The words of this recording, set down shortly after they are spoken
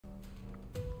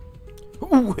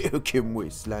Welcome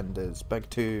Wastelanders back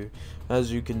to,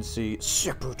 as you can see,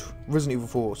 separate Resident Evil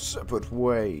 4 separate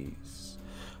ways.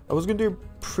 I was going to do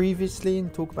it previously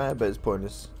and talk about it, but it's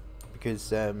pointless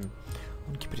because I want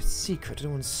to keep it a secret. I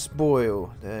don't want to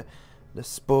spoil the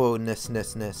spoilness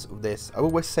of this. I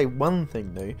always say one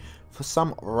thing though. For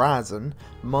some reason,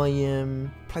 my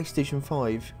PlayStation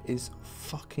 5 is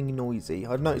fucking noisy.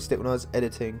 I noticed it when I was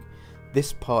editing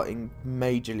this parting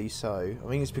majorly so. I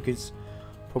think it's because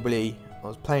probably I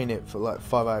was playing it for like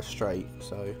 5 hours straight,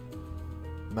 so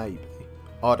maybe,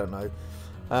 I don't know.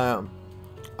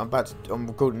 I'm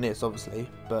recording this obviously,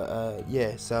 but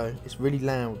yeah, so it's really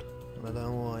loud and I don't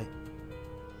know why,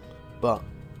 but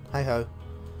hey ho.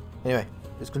 Anyway,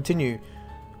 let's continue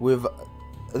with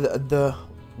the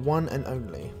one and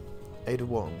only Ada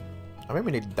Wong. I think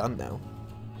we're nearly done now.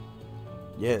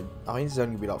 Yeah, I think this is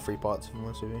only gonna be like 3 parts if I'm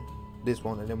honest with you. This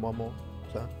one and then one more,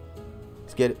 so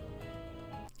let's get it.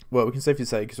 Well, we can safely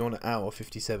say, because we're on an hour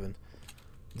 57,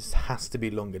 this has to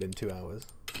be longer than 2 hours.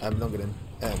 Longer than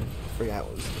 3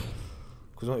 hours.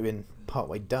 Because we've not even part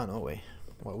way done, are we?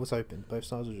 Well, what's open? Both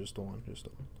sides or just the one? Just the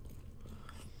one.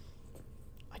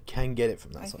 I can get it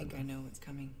from that side. I think I know what's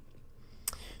coming.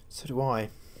 So do I.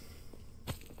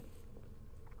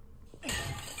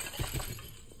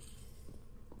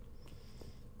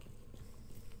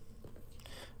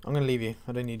 I'm going to leave you.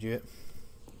 I don't need you yet.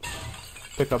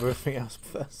 Pick up everything else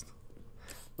first.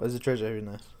 Where's the treasure in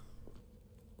there?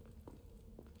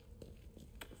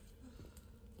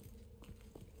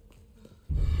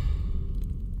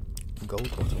 Gold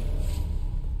bottle.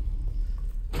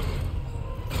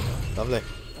 Lovely.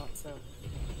 Thought so.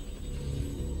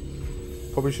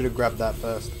 Probably should have grabbed that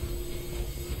first.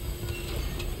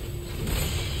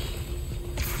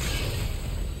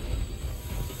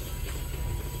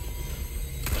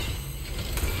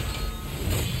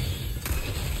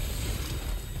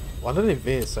 Why do they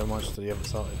veer so much to the other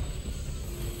side?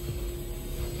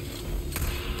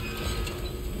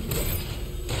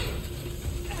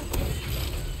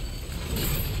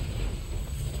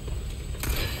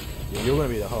 Yeah, you're gonna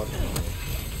be the hard one.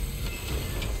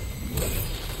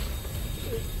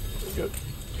 Good.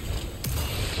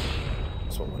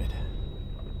 That's what I wanted.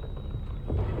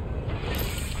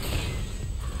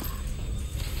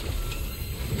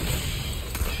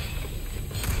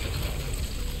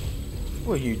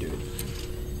 What are you doing?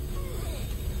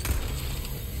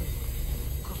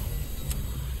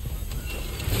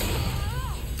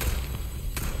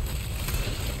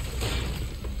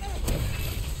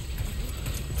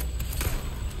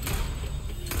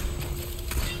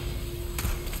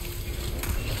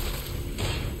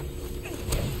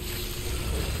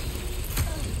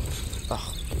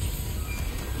 Oh.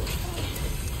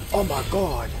 Oh my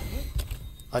god!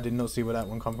 I did not see where that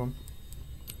one come from.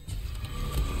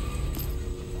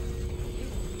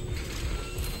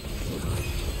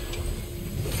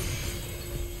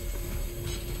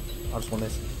 I just want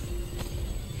this.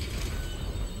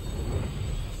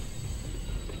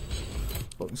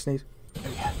 Fucking sneeze.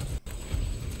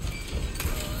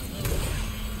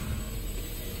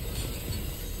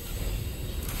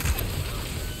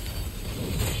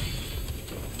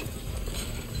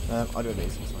 I don't need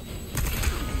this one.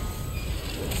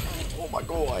 Oh my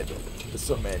god, there's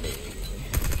so many.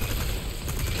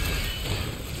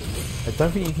 I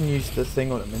don't think you can use the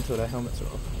thing on them until their helmets are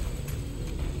off.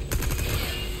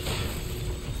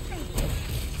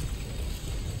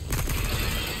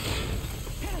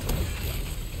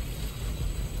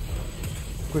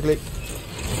 Quickly.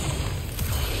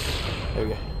 There we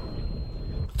go.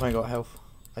 I ain't got health.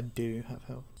 I do have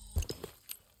health.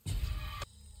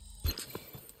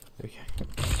 Okay.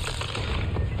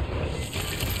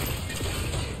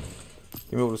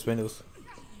 Give me all the spindles.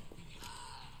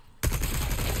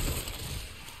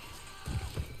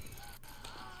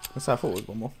 That's how I thought it was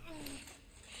one more.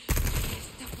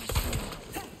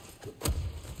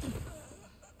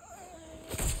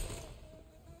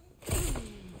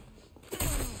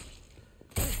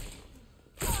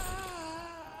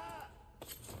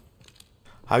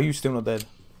 How are you still not dead?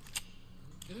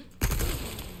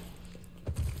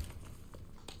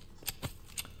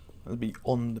 That'll be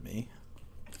on me.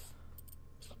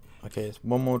 Okay, it's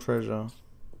one more treasure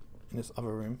in this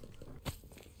other room.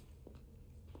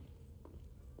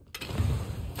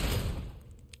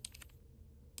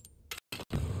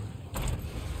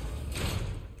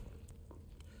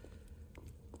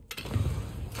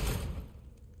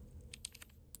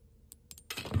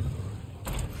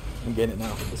 I'm getting it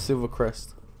now. The silver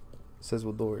crest. It says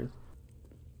what door it is.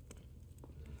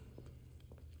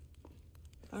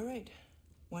 All right,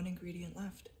 one ingredient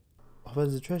left. Oh,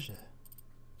 where's the treasure?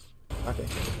 Okay.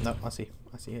 No, I see.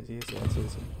 I see.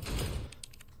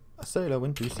 A sailor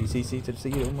went to CCC to the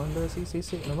sea and wonder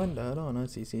CCC and I wondered on a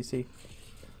CCC.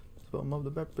 Bottom of the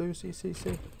back blue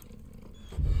CCC.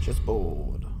 Just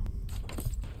bored.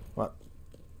 What?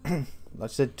 I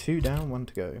said 2 down, 1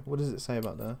 to go. What does it say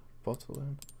about the bottle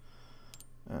then?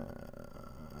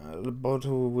 The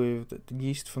bottle with the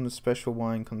yeast from the special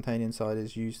wine contained inside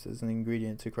is used as an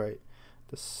ingredient to create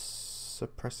the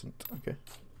suppressant. Okay.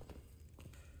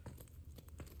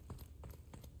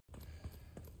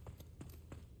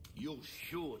 You're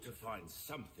sure to find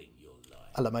something you'll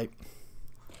like. Hello, mate.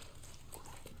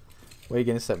 Where are you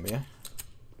going to send me, eh?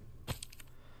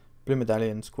 Blue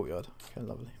Medallions, courtyard. Okay,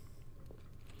 lovely.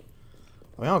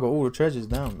 I mean, I've got all the treasures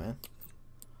down, man.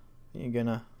 You're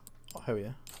gonna... Oh, hell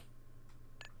yeah.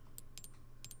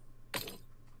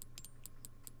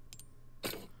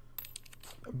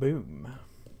 Boom.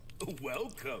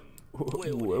 Welcome.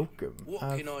 Welcome.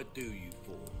 What can I do you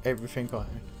for? Everything I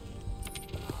own.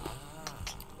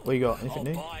 What you got? Anything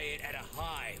new? Buy it at a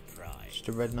high price. Just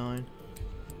a red 9.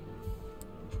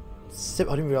 I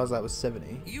didn't realise that was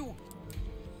 70. You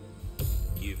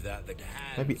give that the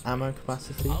hand. Maybe ammo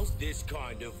capacity. This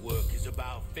kind of work is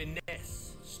about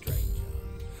finesse, stranger.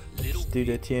 Little Let's do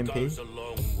the TMP. goes a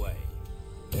long way.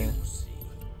 Yeah. You'll see.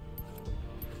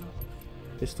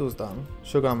 Pistol's done.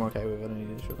 Shotgun I'm okay with. I don't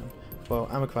need a shotgun. Well,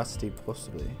 ammo capacity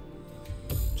possibly.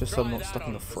 Just so I'm not stuck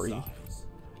on the free.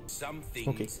 Some things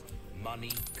Okay.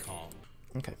 money can't.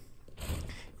 Okay.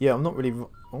 Yeah, I'm not really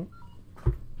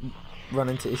run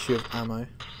into issue of ammo.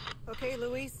 Okay,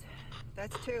 Louise,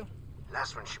 that's 2.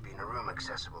 Last one should be in a room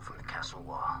accessible from the castle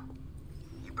wall.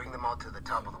 You bring them all to the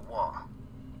top of the wall,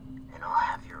 and I'll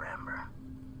have your amber.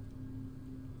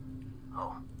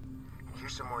 Oh, and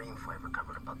here's some more info I've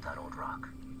recovered about that old rock.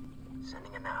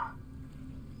 Sending it now.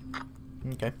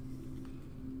 Okay.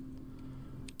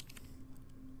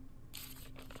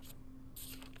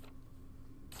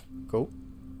 Cool.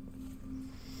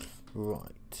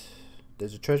 Right.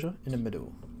 There's a treasure in the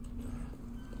middle.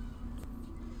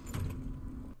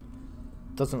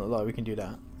 Doesn't look like we can do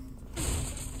that.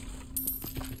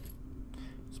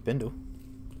 Spindle.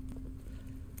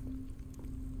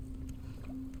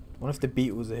 What if the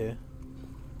Beatles are here?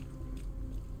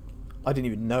 I didn't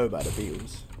even know about the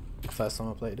Beatles the first time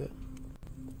I played it.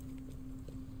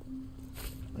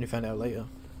 Only found out later.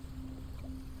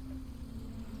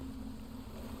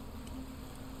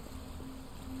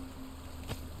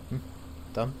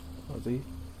 Done. That was easy.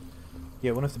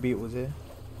 Yeah, one of the Beatles here.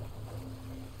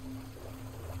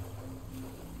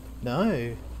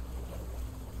 No.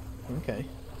 Okay.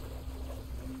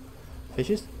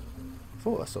 Fishes? I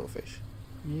thought I saw a fish.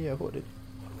 Yeah, I thought I did.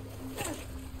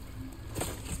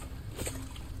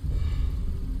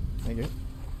 There you go.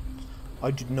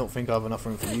 I did not think I have enough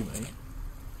room for you, mate.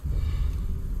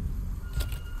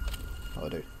 Oh, I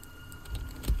do.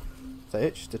 Is that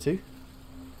it? Just a 2?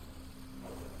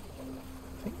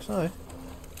 I think so.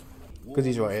 Because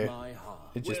he's right here.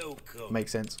 It just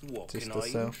makes sense just to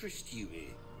sell.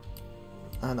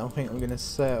 And I think I'm going to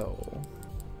sell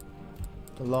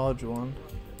the large one.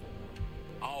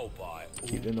 I'll buy.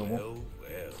 Keep the normal.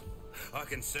 Well, I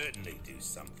can certainly do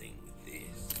something with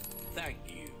this. Thank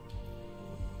you.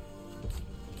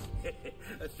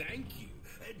 Thank you.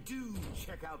 Do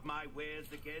check out my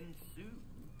wares again soon.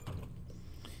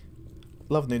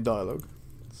 Love new dialogue.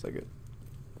 So good.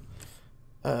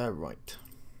 Right.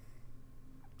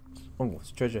 Oh,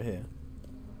 there's treasure here.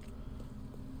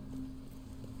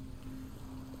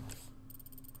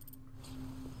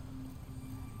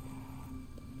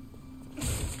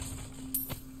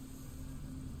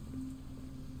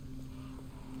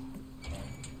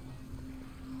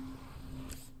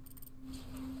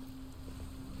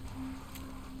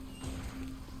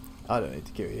 I don't need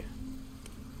to kill you.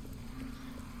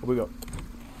 What we got?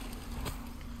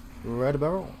 Red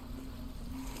barrel.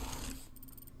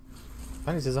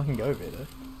 Apparently says I can go over here though.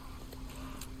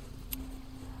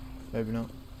 Maybe not.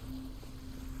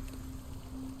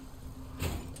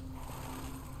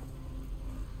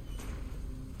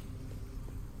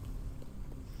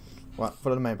 Right,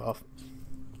 follow the main path.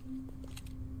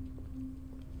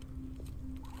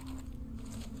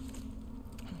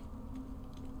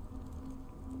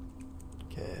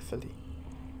 Carefully.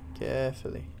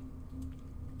 Carefully.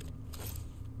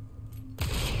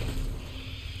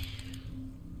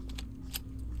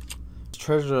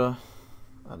 Treasure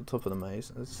at the top of the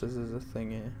maze. It says there's a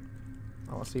thing here.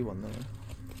 Oh, I see one there.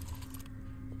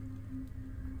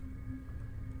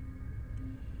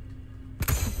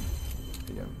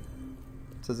 There you go.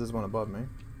 It says there's one above me.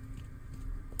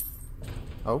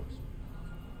 Oh.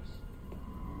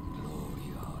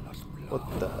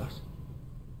 What the?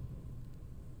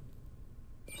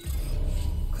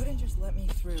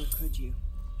 through, could you?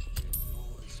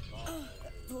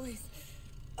 Boys.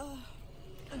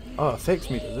 Oh, it affects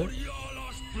me, does it?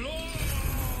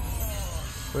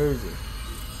 Where is he?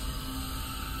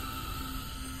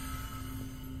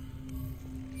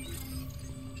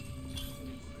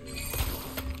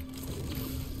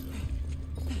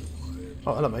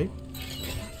 Oh, hello, mate.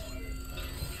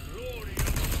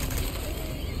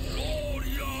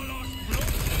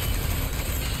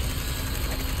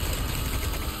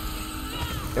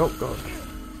 Oh, God.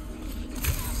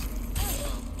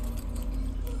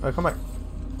 Oh, come back.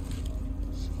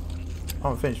 I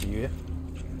haven't finished with you yet.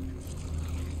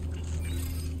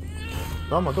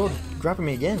 Oh my God, grabbing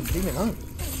me again. Leave me alone.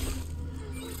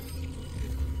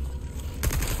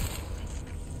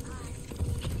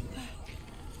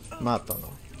 Mátalo.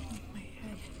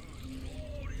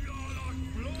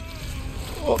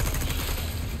 Oh.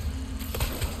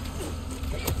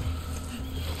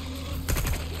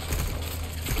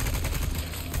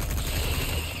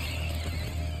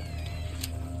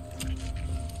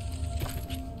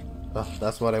 Oh,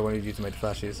 that's what I wanted you to make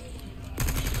flashes.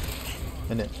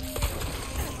 Isn't it?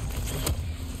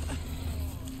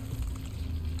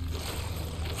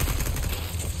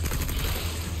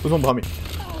 Who's one behind me?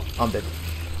 I'm dead.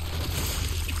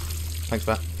 Thanks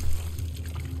for that.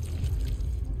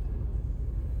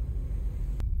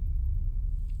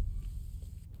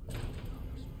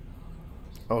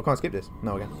 Oh, I can't skip this.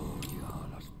 No, again.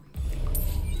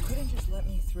 Couldn't just let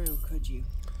me through, could you?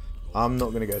 I'm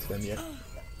not gonna go to them yet.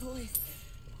 Boys.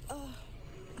 Oh,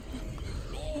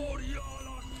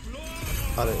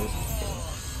 there it is.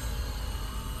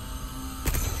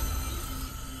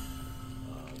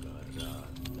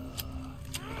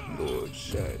 Lord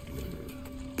Sadler.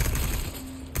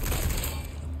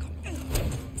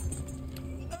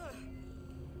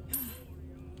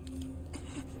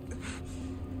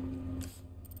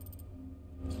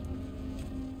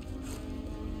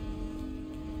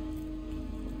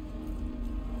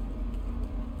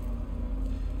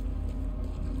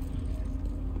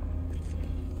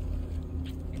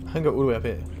 I can go all the way up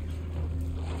here.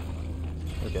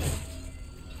 Okay.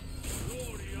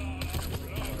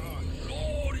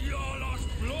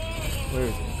 Where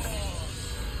is he?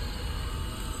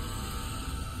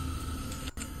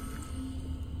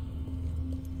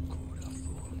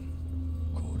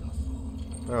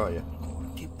 Where are you?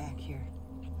 Get back here.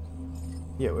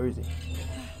 Yeah, where is he?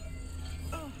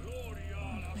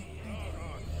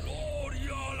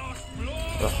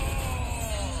 Oh.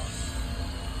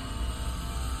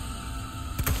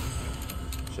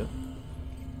 Shit.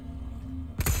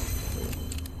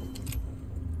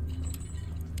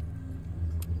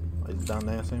 Oh, he's down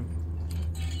there, I think.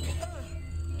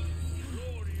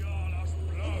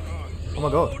 Oh my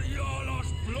God.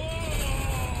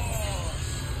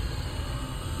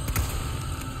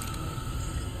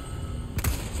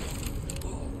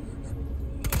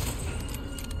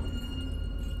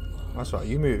 That's right,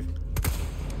 you move.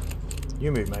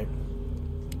 You move, mate.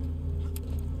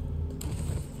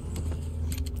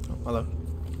 Oh, hello.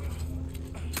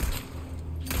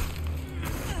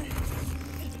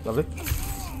 Lovely.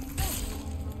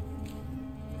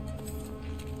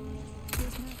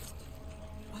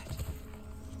 What?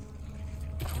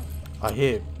 I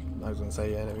hear. I was gonna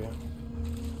say, yeah, there we go.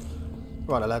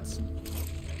 Right, lads.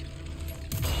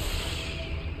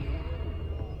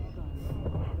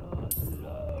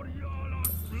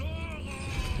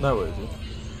 No, where is he?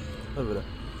 Over there.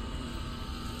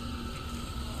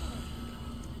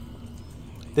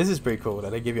 This is pretty cool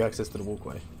that they give you access to the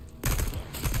walkway.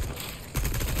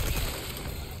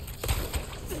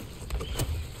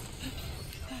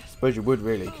 Suppose you would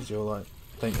really, because you're like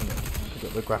thinking you've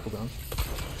got the grapple gun.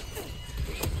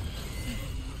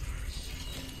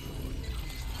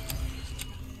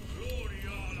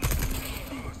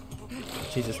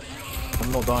 Jesus,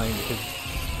 I'm not dying because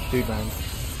dude man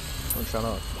won't shut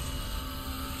up.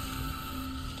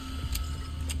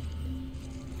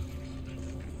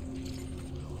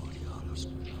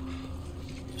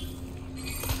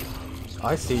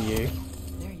 I see you.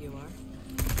 There you are.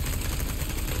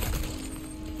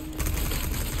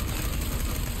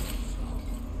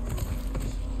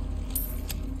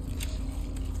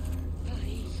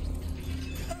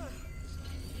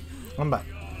 I'm back.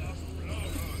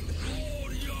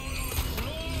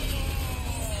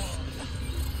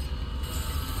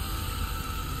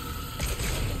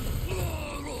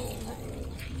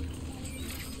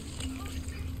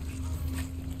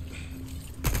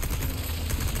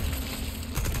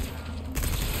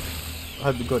 I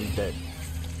hope to God he's dead.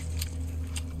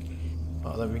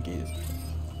 Oh, I don't think he is.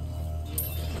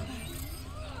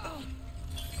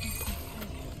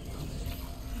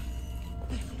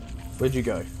 Where'd you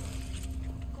go?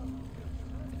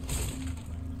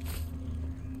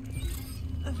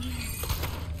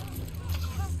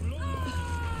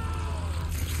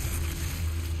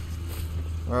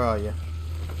 Where are you?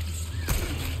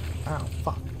 Ow,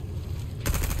 fuck.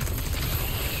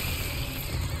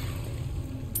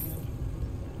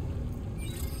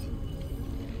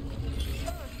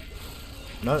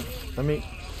 No, let me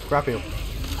grab you.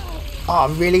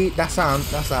 Oh, really? That's out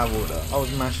of order. I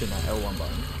was mashing that L1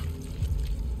 button.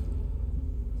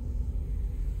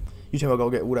 You tell me I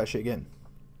gotta get all that shit again?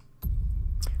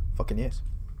 Fucking yes.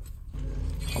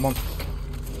 I'm on.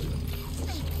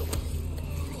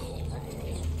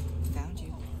 Found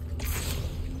you.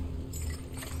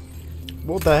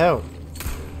 What the hell?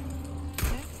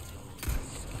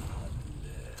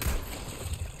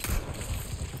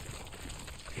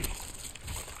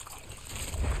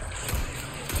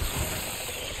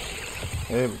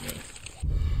 There we go.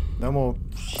 No more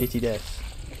shitty deaths.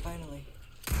 Finally.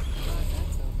 Glad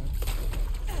that's over.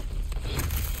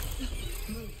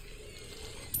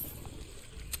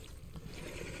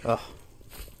 Ugh.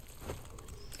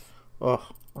 Oh,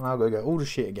 I'm now gonna get all the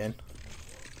shit again.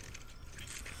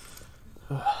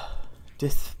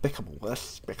 Despicable,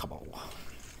 despicable.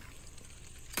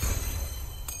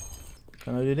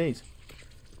 Can I do these?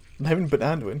 I haven't put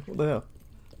hand in. What the hell?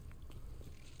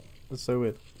 That's so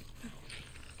weird.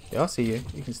 Yeah, I see you.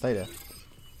 You can stay there.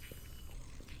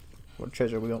 What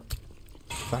treasure we got?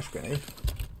 Flash grenade.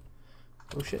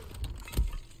 Oh shit.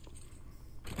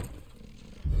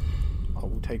 I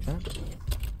will take that.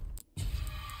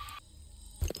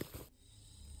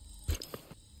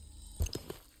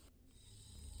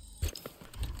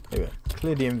 There we go.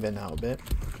 Clear the invent out a bit.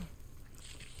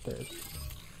 There it is.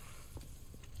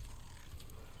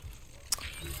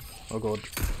 Oh god.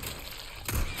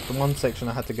 The one section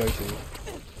I had to go to.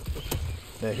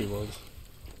 There he was.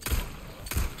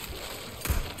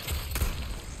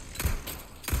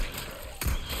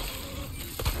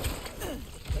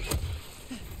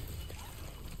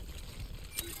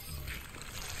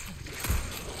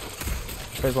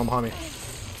 There's one behind me.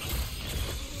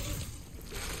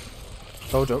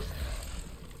 Told you.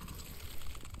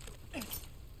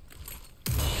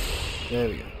 There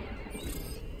we go.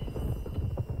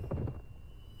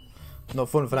 Not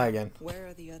fun for that again. Where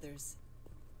are the others?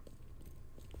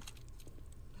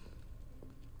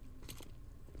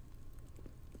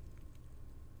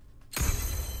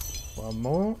 One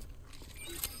more.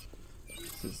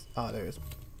 This is, ah, there it is.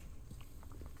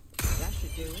 That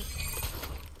should do it.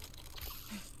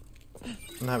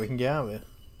 Now we can get out of here.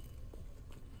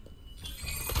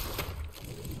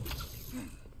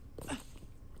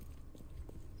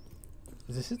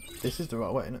 This is the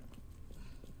right way, isn't it?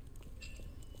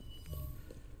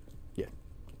 Yeah.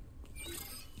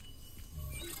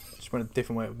 Just went a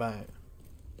different way about it.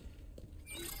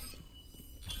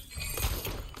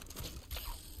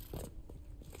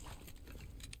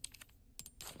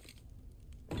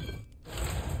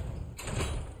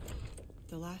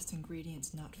 The last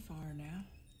ingredient's not far now.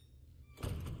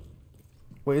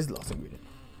 Where is the last ingredient?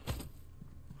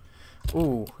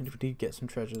 Ooh, we did get some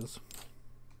treasures.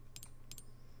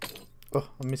 Oh,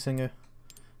 I'm missing a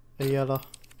yellow.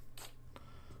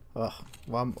 Oh,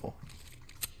 one more.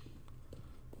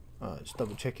 Alright, just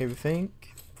double check everything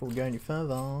before we go any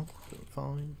further.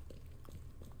 Fine.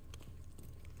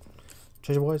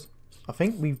 Treasure wise, I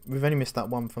think we've only missed that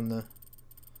one from the.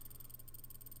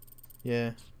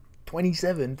 Yeah,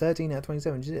 27, 13 out of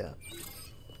 27. Did you see that?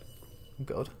 Oh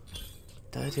god,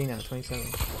 13 out of 27.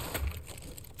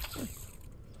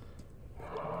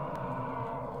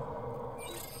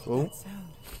 Oh. That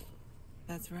sound.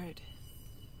 That's right.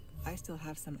 I still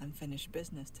have some unfinished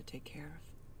business to take care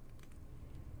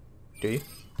of. Do you?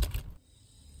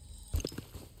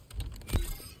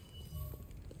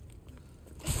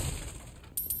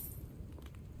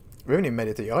 We haven't even made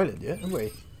it to the island yet, have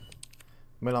we?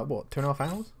 We're like, what, 2.5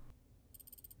 hours?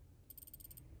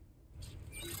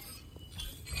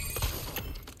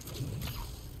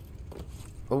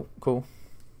 Oh, cool.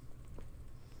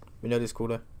 We know this is cool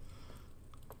though.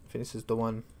 I think this is the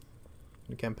one in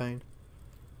the campaign.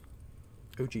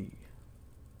 OG.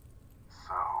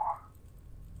 So,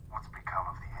 what's become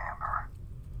of the amber?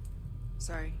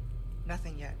 Sorry,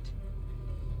 nothing yet.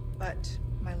 But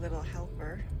my little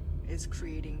helper is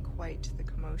creating quite the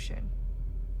commotion.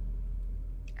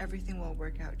 Everything will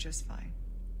work out just fine.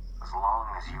 As long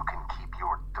as you can keep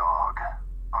your dog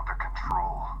under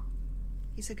control.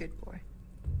 He's a good boy.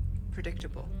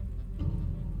 Predictable.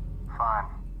 Fine.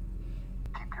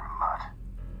 Keep your mud.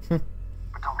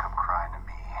 But don't come crying to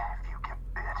me if you get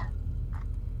bit.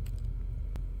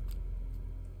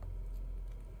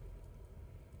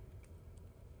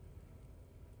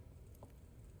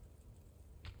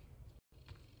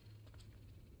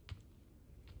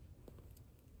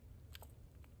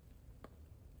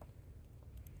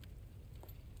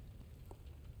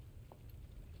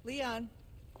 Leon,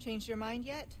 changed your mind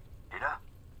yet? Did I?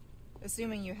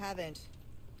 Assuming you haven't,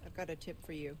 I've got a tip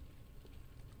for you.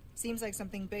 Seems like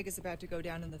something big is about to go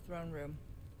down in the throne room.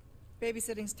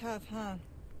 Babysitting's tough, huh?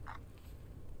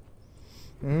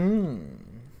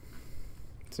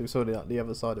 So we saw the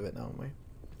other side of it now, haven't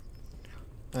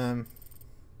we?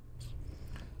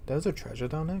 There's a treasure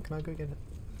down there. Can I go get it?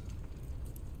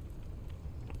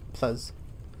 Please.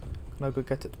 Can I go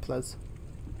get it, please?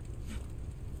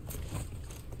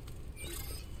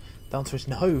 The answer is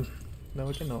no. No,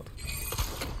 I cannot.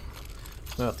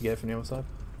 I have to get it from the other side.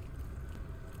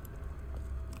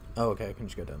 Oh, okay. I can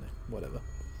just go down there. Whatever.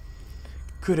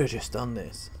 Could have just done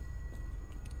this.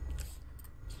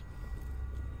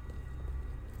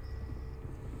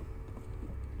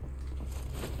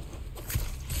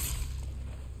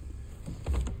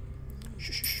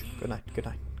 Shh. Good night. Good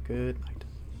night. Good night.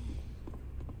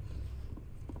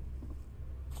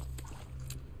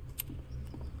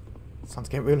 Sun's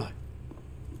getting real low.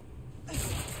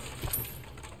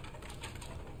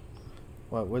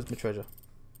 Wow, where's my treasure?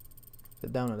 Is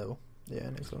it down a level? Yeah,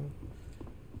 next level.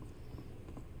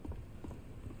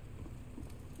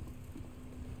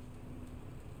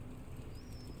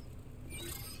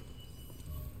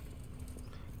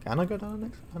 Can I go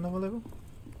down another level?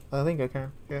 I think I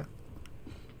can, yeah.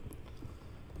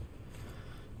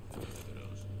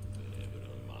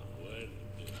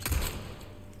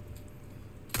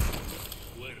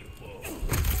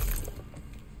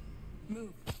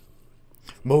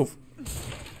 Move.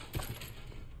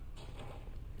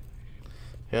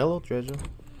 Hello, treasure.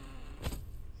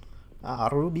 Ah,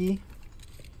 ruby.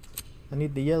 I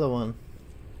need the yellow one.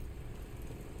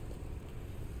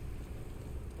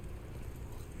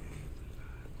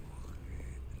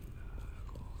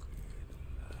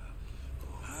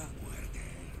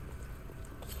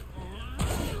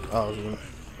 Oh,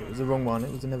 it was the wrong one.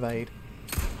 It was an evade.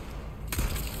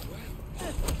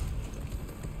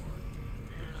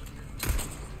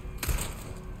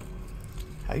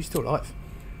 How are you still alive?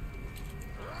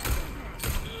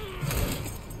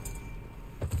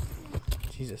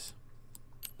 Jesus.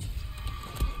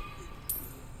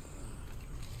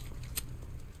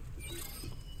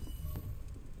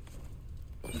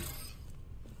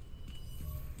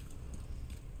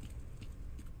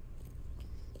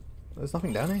 There's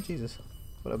nothing down there? Jesus.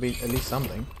 Well, that'll be at least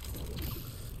something.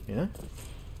 You know?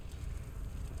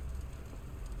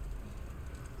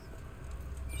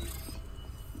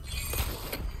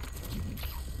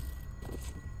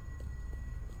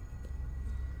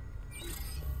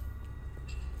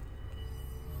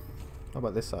 How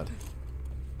about this side?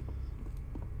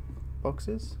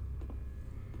 Boxes?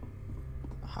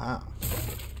 Aha.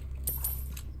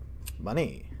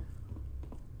 Money.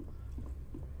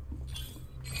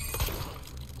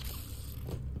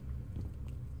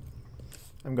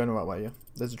 I'm going the right way, yeah?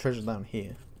 There's a treasure down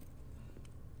here.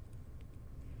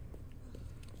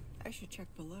 I should check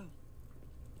below.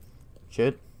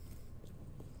 Should?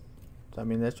 Does that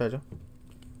mean there's treasure?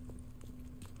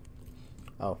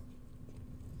 Oh.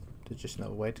 There's just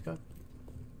another way to go.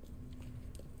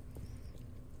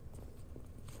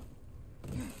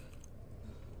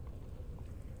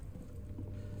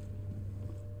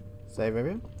 Save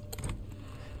area?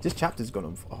 This chapter's gone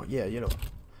on for... Oh, yeah, you know.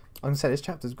 I'm gonna say this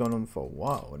chapter's gone on for a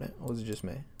while, isn't it? Or was it just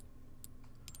me?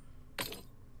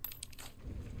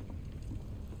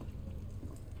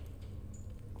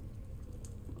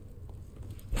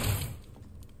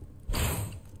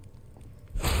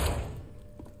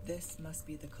 This must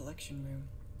be the collection room.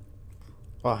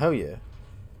 Oh, hell yeah.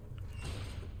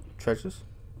 Treasures?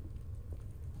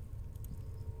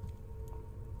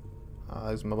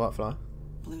 There's my butterfly.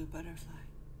 Blue butterfly.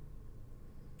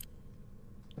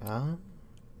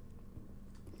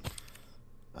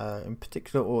 In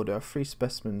particular order, 3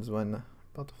 specimens when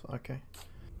butterfly. Okay.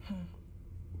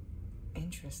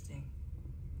 Interesting.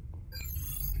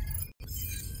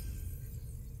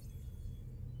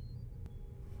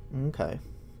 Okay.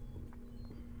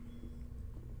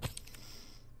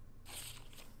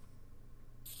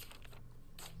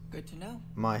 Good to know.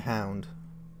 My hound.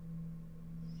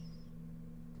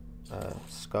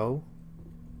 Skull.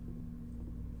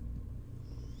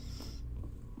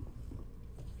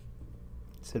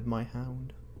 Said my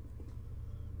hound.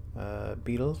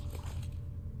 Beetle.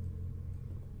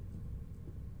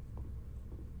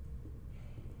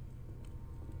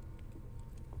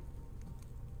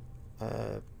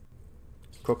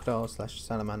 Crocodile /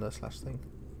 salamander / thing.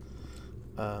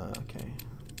 Okay.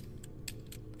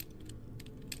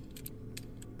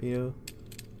 Beetle.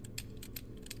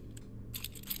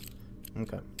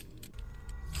 Okay.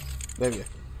 There we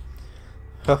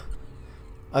go.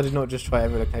 I did not just try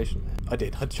every location. I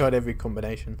did. I tried every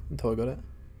combination until I got it.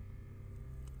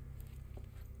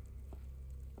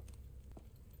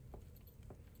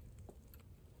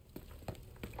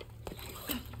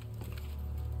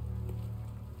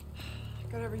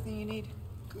 Got everything you need.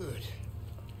 Good.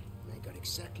 I got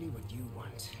exactly what you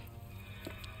want.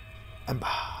 Amber.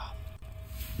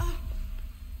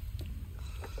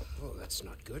 Oh, that's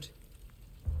not good.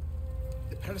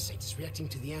 The parasite is reacting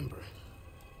to the amber.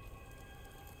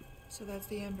 So that's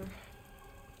the amber.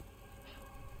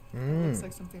 Mm. Looks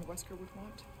like something Wesker would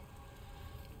want.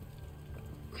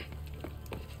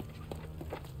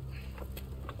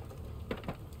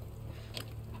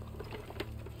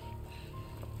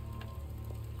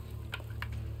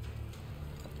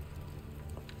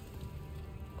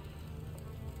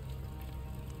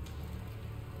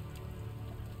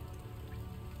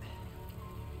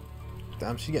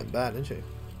 Damn, she's getting bad, isn't she?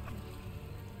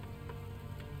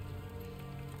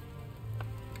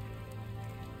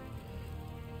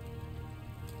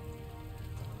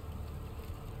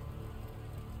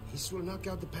 This will knock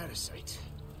out the parasite.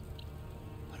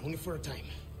 But only for a time.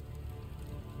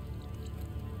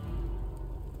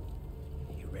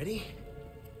 You ready?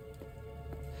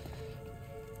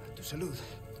 A tu salud.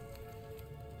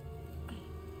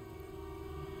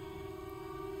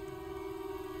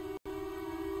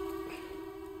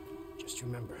 Just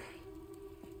remember,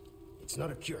 it's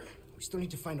not a cure. We still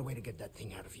need to find a way to get that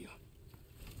thing out of you.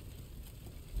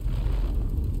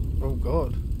 Oh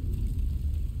god.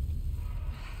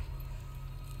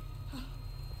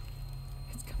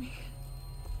 It's coming.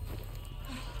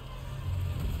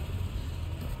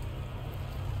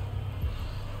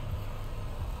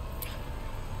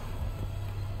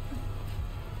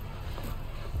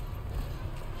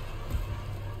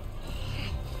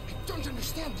 I don't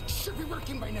understand. It should be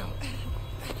working by now.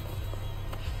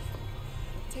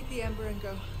 Take the amber and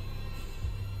go.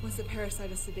 Once the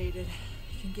parasite is sedated,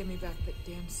 you can give me back that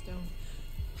damn stone.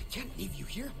 I can't leave you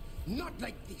here. Not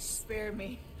like this. Spare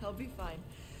me. I'll be fine.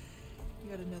 You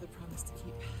got another promise to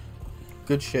keep.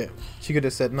 Good shit. She could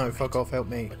have said, no, fuck off, help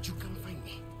me. But you come find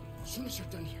me as soon as you're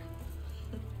done here.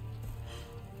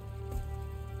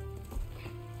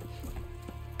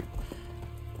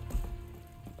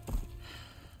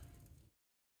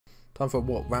 Time for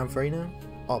what? Round 3 now?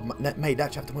 Oh, mate,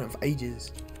 that chapter went on for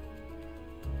ages.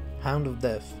 Hound of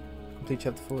Death. Complete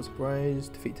chapter 4 sprays.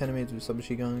 Defeat 10 enemies with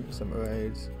submachine gun, summer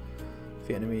raids.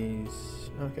 Defeat enemies.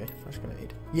 Okay, flash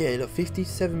grenade. Yeah, look,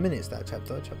 57 minutes that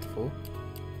chapter, chapter 4.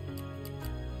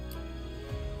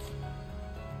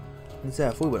 And so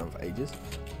I thought it went on for ages.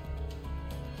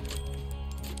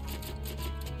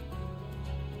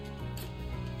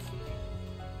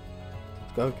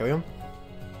 Let's go, carry on.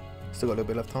 Still got a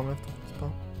little bit of time left.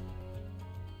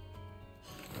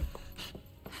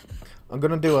 I'm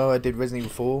gonna do how I did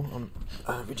Resident Evil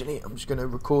 4. Originally, I'm just gonna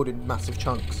record in massive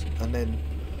chunks and then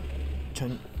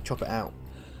chop it out.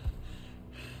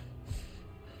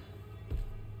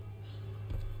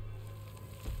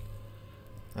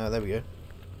 There we go.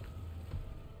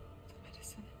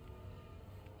 Medicine.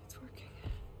 It's working.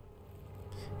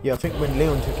 Yeah, I think when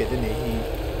Leon took it, didn't he?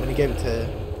 When he gave it to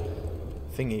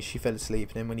Thingy, she fell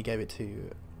asleep, and then when he gave it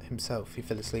to himself, he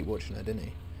fell asleep watching her, didn't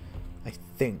he? I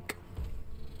think.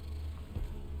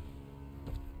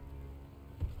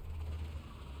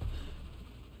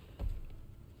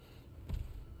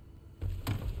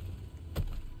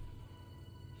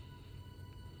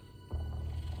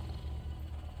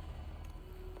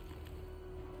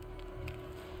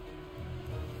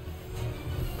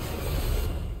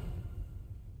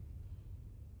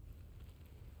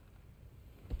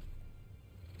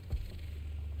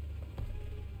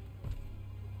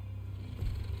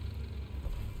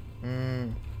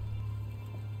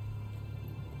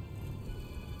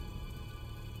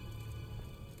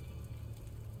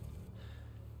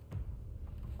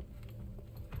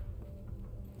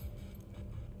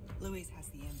 Louis has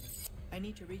the amber. I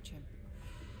need to reach him.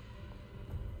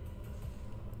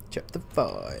 Chapter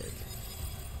 5.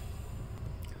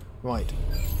 Right.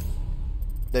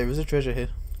 There is a treasure here.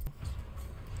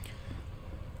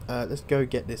 Let's go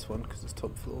get this one because it's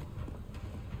top floor.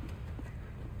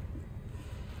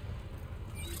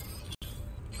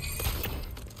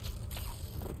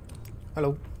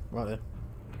 Hello. Right there.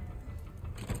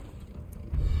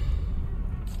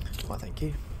 Why, thank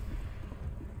you.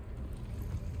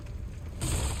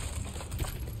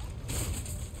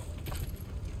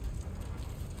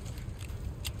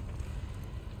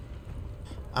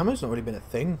 Ammo's not really been a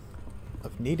thing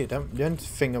I've needed. The only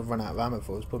thing I've run out of ammo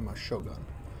for is probably my shotgun.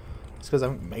 It's because I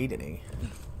haven't made any.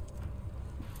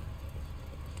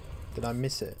 Did I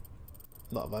miss it?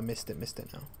 Not have I missed it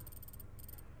now.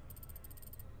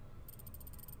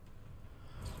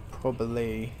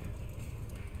 probably...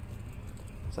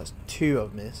 So that's 2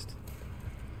 I've missed.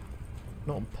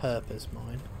 Not on purpose,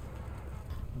 mine.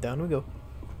 Down we go.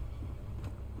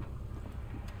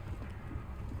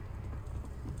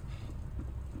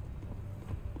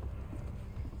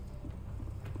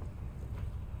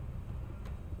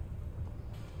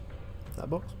 That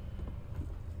box?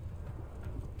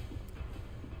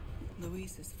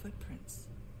 Louise's footprints.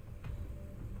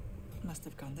 Must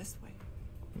have gone this way.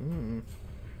 Hmm.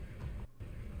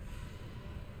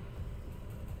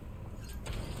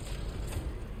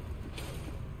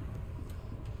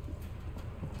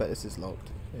 Bet this is locked.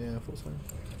 Yeah, I thought so.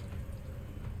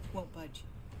 Won't budge.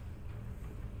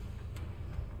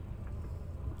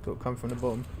 Got to come from the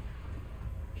bottom.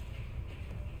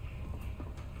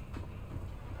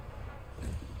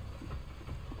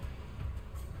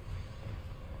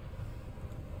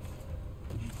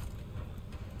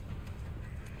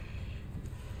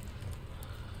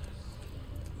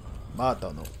 I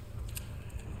don't know.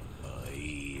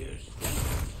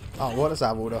 Oh, what is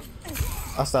that water?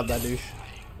 I stabbed that douche.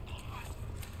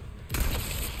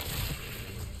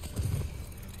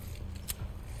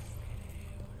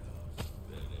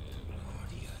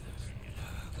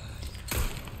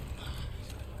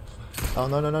 Oh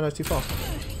no, it's too far.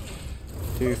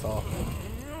 Too far.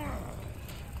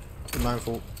 It's my own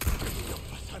fault.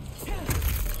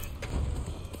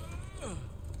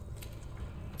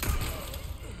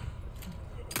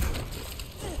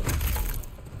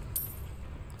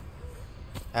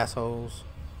 Assholes.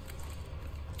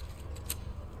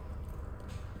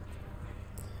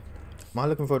 Am I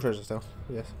looking for a treasure still?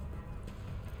 Yes.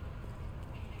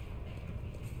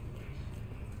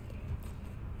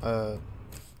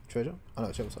 Treasure? Oh no,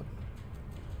 it's the other side.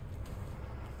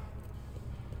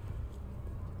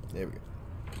 There we go.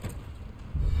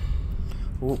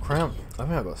 Oh, crown. I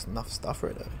think I've got enough stuff for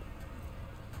it though.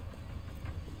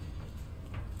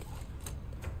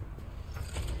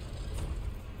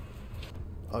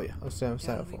 Oh yeah, I'll say I'm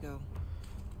set for.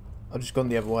 I've just gone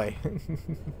the other way.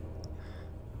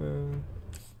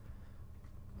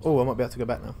 Oh, I might be able to go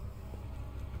back now.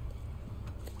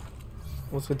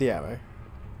 What's with the arrow?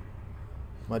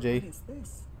 My G. What is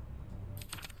this?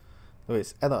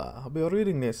 Louis, Ella, I'll be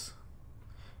reading this.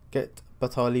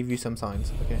 But I'll leave you some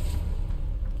signs. Okay.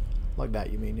 Like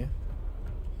that, you mean, yeah?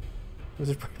 Was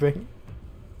it pretty big?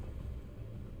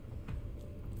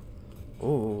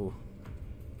 Oh.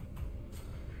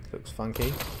 Looks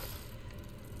funky.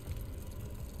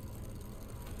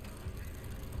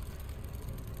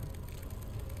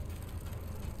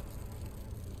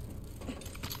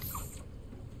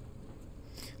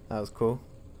 That was cool.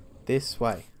 This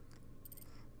way.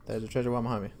 There's a treasure right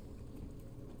behind me.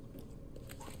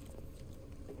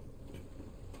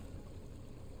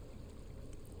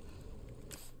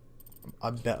 I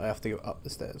bet I have to go up the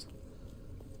stairs.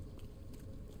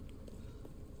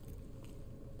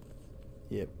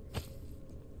 Yep.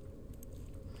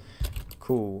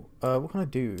 Cool. What can I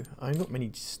do? I ain't got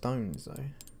many stones though.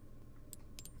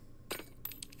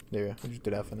 There we go. I'll just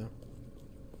do that for now.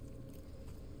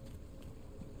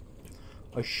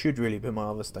 I should really put my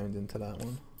other stones into that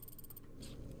one.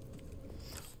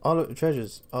 Oh look, the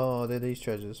treasures. Oh, they're these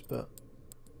treasures, but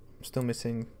I'm still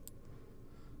missing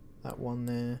that one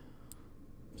there.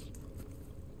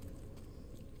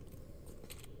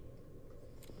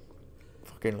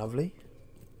 Fucking lovely.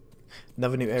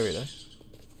 Another new area though.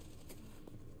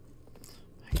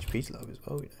 HP's low as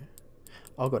well, you know.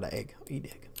 Oh, I got that egg. I'll eat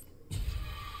the egg.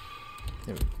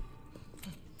 There we go.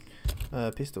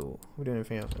 Pistol. We're doing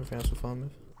anything else? Anything else we're fine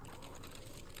with?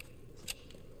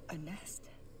 A nest.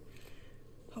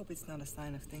 Hope it's not a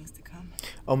sign of things to come.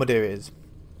 Oh my dear, it is.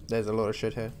 There's a lot of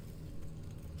shit here.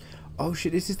 Oh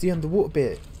shit, this is the underwater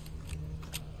bit.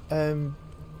 That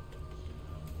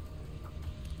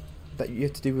you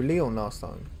had to do with Leon last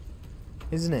time.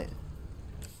 Isn't it?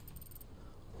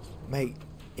 Mate,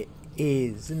 it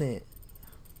is, isn't it?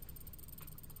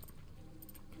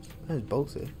 There's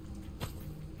bolts here.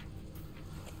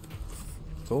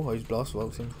 Cool, I use blast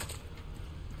bolting.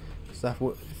 Is that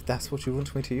what, if that's what you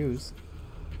want me to use?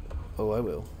 Oh, I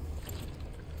will.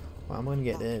 Well, I'm gonna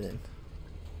get there then.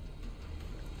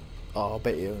 Oh, I'll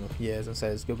bet you. Yeah, as I say,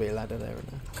 there's gonna be a ladder there and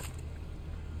there.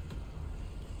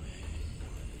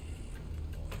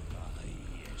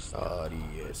 Oh,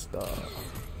 yes,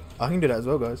 I can do that as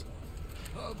well, guys.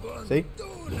 See?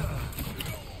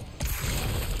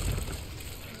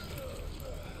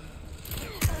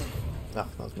 Ah,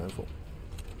 that was my own fault.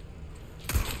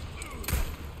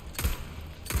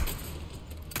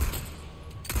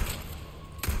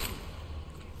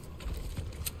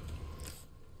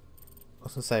 I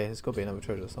was gonna say, there's gotta be another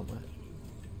treasure somewhere.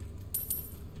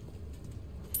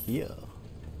 here.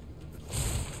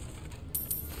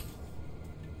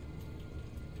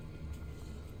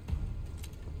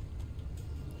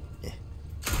 Yeah.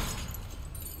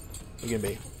 We're gonna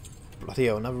be bloody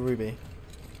hell, another ruby.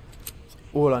 That's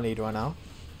all I need right now.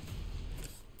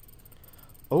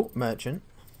 Oh, merchant.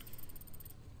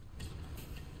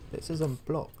 It says I'm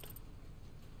blocked.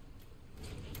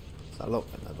 Is that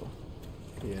locked in that door?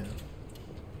 Yeah.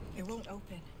 It won't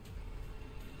open.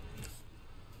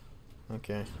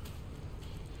 Okay.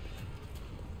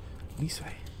 This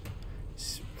way.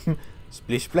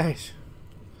 Splish splash.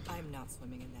 I'm not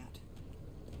swimming in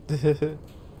that.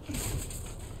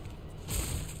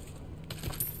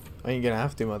 I ain't gonna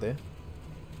have to, my dear.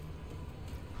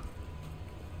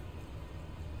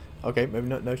 Okay, maybe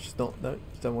not. No, she's not. No,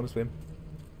 she don't want to swim.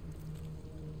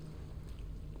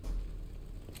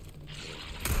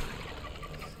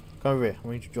 Come over here. I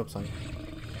want you to drop something.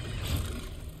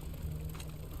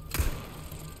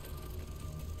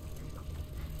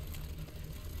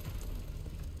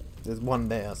 There's one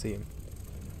there. I see him.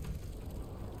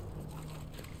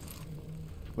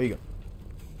 Where you go?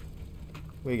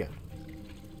 Where you go?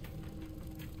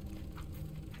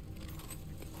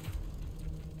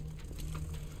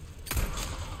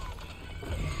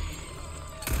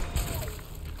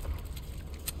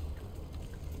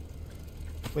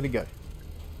 Where'd he go?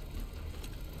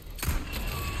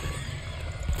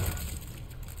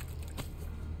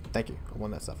 Thank you. I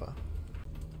won that so far.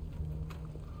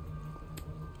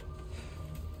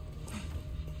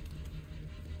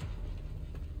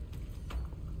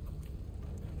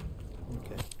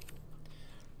 Okay.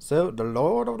 So, the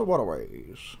Lord of the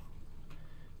Waterways.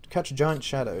 To catch a giant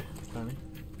shadow, apparently.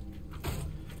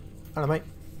 Hello, mate.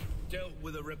 Dealt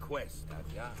with a request, have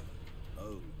ya?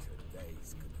 Oh,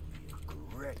 today's gonna be a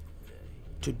great day.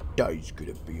 Today's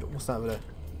gonna be. What's that over there?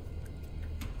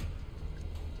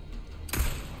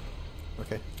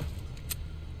 Okay.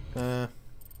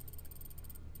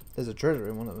 There's a treasure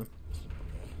in one of them.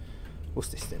 What's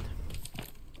this then?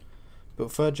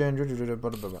 But third gen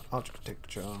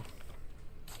architecture.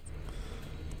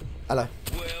 Hello.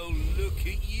 Well, look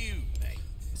at you, mate.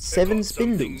 7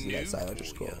 spindles, let's say I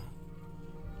just got.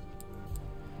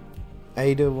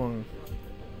 Ada 1.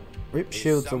 Rip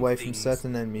shields away from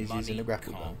certain enemies using a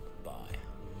grapple gun.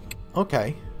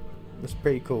 Okay. That's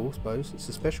pretty cool, I suppose. It's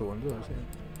a special one, isn't it?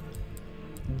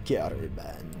 Get out of it,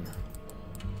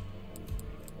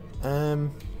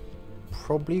 man.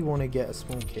 Probably want to get a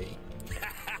small key.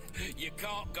 You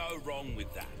can't go wrong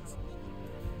with that.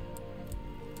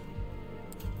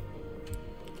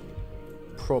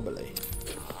 Probably.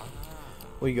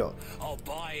 What you got? I'll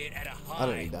buy it at a I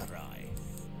don't high need that.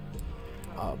 price.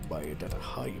 I'll buy it at a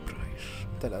high price.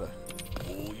 Da-da-da.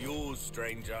 All yours,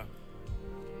 stranger.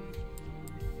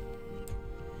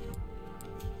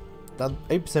 That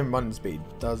 8% running speed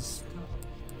does.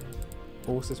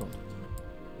 What's this one?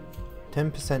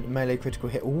 10% melee critical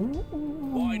hit. Ooh.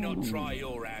 Why not try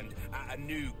your hand at a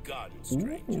new gun,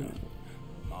 stranger? Ooh.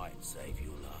 Might save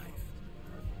your life.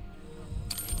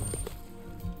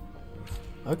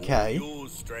 Okay. All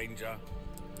yours, stranger.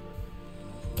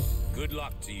 Good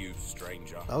luck to you,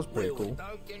 stranger. That was pretty cool.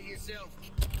 Don't get yourself.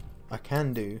 I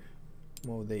can do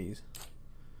more of these.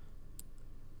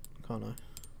 Can't I?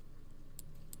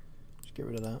 Just get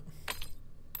rid of that.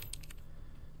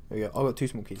 There we go. I've got 2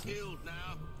 small keys now. Killed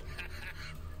now.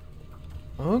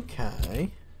 Okay.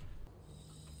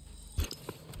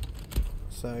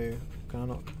 So, can I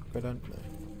not go down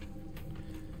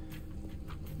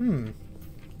there?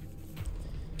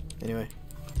 Anyway,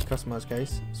 customized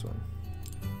case, this one.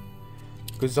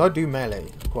 Because I do melee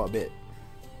quite a bit.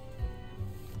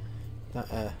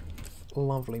 That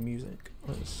lovely music.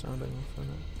 What is sounding for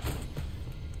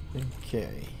that?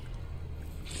 Okay.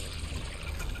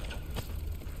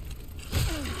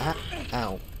 Ah,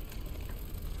 ow.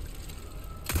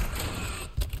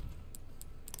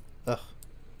 Ugh.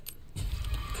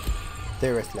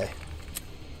 Seriously.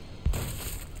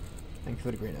 Thank you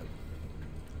for the green up.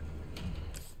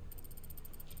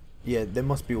 Yeah, they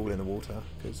must be all in the water,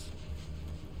 because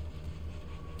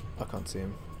I can't see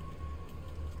them.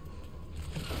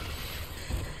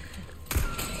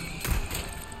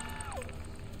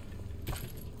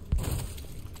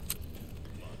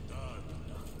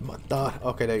 My dad.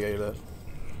 Okay, there you go, look.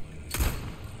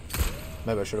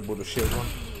 Maybe I should have bought a shield one.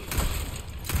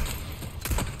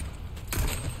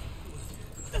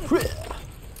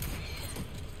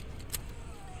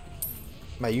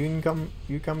 Mate, you come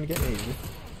and get me.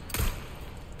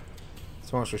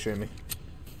 Someone's for shooting me.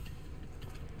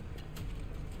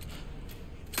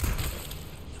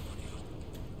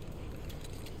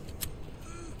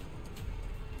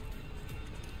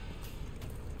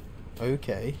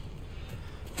 Okay.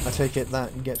 I take it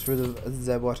that gets rid of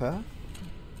the water.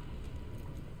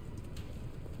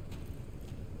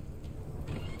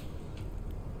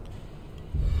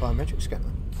 Biometric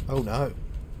scanner. Oh no.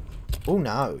 Oh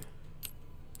no.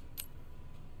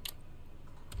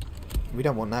 We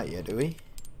don't want that yet, do we?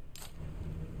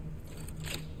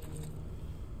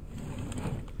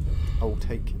 I'll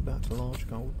take that large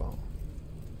gold bar.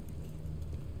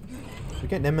 We're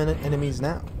getting them enemies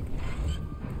now.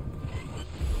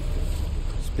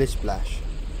 Splish splash.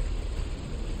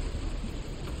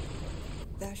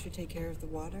 That should take care of the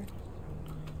water,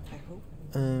 I hope.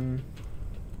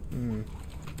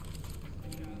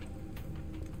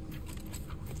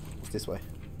 It's this way.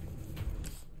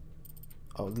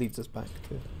 Oh, it leads us back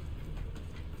to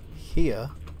here.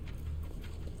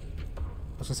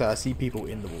 I was gonna say, I see people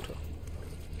in the water.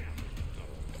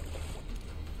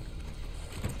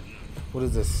 What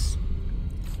is this?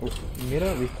 Oh,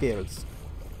 mirror repairs.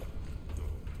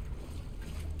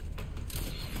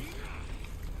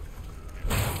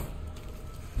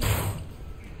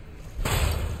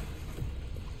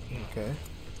 Okay.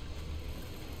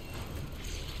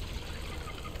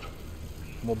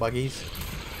 More buggies.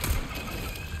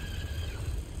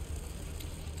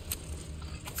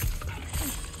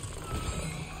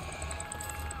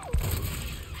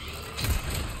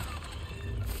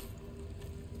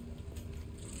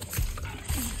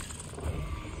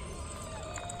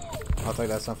 I'll take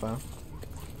that stuff out.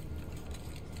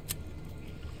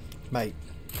 Mate.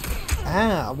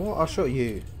 Ah, what? I'll shot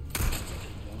you.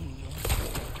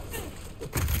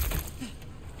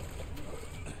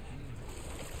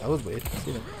 That was weird.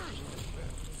 See that?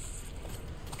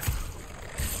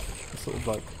 Sort of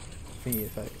like thingy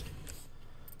effect.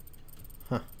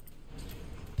 Huh.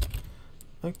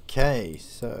 Okay,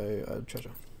 so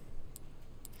treasure.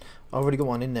 I already got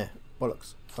one in there.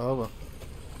 Bollocks. Oh well.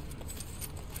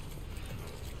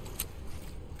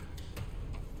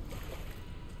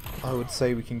 I would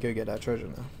say we can go get that treasure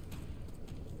now.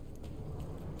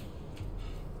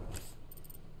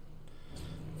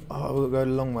 Oh, we'll go a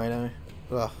long way now.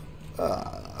 Ugh.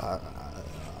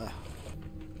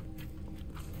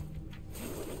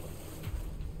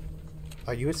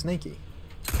 Are you a sneaky?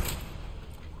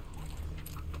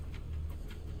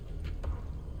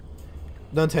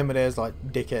 Don't tell me there's like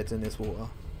dickheads in this water.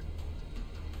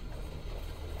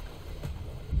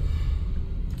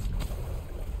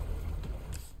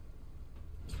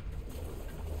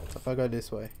 So if I go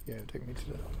this way, yeah, it'll take me to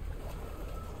the...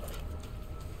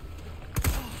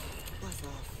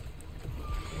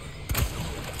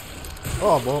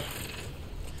 Oh, Bob.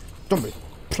 Don't be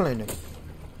playing it.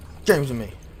 James and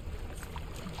me.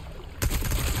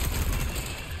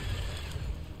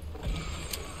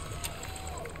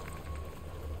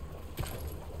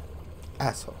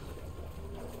 Asshole.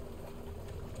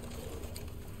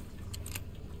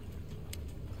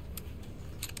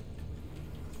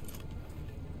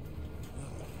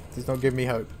 Does not give me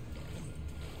hope.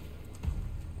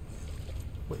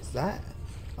 What is that?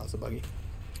 That's a buggy.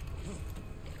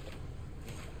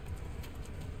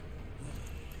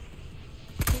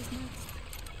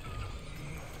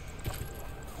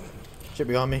 Shit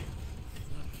behind me.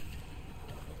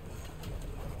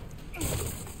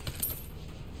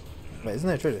 Wait, isn't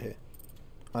there treasure here?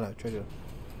 Oh no, treasure.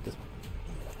 This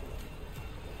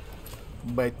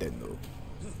one. Wait then though.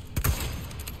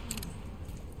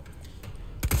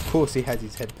 Of course he has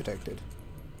his head protected.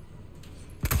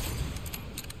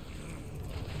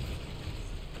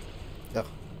 Ugh.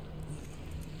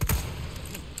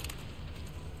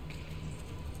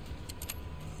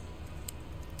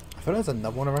 I feel like there's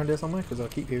another one around here somewhere because I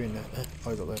keep hearing that. Oh,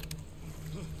 he's up there.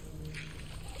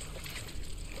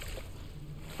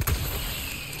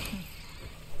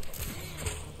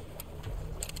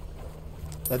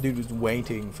 That dude was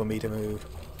waiting for me to move.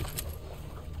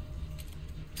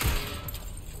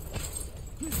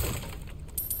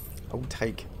 I'll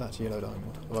take that yellow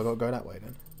diamond. Have I got to go that way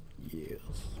then? Yes.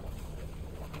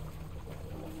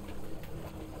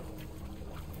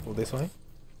 Or this way?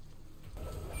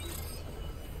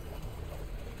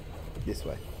 This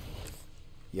way.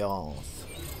 Yas.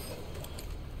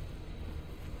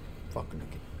 Fucking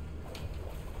look it.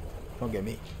 Don't get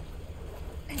me.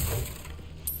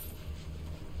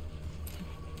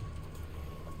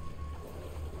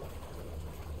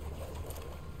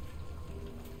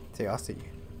 See, I see you.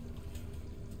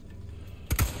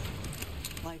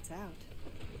 Lights out.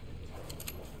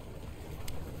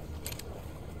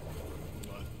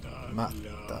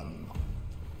 Matan.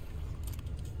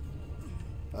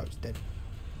 Oh, it's dead.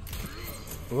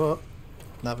 Whoa.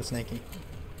 Another snaky.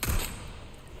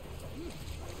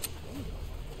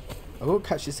 I got to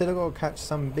catch. It said I got to catch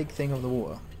some big thing on the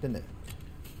water, didn't it?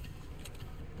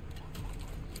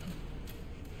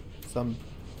 Some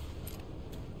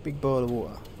big ball of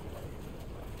water.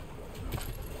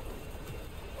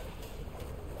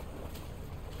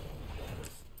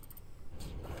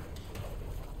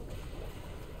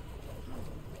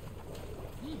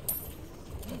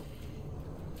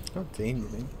 Not seen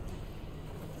anything.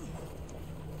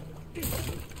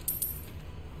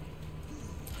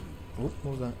 Oh,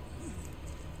 what was that?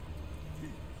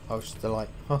 Oh, it's just the light.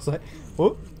 I was like,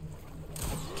 what?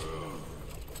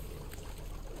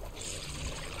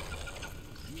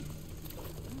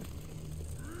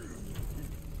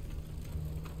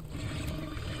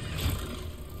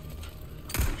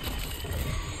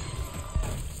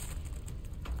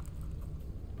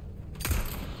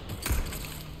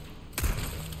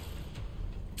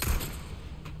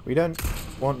 We don't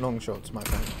want long shots, my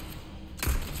friend.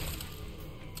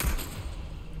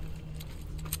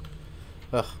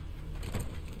 Ugh.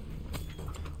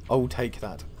 I'll take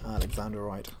that, Alexander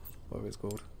Wright, whatever it's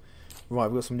called. Right,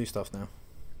 we've got some new stuff now.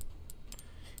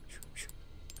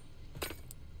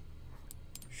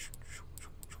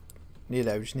 Near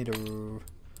there, we just need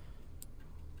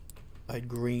a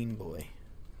green boy.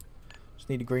 Just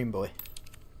need a green boy.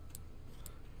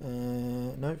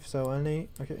 No, so only,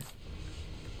 okay.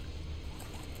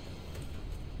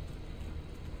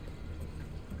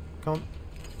 Come on.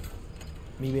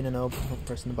 Me being an elbow, not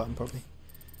pressing the button properly.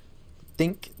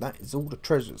 Think that is all the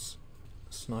treasures.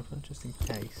 Sniper, just in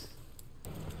case.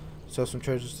 Sell some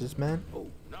treasures to this man. Oh,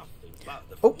 nothing but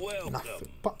the Oh, nothing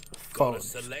but the Got a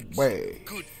forest selection. way.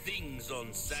 Good things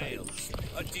on sale.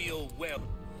 A deal well.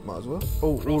 Might as well.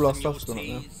 Oh, all our stuff's gone up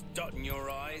now. Dotting your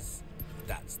eyes.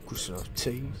 That's the Crossing our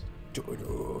T's. Dotting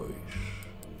our I's.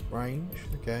 Range.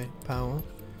 Okay. Power.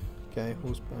 Okay.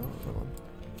 Horsepower. Come on.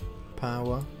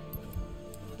 Power.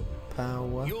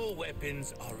 Power. Your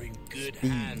weapons are in good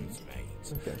Speed. hands, mate.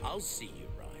 Okay. I'll see you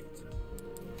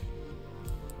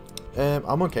right.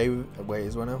 I'm okay with weight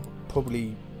as well now.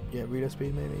 Probably, yeah, reload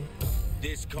speed maybe.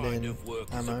 This kind Then of work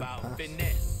is ammo, about pass.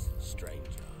 finesse, stranger.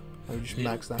 I'll just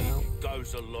Little max that bit out.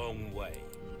 goes a long way.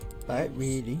 That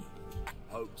really.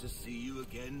 Hope to see you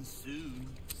again soon,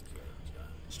 stranger.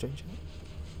 Stranger.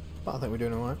 But I think we're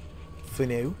doing alright. For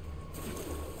now.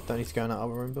 Don't need to go in that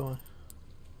other room, do I?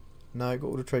 No, got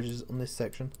all the treasures on this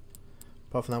section.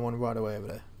 Apart from that one right away over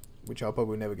there. Which I'll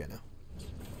probably never get now.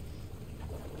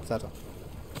 Sad.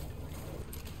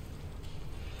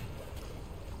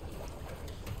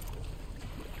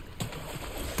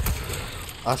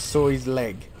 I saw his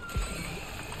leg.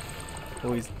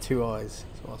 Or his two eyes.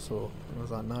 That's what I saw. And I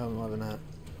was like, no, I'm not having that.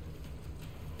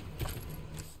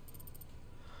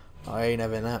 I ain't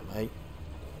having that, mate.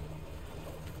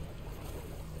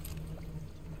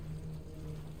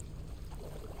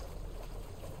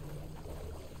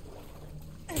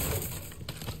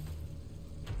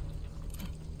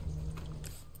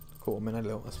 Cool, I'm in a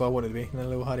little. That's what I wanted to be, in a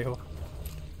little hidey hole.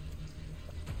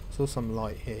 Saw some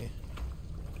light here.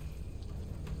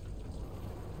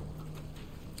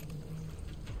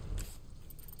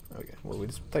 Okay, well, it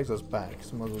just takes us back,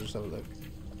 so might as well just have a look.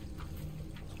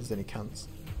 If there's any cunts.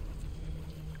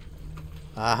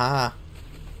 Aha!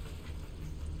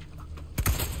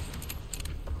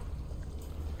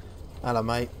 Hello,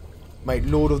 mate. Mate,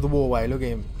 Lord of the Warway, look at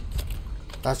him.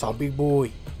 That's our big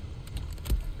boy.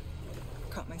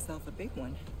 Caught myself a big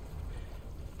one.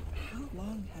 How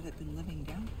long had it been living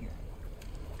down here?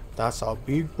 That's our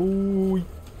big boy.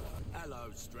 Hello,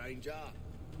 stranger.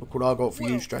 Look what I got for you,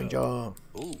 Welcome. stranger.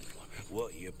 Ooh,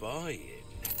 what you buying?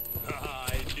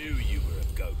 I knew you were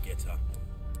a go-getter.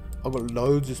 I've got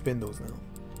loads of spindles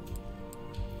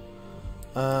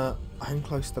now. I'm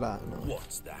close to that now.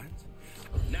 What's that?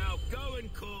 Now go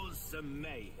and cause some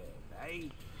mayhem,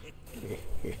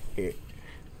 eh?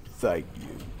 Thank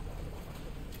you.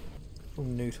 All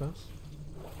new to us.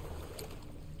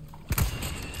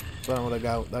 Don't know what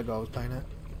that guy was playing at.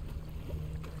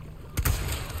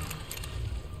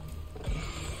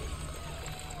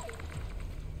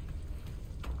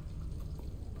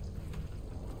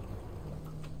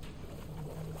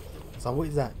 So what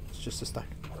is that? It's just a stone.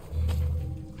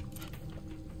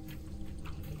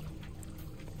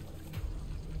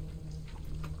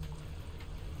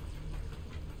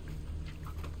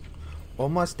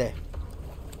 Almost there.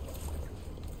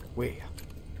 Where?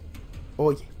 Oh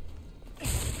yeah.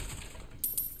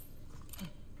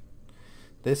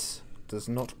 This does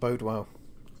not bode well.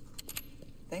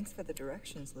 Thanks for the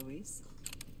directions, Luis.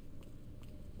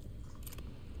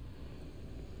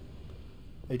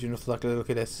 I do not like to look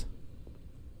at this.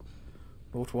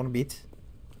 Not one bit.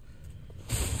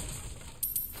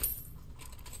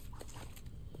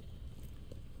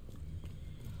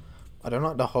 I don't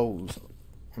like the holes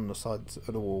on the sides of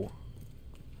the wall.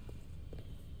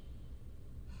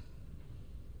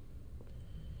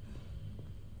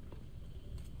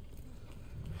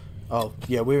 Oh,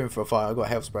 yeah, we're in for a fight. I got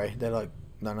health spray. They're like,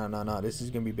 no, no, no, no. This is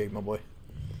going to be big, my boy.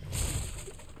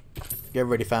 Get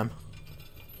ready, fam.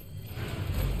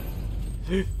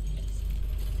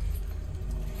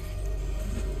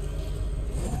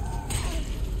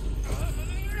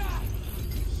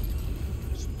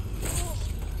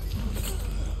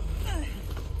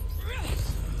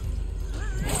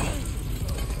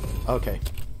 Okay.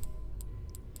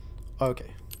 Okay.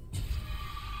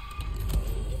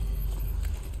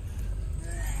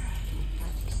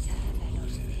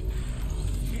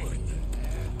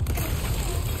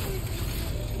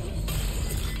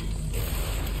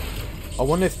 I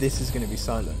wonder if this is going to be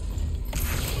silent.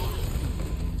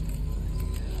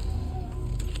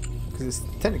 Because it's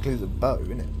technically a bow,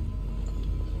 isn't it?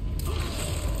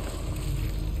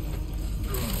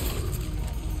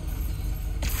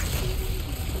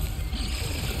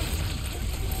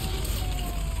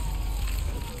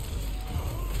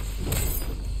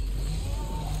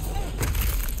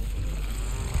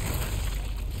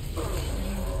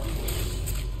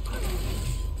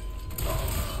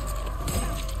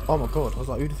 Oh my god, I was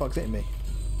like, who the fuck's hitting me?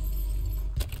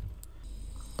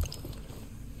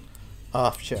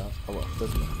 Ah, shit. Oh well,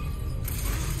 doesn't matter.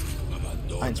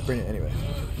 I ain't sprinting anyway.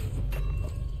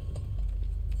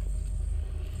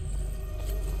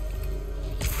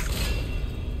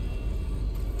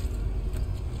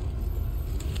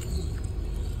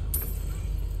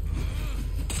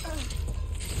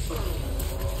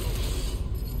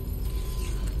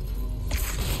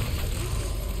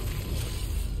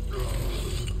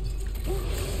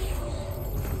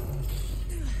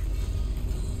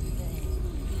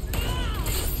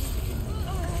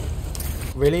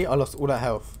 Really? I lost all that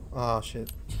health. Oh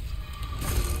shit.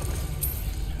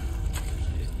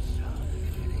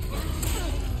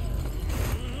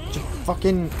 Just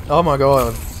fucking. Oh my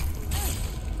god.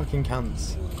 Fucking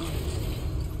cunts.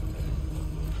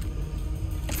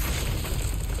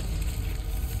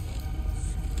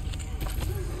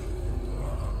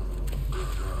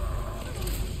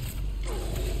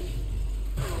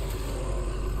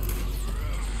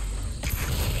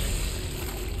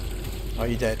 Are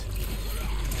you dead?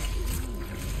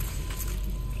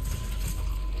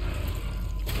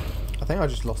 I think I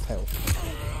just lost health.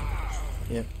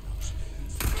 Yep.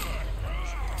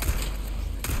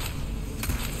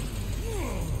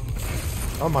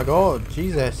 Oh my god,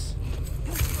 Jesus.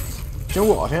 Do you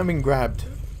know what? I think I've been grabbed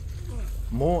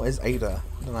more as Ada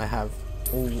than I have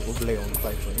all of Leon's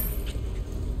playthrough.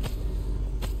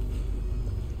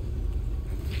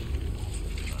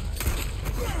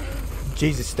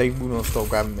 Jesus, they will not stop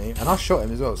grabbing me. And I shot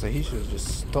him as well, so he should have just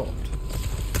stopped.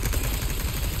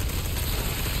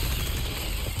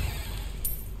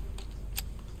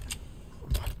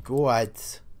 God.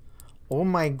 Oh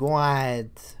my god.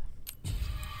 Is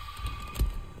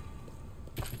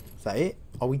that it?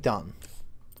 Are we done?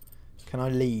 Can I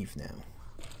leave now?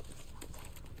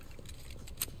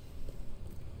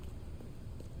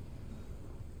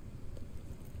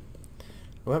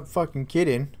 I weren't fucking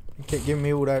kidding. You kept giving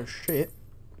me all that shit.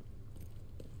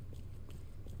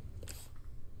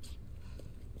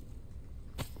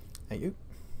 Thank you.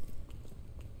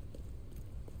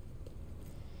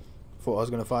 Thought I was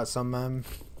going to fight some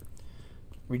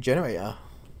regenerator.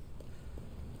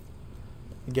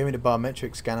 He gave me the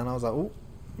biometric scan and I was like, oh,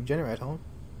 regenerator on.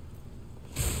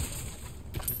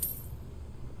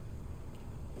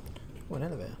 Oh, an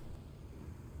elevator.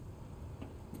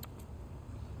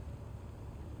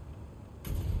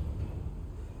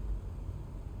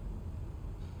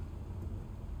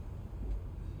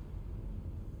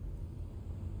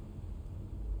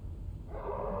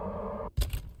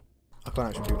 I can't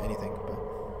actually do anything, but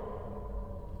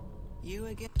You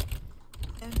again?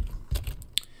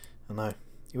 I know.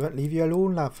 He won't leave you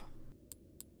alone, love.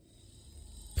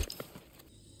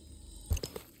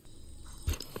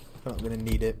 I'm not gonna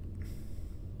need it.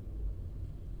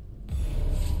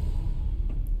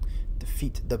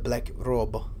 Defeat the Black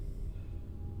Robe.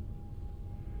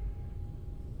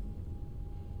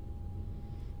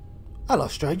 Hello,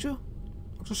 stranger.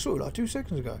 I just saw you like 2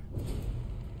 seconds ago.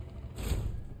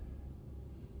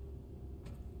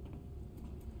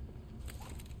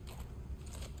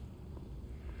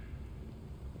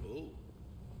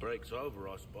 Break's over,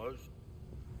 I suppose.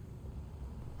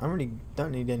 I really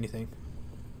don't need anything.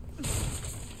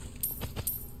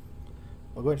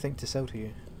 I've got anything to sell to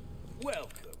you.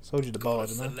 Welcome. Sold you the bar,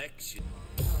 didn't I? Selection.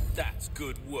 That's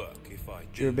good work, if I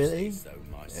do Durability? say so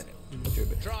myself. Yeah,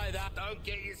 durability. Try that. Don't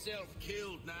get yourself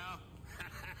killed now.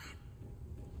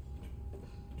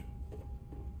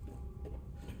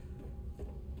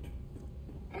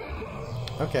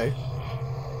 Okay.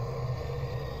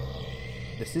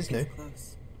 This is new. It's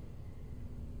close.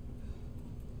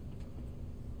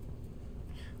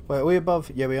 Wait, are we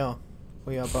above? Yeah, we are.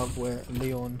 We are above where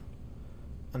Leon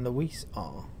and Luis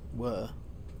were.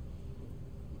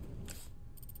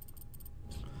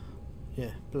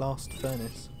 Yeah, blast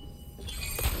furnace.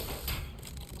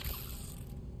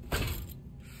 I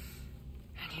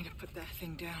need to put that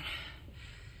thing down.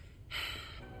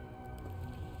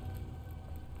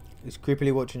 It's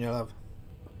creepily watching you, love.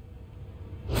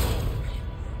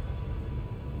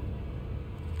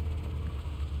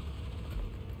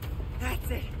 That's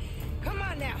it. Come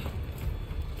on now.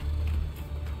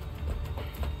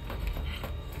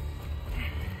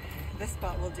 This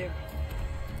spot will do.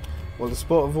 Well, the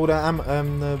spot of all that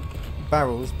the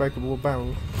barrels, breakable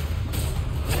barrels.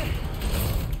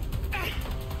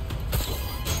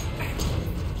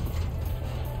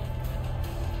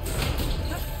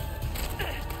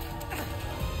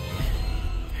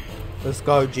 Let's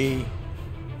go, G.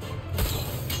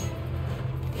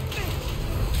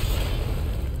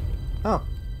 Oh,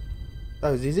 that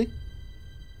was easy.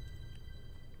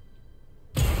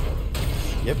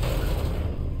 Yep.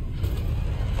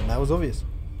 And that was obvious.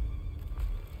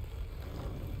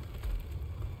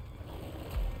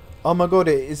 Oh my god,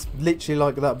 it is literally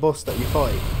like that boss that you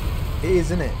fight. It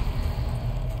is, isn't it?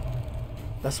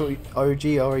 That's what OG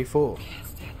RE4. Can't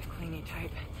stand the cleaning type.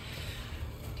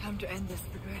 Time to end this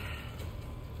for good.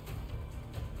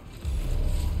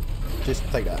 Just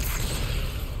take that.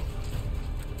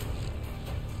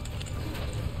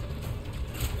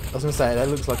 I was gonna say, that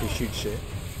looks like it shoots shit.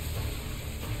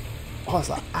 Oh, it's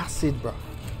like acid, bro.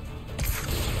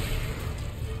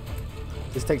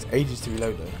 This takes ages to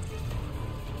reload though.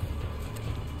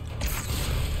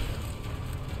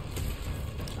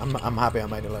 I'm happy I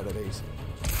made a load of these.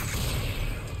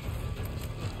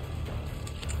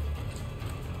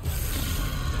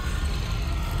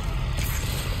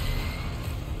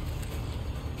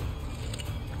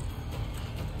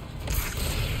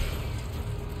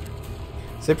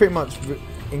 So pretty much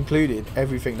included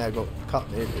everything that got cut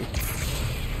nearly.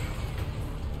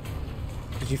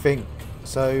 Did you think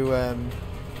so?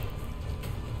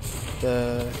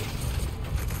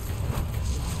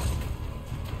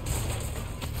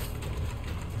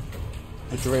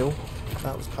 The drill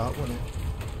that was cut, wasn't it?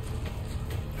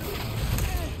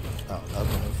 Oh, that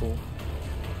was not full.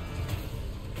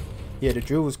 Yeah, the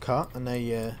drill was cut, and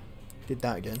they did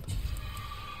that again.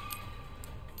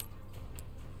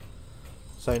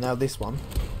 So now this one.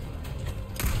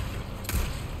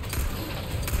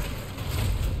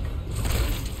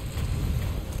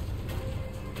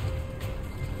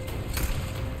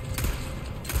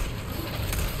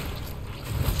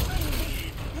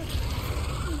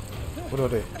 What do I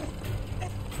do?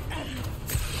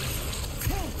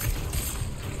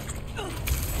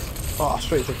 Oh,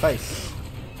 straight to the face.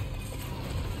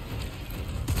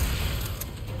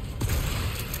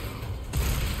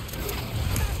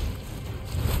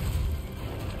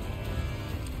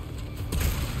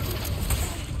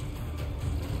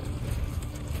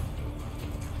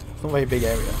 It's not a very big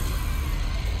area.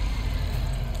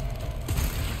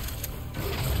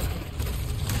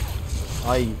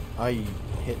 I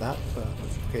hit that, but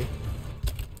okay.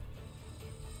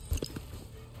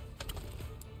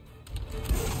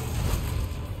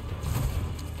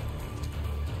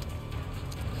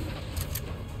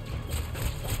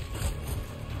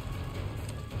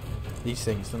 These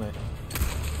things, don't they?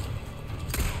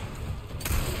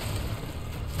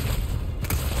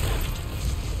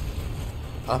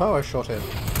 I thought I shot him.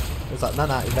 It was like,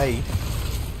 nah, evade.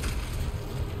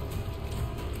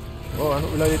 Oh, I'm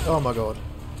not reloaded. Oh my god.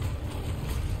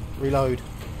 Reload.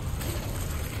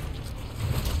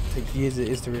 Takes years it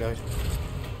is to reload.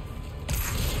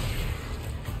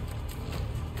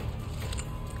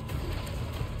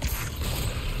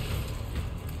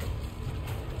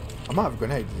 I might have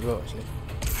grenades as well, actually.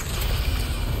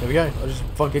 There we go. I just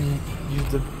fucking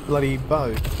used the bloody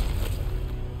bow.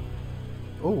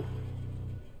 Oh.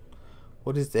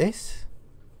 What is this?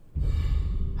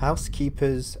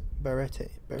 Housekeeper's Beretta.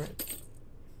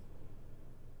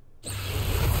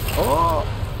 Oh!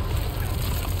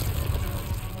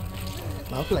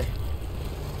 Lovely.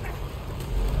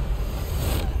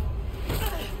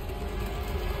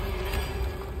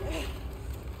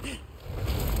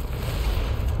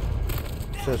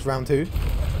 So it's round 2.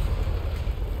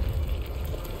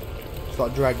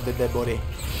 Start dragging the dead body.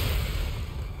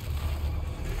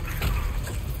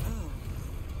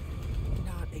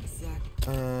 Not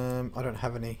exactly I don't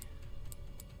have any.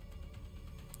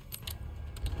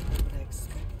 what I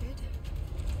expected.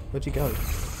 Where'd you go?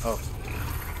 Oh.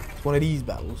 It's one of these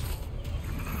battles.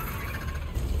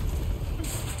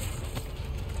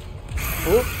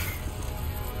 Oh!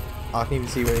 I can even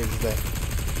see where he is there.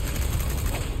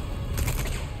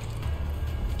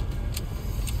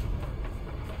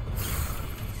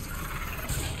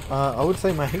 I would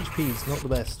say my HP is not the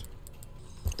best.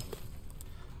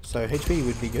 So HP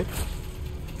would be good.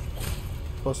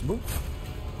 Possible.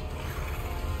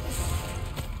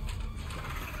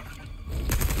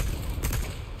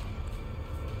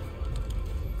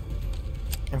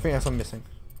 Anything else I'm missing?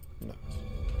 No.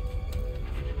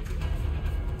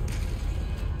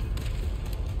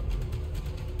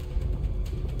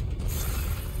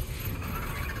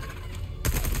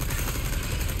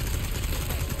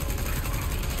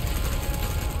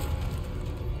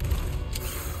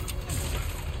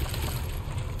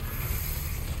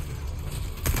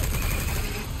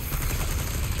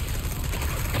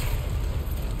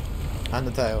 And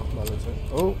the tail, by the looks of it.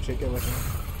 Oh shit, get away from it.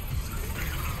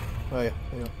 Oh yeah,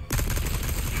 there you go.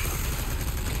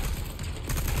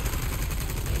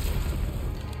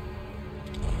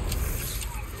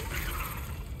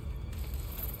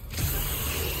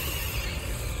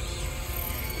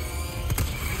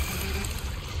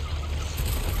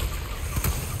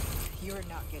 You're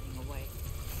not getting away.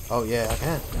 Oh yeah, I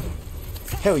can.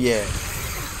 Hell yeah.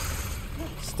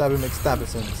 Stabby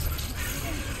McStabbersons.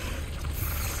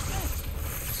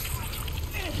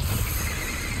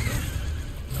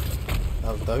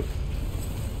 That was dope.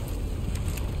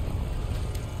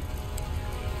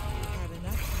 Had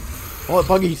enough? Oh,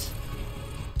 buggies!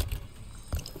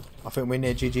 I think we're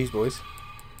near GG's, boys.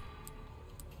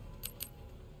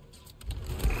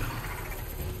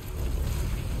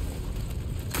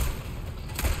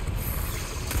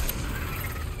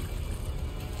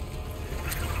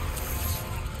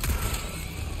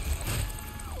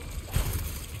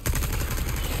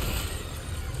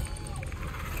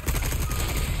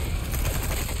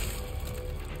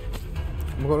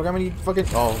 Oh my god, look how many fucking...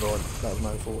 Oh god, that was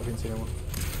my fault, I didn't see no one.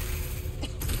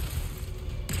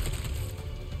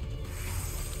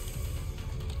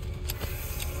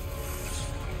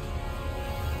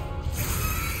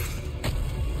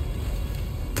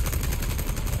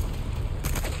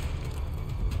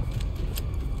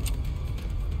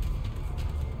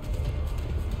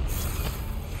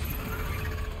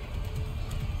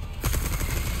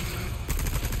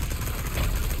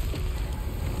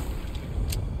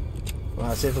 Well,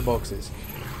 that's it for boxes.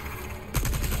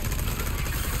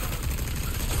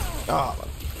 Ah.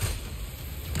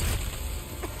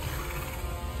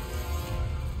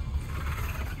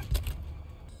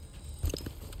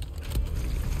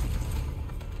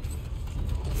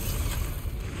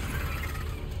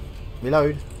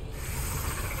 Reload.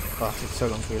 Oh, it took so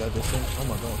long to reload this thing. Oh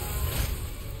my god.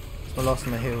 I lost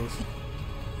my heals.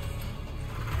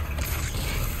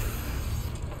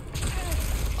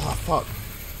 Oh fuck.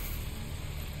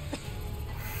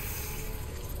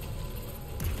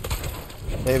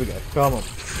 There we go. Come on.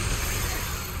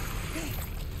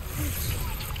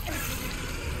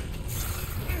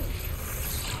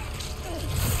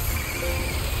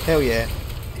 Hell yeah.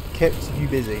 It kept you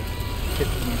busy. Kept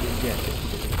you busy. Yeah, kept you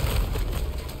busy.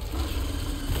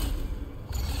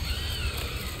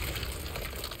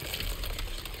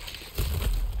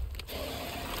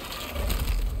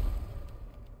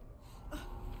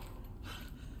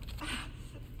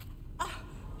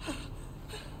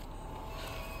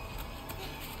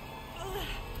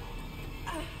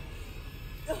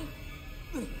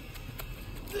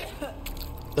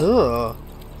 Ugh.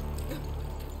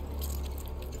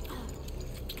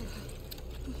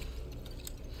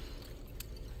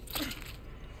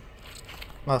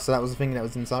 Oh, so that was the thing that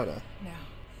was inside her. Now,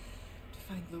 to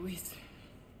find Louise.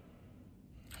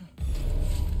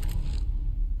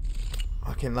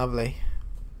 Fucking lovely.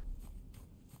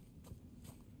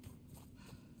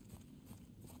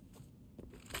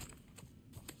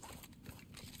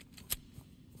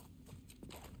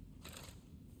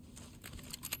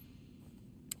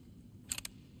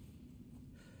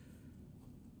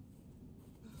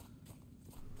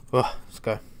 Oh, let's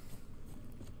go.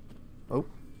 Oh.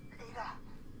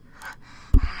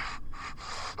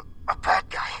 A bad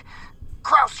guy.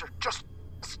 Krauser just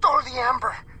stole the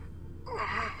amber.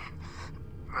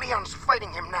 Leon's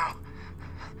fighting him now.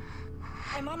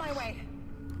 I'm on my way.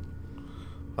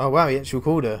 Oh wow, he actually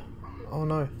called her. Oh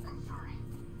no. I'm sorry.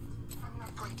 I'm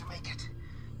not going to make it.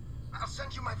 I'll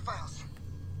send you my files.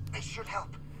 They should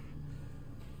help.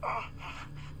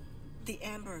 The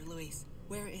amber, Louise.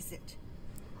 Where is it?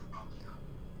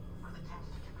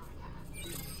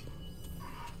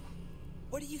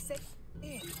 What do you say?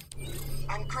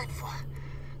 I'm grateful.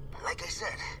 Like I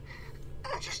said,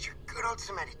 I'm just your good old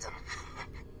Samaritan.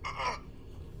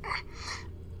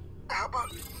 How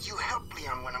about you help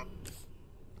Leon when I'm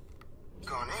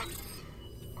Gone, eh?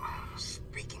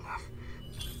 Speaking of...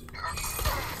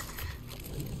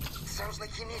 Sounds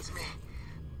like he needs me.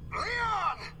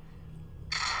 Leon!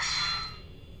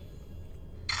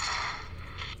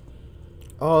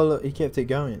 Oh look, he kept it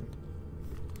going.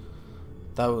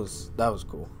 That was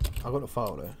cool. I got a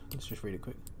file though. Let's just read it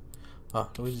quick. Ah,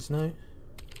 Louise's note.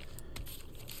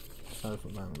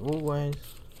 Elephant man always.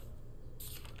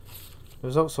 The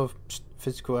results of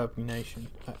physical abomination.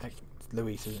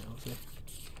 Louise, isn't it? Obviously.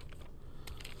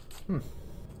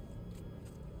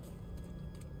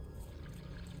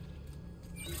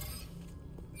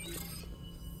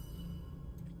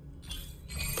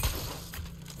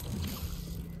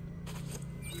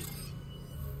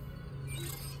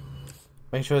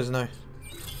 Make sure there's no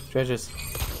treasures.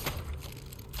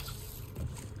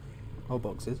 Or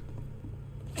boxes.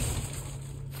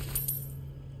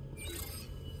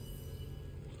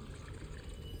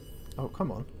 Oh,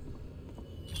 come on.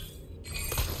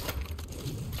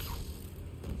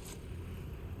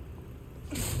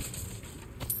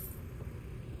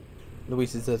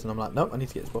 Luis says, and I'm like, nope, I need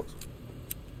to get this box.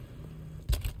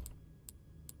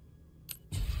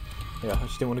 Yeah, I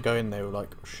just didn't want to go in there with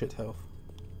like shit health.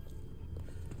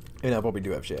 You know, I probably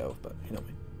do have shit health, but you know what I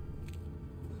mean.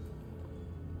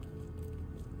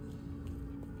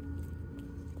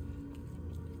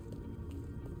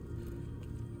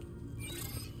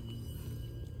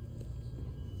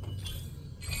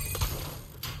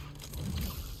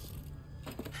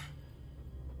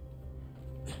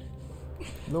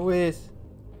 Louis.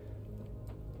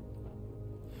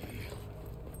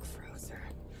 Frozer.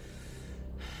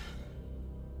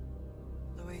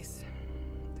 Louise,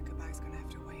 the goodbye's gonna have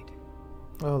to wait.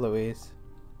 Oh, Louise.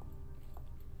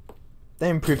 They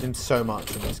improved him so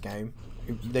much in this game.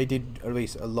 They did at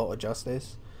least a lot of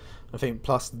justice. I think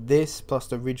plus this, plus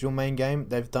the original main game,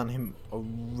 they've done him a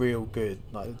real good.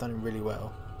 Like, they've done him really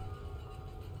well.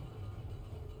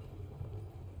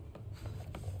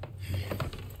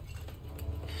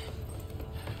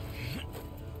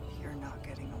 You're not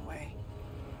getting away.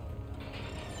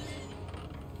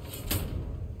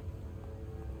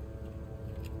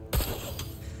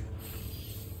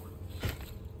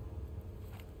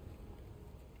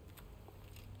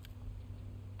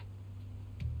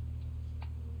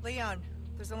 Leon,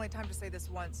 there's only time to say this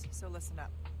once, so listen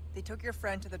up. They took your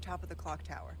friend to the top of the clock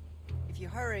tower. If you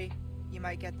hurry, you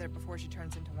might get there before she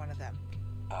turns into one of them.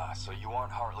 So you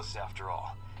aren't heartless after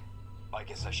all. I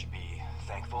guess I should be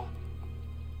thankful.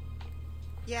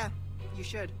 Yeah, you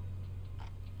should.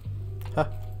 Huh.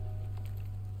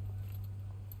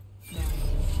 Now,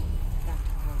 back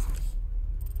to the roses.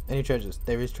 Any treasures?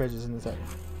 There is treasures in this area.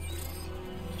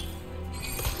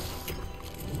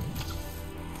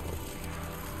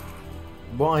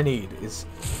 What I need is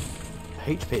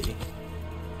HP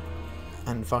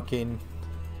and fucking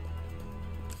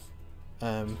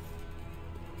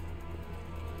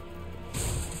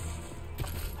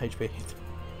HP.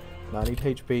 No, I need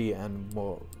HP and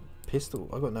what? Pistol.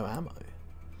 I got no ammo.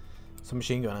 Some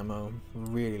machine gun ammo.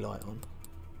 I'm really light on.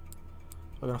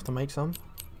 I'm gonna have to make some.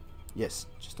 Yes,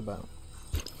 just about.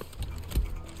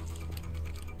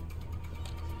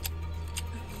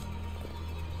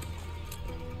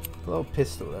 A little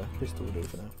pistol there. Pistol will do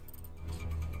for now.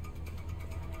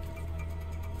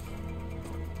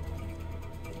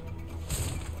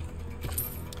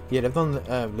 Yeah, they've done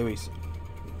Luis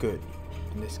good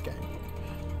in this game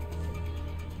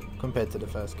compared to the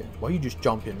first game. Why are you just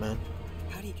jumping, man?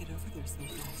 How do you get over there so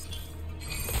fast?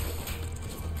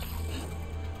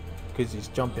 Because he's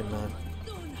jumping, man.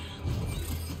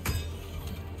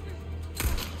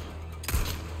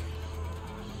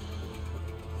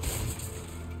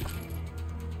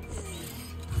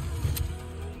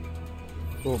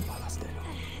 Oh, balaste.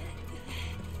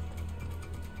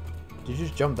 Did you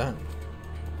just jump down?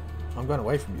 I'm going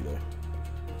away from you though.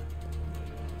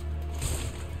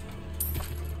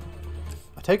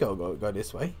 I take it I'll go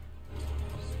this way.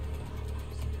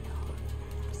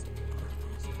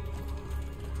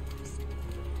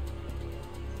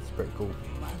 It's pretty cool.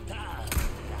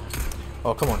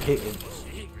 Oh, come on, hit him.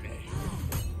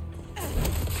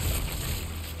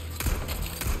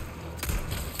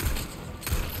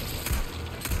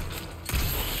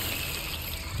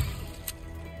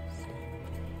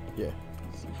 Yeah.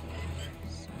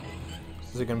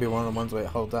 Is it going to be one of the ones where it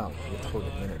holds out? You have to hold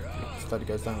it a minute. Instead it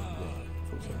goes down.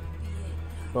 Yeah, so.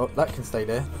 Well, that can stay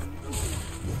there.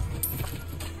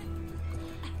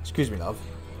 Excuse me, love.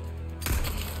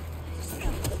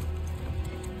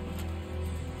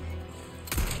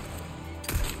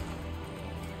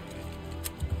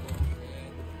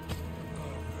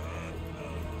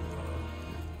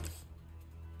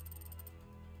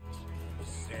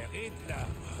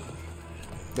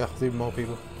 Yeah, leave more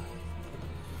people.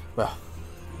 Well,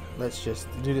 let's just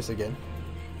do this again.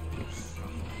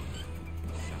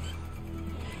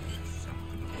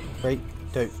 3,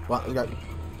 2, 1, let's go.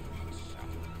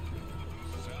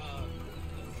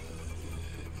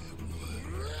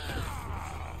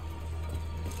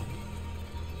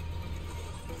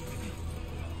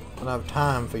 I don't have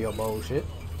time for your bullshit.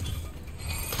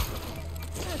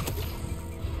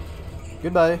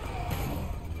 Goodbye.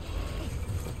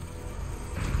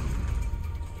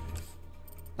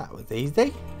 That was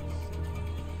easy.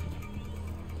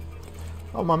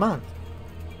 Oh my man.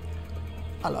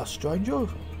 Hello, stranger.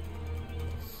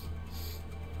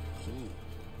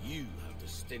 You have the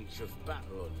stench of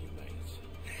battle on you,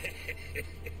 mate.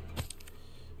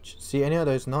 See any of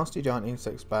those nasty giant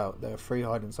insects about? They're free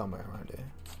hiding somewhere around here.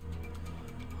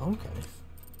 Okay.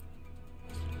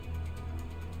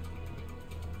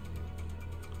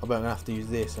 I bet I'm gonna have to use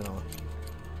this and I'll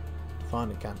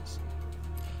find the cans.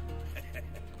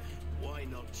 Why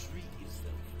not treat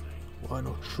yourself, mate? Why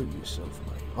not treat yourself,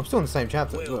 mate? I'm still in the same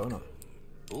chapter as well, aren't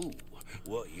I? Ooh,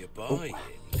 what you buying?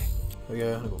 There we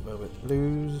go, I've got velvet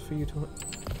blues for you to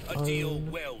A deal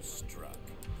own. well struck.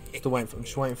 I'm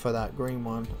just waiting for that green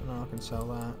one and then I can sell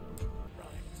that. Right.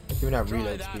 Give me that Try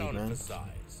reload that speed, on man. for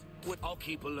size. I'll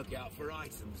keep a lookout for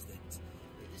items that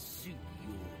suit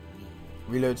your needs.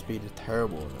 Reload speed is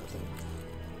terrible on that thing.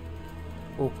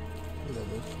 Oh, reload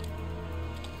this.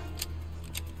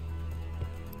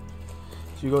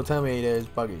 So you gotta tell me there's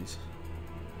buggies.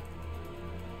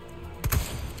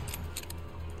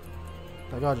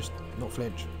 That guy just not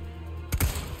flinch.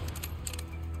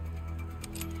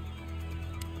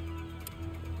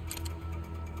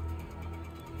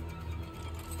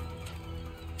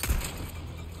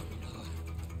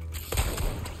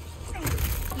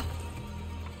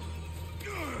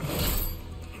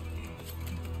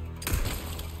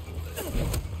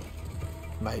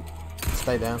 Mate,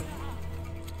 stay down.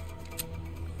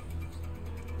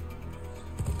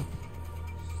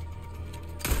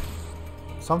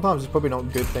 Sometimes it's probably not a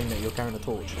good thing that you're carrying a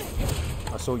torch.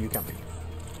 I saw you camping.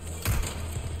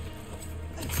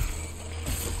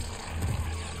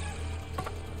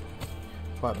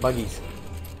 Right, buggies.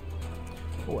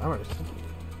 Oh, arrows. Thank you.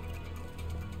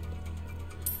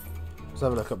 Let's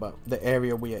have a look about the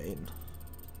area we are in.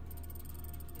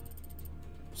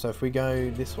 So if we go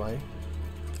this way,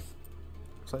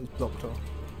 looks like it's blocked off.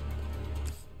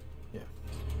 Yeah.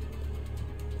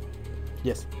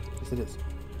 Yes, yes it is.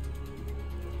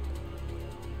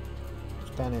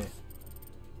 What's down here?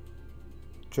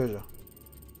 Treasure.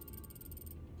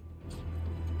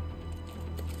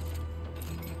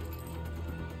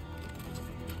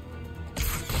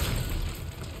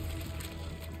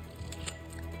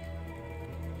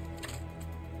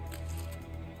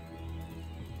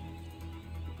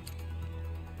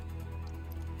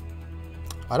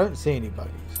 I don't see any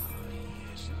buggies.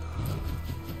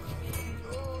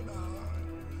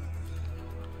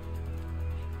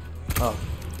 Oh,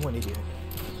 what an idiot.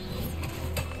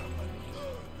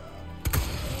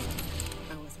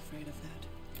 I was afraid of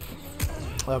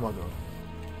that. Oh my god.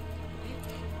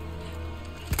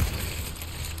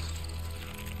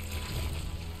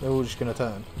 They're all just gonna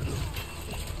turn.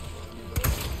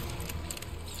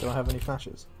 Do I have any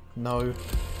flashes? No.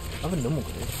 I have a normal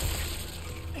grenade.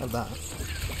 I have that.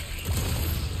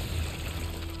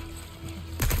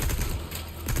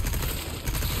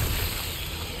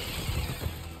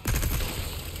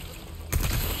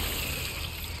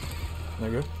 There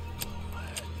you go.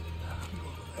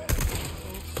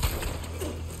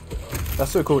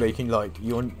 That's so cool that you can like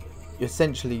it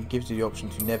essentially gives you the option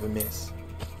to never miss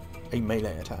a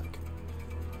melee attack.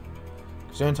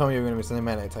 Because the only time you're going to miss a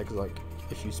melee attack is like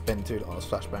if you spend too long,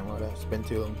 flashbang right there, spend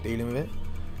too long dealing with it.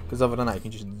 Because other than that you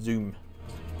can just zoom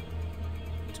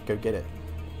to go get it.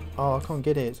 Oh, I can't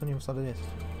get it, it's on the other side of this.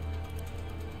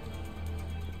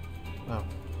 Oh.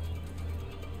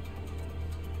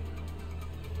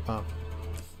 Oh.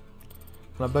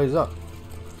 Can I bose up?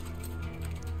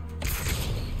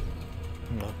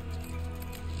 No.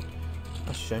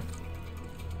 That's a shame.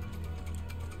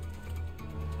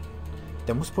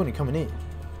 Then what's the point in coming in?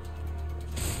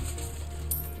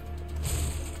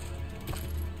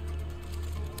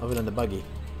 Other than the buggy.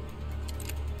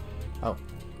 Oh.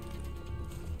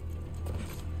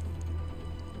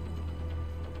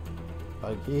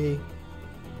 Buggy.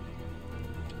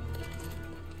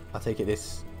 I take it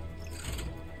this.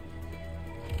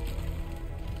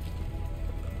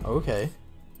 Okay.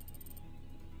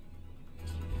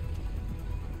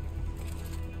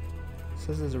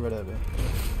 Says there's a red over.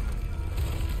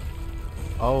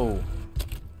 Oh.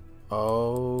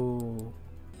 Oh.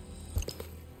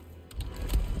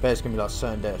 Bet it's gonna be like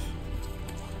certain death.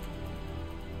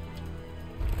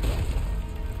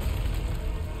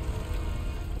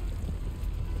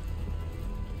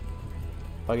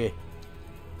 Buggy.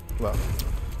 Well,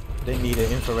 I didn't need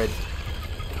an infrared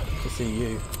to see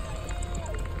you.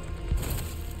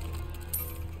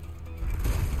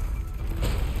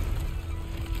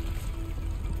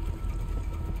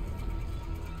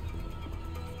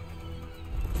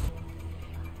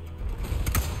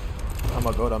 Oh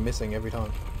my god, I'm missing every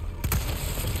time.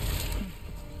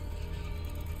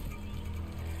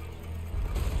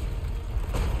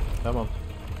 Come on.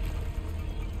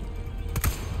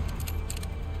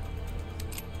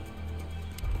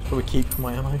 Probably keep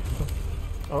my ammo.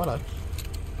 Oh, hello.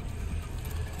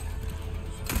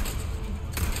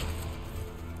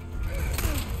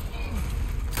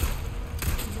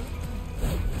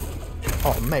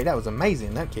 Oh mate, that was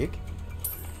amazing, that kick.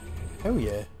 Hell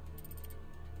yeah.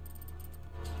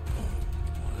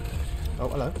 Oh,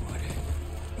 hello.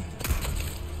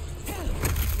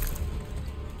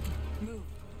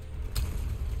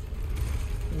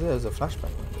 There's a flashback.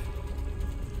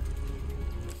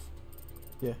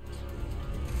 Yeah.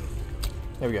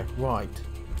 There we go. Right.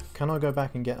 Can I go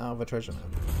back and get out of a treasure map?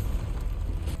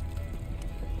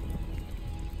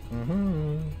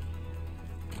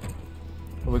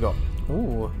 What we got?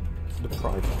 Ooh, the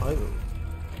private island.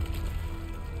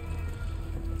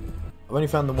 I've only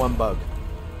found the one bug.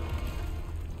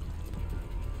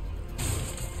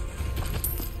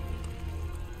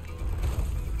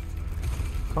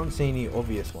 Can't see any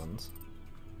obvious ones.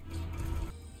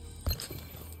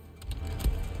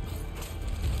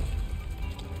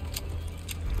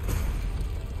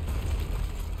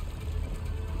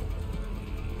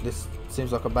 This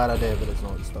seems like a bad idea, but it's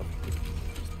not and stuff.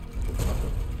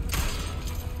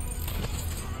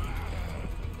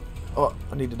 Oh,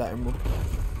 I needed that emerald.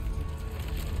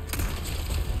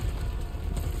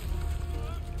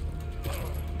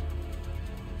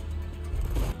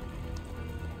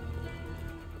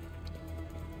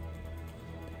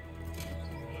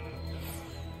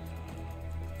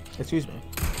 Excuse me.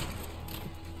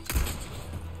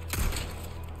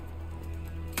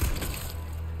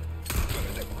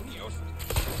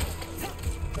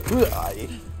 I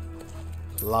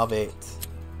love it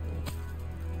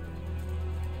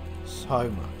so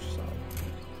much so.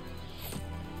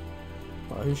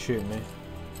 Right, who's shooting me?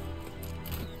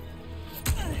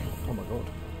 Oh my god.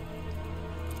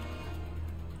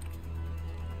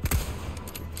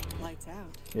 Lights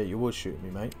out. Yeah, you would shoot me,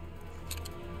 mate.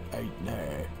 Hey,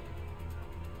 no.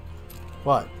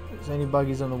 What? Is there any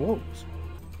buggies on the walls?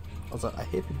 I was like, I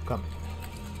hear people coming.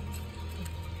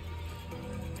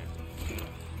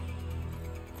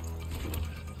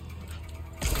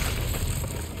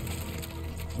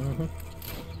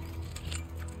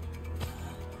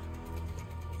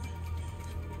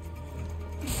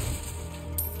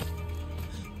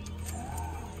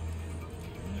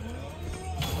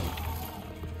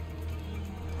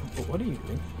 But what are you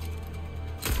doing?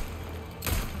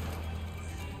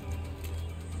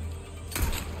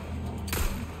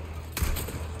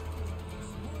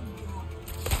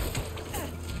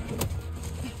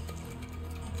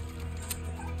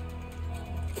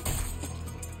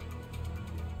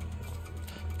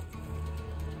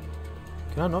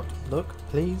 Can I not look,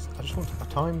 please? I just want a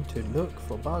time to look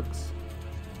for bugs.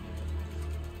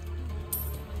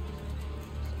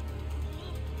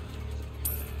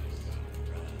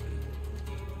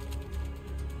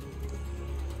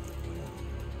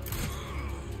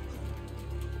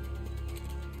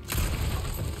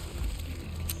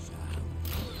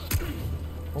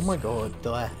 Oh my god,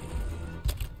 die.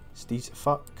 It's these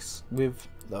fucks with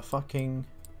the fucking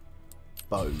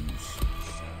bows.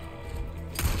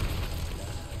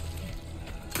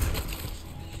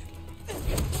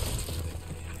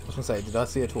 I was gonna say, did I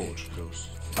see a torch?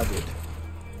 I did.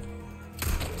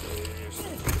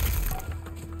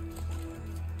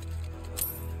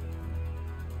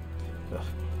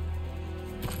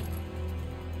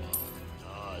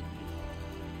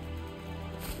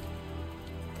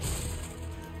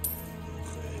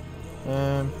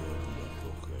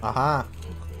 Aha.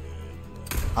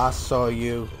 I saw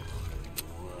you.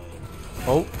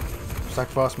 Oh,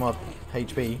 sacrifice my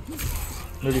HP.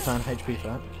 Really found HP for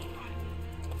that.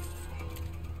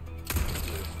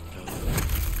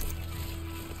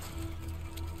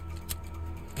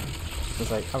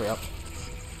 Just like, hurry up.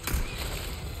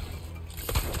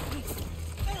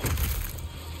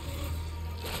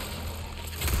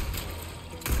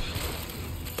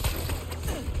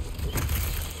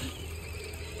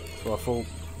 So I thought.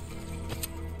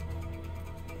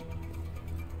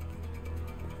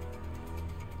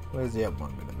 Where's the other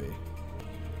one gonna be?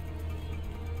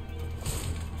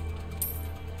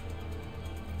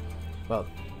 Well,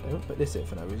 they wouldn't put this here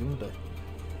for no reason, would they?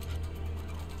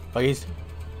 Buggies.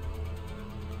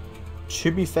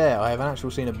 To be fair, I haven't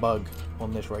actually seen a bug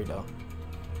on this radar.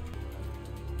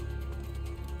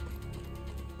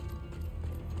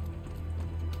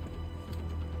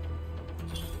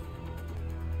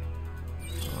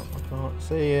 Oh, I can't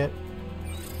see it.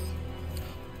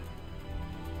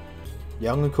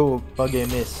 Yeah, I'm gonna call buggy a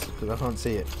miss because I can't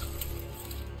see it.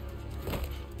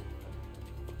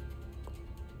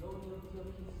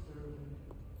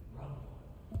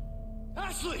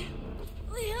 Ashley!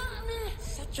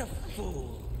 Such a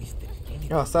fool, Mr.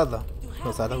 Oh, Sadler.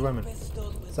 No, Sadler, Roman.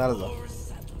 Salazar.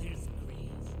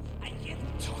 I get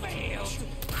failed.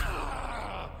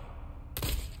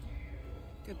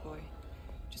 Good boy.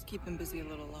 Just keep him busy a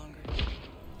little longer.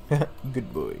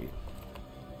 Good boy.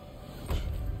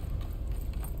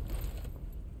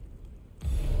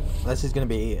 Unless he's gonna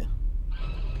be here.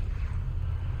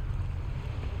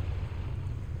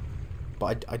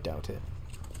 But I doubt it.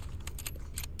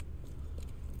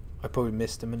 I probably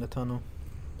missed him in the tunnel.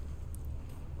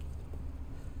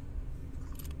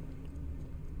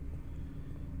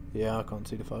 Yeah, I can't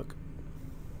see the fuck.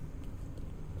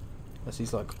 Unless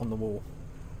he's like on the wall.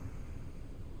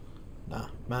 Nah,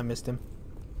 man missed him.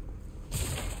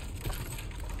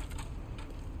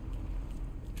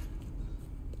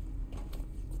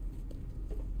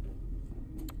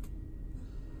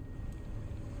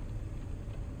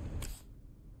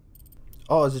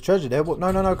 Oh, there's a treasure there. What? No,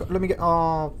 no, no. Let me get.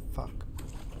 Oh, fuck.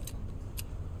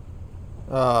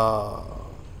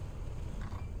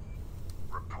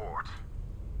 Report.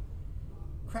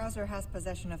 Krauser has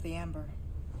possession of the amber.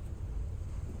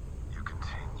 You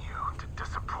continue to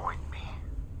disappoint me.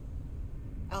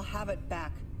 I'll have it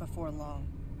back before long.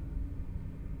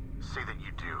 See that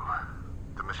you do.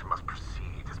 The mission must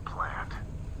proceed as planned.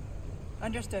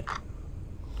 Understood.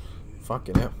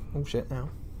 Fucking hell. Oh shit now.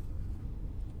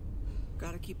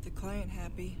 Gotta keep the client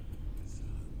happy.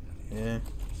 Yeah.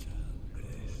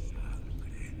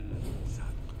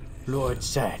 Lord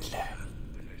Sadler.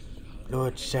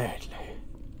 Lord Sadler.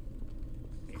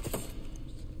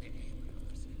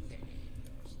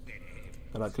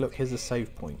 They're like, look, here's a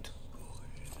save point.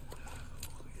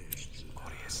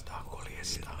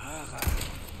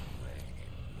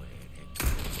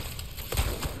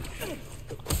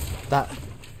 That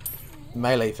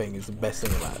melee thing is the best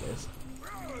thing about this.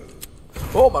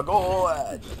 Oh my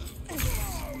god!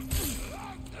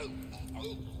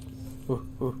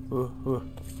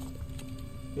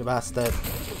 You bastard.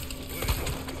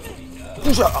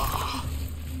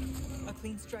 A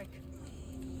clean strike.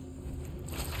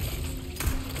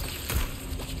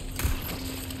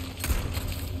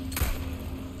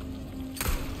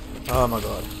 Oh my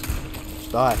god.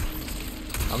 Just die.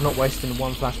 I'm not wasting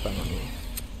one flashbang on you.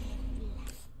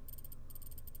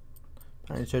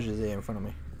 Apparently the treasure's here in front of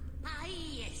me.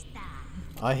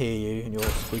 I hear you in your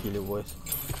squeaky little voice.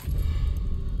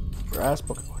 Brass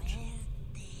pocket watch.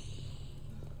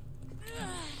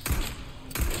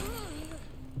 I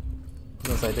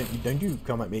was gonna say, don't you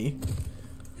come at me.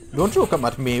 Don't you come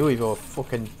at me with your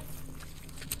fucking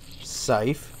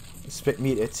safe. Expect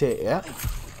me to take it.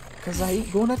 Cause I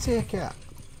ain't gonna take it.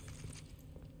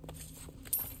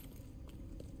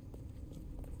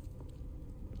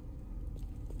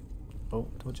 Oh,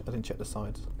 I didn't check the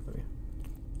sides. There we go.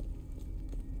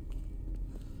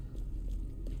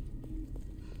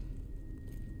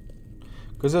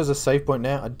 Because there's a save point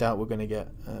now, I doubt we're going to get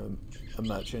a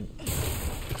merchant.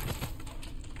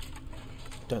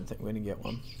 Don't think we're going to get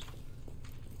one.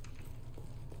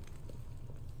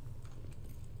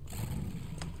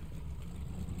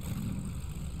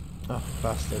 Oh,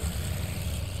 bastard.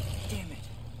 Damn it.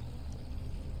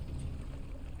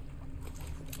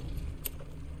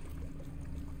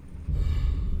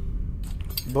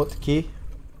 Bought the key.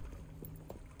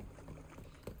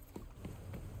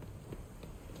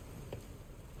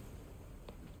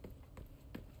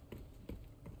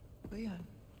 Leon.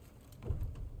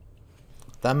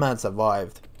 That man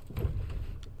survived.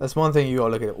 That's one thing you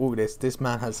gotta look at. All this. This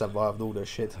man has survived all this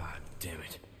shit. Ah, damn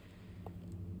it.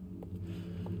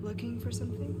 Looking for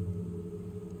something?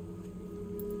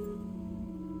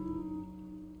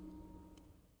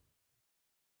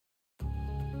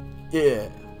 Yeah.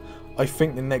 I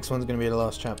think the next one's gonna be the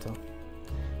last chapter.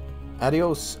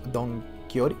 Adios, Don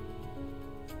Quixote.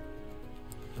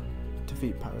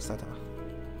 Defeat Parasata.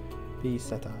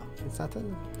 Pisata. Pisata?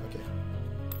 Okay.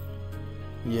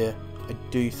 Yeah, I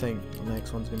do think the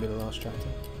next one's gonna be the last chapter.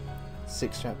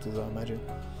 6 chapters, I imagine.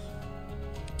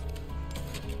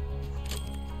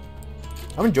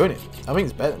 I'm enjoying it. I think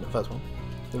it's better than the first one,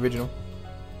 the original.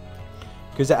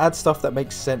 Because it adds stuff that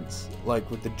makes sense,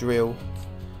 like with the drill,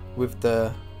 with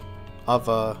the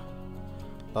other,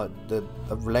 like the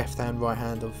left hand, right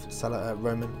hand of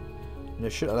Roman, you know,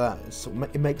 shit like that.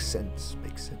 It makes sense.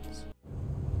 Makes sense.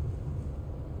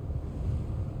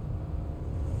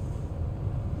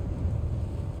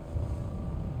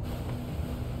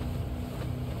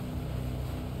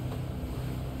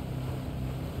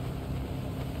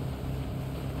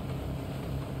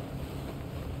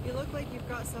 You look like you've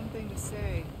got something to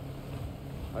say.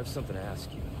 I have something to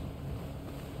ask you.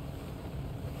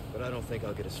 But I don't think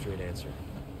I'll get a straight answer.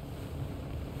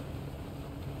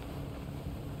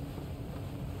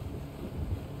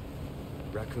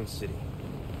 Raccoon City.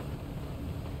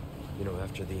 You know,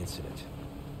 after the incident,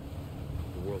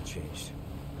 the world changed.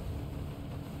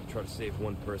 Try to save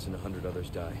one person, 100 others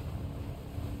die.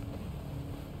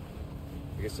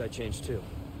 I guess I changed too.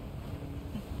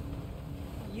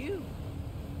 You?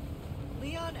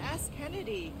 Leon S.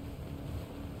 Kennedy.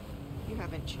 You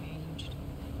haven't changed.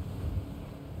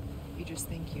 You just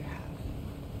think you have.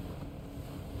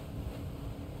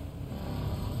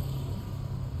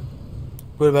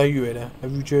 What about you, Ada?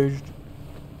 Have you changed?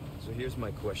 So here's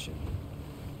my question.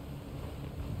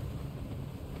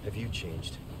 Have you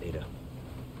changed, Ada?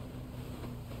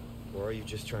 Or are you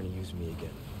just trying to use me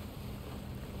again?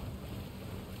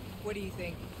 What do you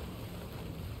think?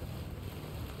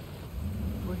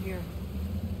 We're here.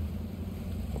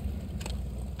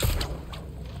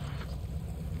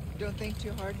 Don't think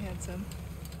too hard, handsome.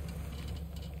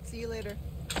 See you later.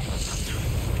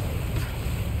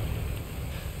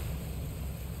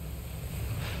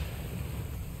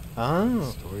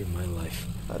 Ah, Story of my life.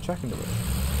 that tracking device.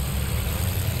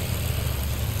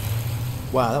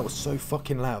 Wow, that was so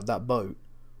fucking loud, that boat.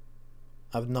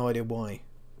 I have no idea why.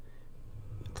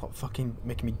 It's like fucking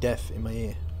making me deaf in my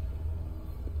ear.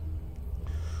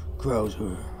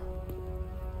 Growser.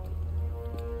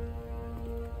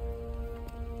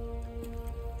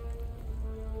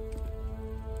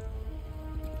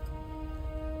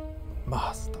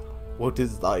 Master, what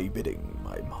is thy bidding,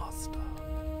 my master?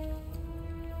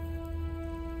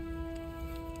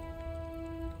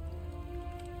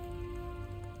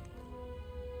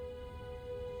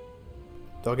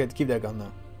 Do I get to keep that gun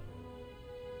now?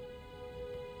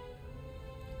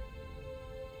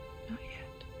 Not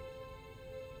yet.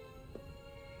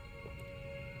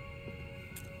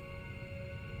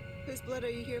 Whose blood are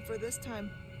you here for this time?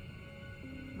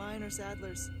 Mine or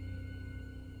Sadler's?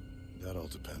 That all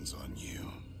depends on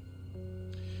you.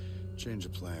 Change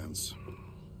of plans.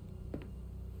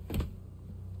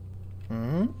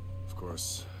 Hmm? Of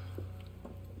course,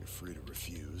 you're free to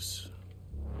refuse.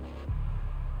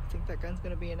 Think that gun's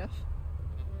gonna be enough?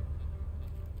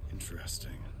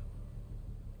 Interesting.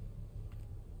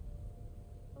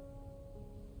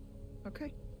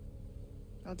 Okay.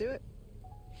 I'll do it.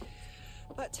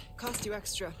 But cost you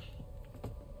extra.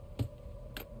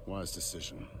 Wise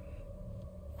decision.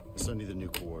 Send you the new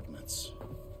coordinates.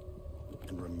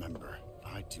 And remember,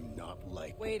 I do not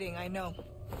like... Waiting, I know.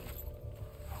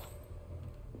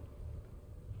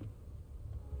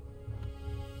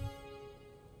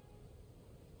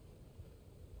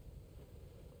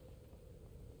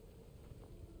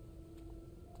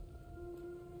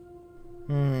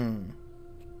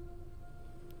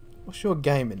 What's your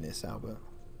game in this, Albert?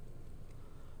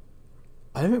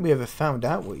 I don't think we ever found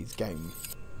out what his game.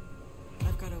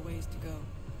 I've got a ways to go.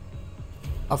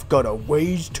 I've got a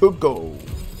ways to go.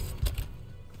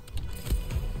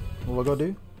 What I gotta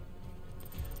do?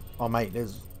 Oh mate,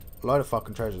 there's a load of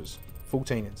fucking treasures.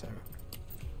 14 in Sarah.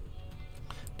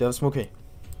 Do I have a small key?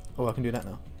 Oh, I can do that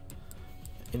now.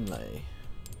 Inlay.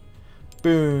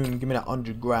 Boom, give me that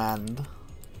 100 grand.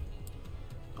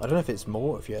 I don't know if it's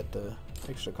more if you had the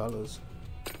extra colours.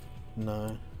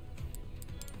 No.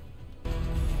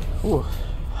 Ooh,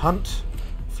 hunt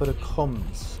for the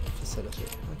comms facility.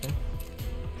 Okay.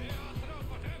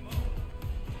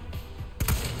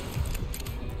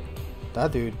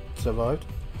 That dude survived.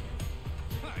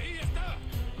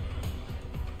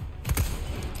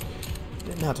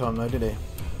 Didn't have time though, did he?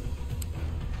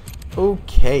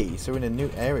 Okay, so we're in a new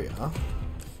area.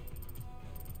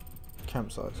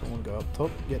 Campsite, so I want to go up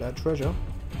top, get that treasure.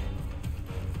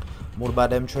 I'm all about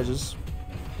them treasures.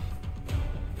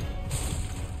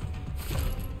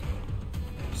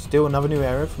 Still another new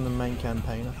area from the main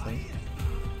campaign, I think.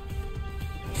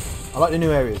 I like the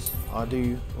new areas. I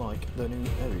do like the new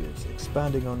areas.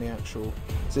 Expanding on the actual...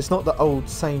 So it's not the old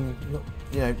same...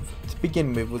 You know, to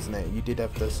begin with, wasn't it? You did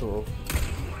have the sort of...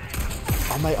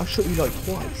 Oh mate, I shot you like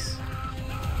twice.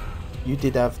 You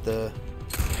did have the...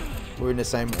 We're in the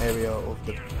same area of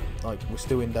the... Like, we're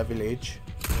still in that village.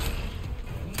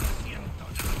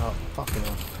 Oh, fucking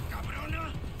hell.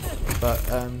 But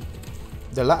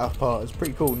the latter part is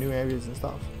pretty cool. New areas and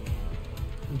stuff.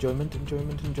 Enjoyment,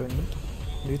 enjoyment, enjoyment.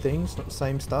 New things, not the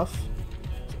same stuff.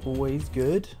 It's always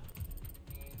good.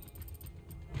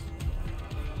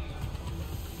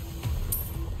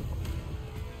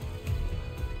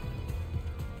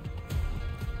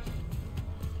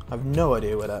 I have no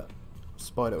idea where that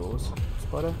spider was.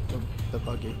 Spider? The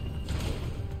buggy.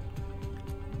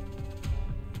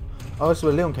 Oh, that's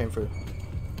where Leon came through.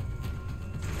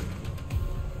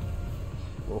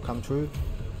 Or come through.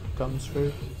 Comes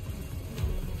through.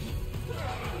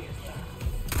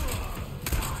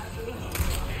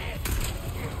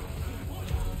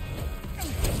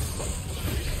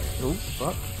 Oh,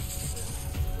 fuck.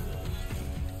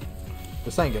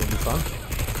 This ain't gonna be fun.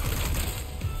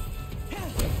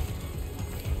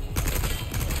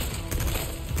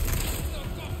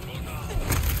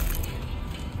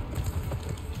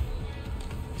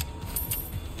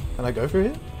 Can I go through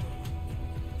here?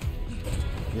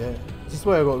 Yeah. Is this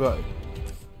where I gotta go?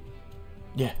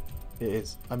 Yeah, it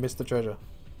is. I missed the treasure.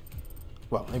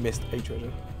 Well, I missed a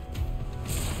treasure.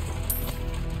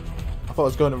 I thought I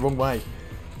was going the wrong way.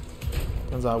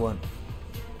 Turns out I won't.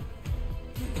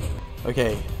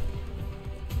 Okay.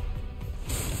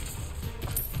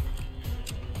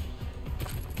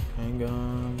 Hang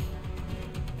on.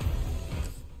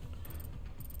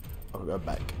 I'll go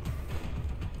back.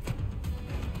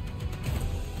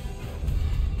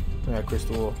 Yeah,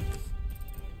 crystal ore.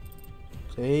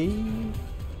 See?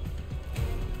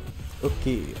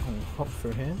 Okay, I'll hop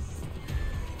through here.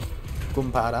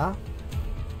 Gunpowder.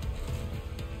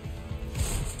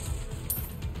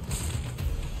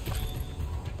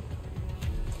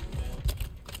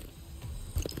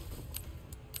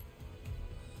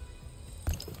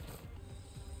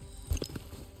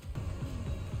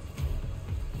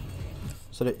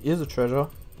 So there is a treasure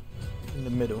in the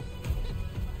middle.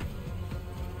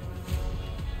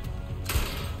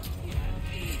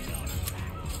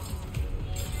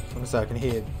 So I can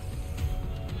hear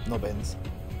nobbins.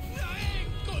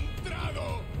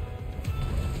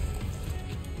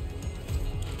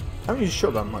 I haven't used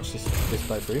shotgun much this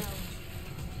playthrough.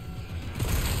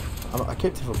 I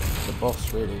kept it for the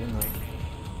boss really, didn't I?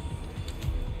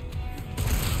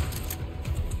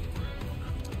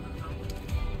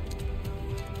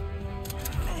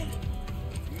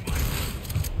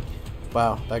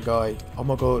 Wow, that guy. Oh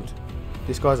my god.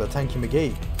 This guy's a tanky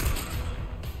McGee.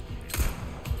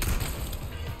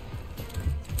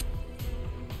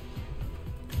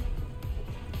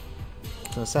 I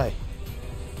was gonna say,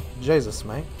 Jesus,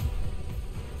 mate.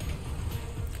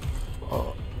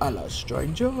 Oh, hello,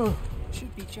 stranger.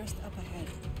 Should be just up ahead,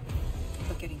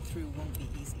 but getting through won't be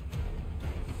easy.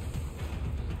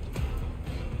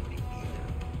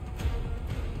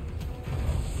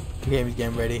 The game is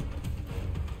getting ready.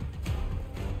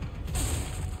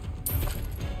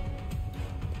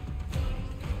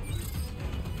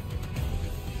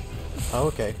 Oh,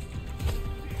 okay.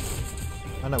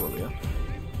 I know where we are.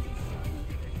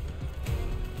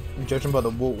 Judging by the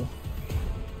wall,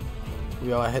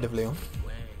 we are ahead of Leon.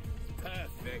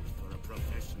 Perfect for a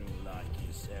professional like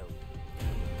yourself.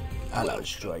 Hello,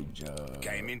 stranger.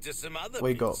 Came into some other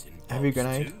We got bits and heavy bobs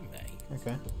grenade. too, mate.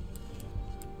 Okay.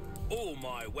 All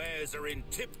my wares are in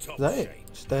tip-top Is that shape. it?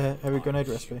 Just a heavy grenade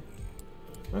recipe.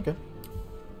 Okay.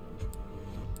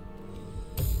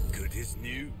 Good as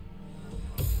new.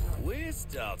 We're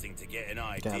starting to get an You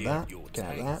idea can have that. of your You can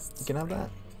have that. tastes. You can have that.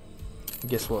 And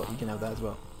guess what? You can have that as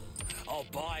well. I'll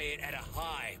buy it at a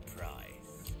high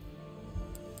price.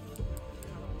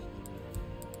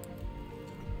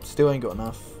 Still ain't got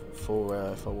enough for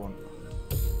if I want.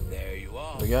 There you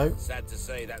are. There we go. Sad to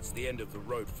say that's the end of the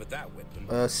road for that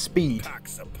weapon. Speed.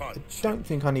 Packs a I punch. don't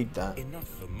think I need that. Enough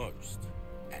for most,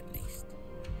 at least.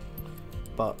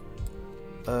 But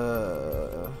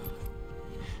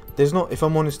there's not. If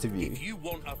I'm honest with If you, you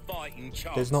want a fighting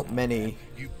chance, there's not many.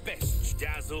 you best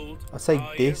dazzled. I'd say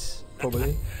are this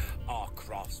probably. Our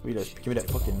crafts. Reload speed. Give me that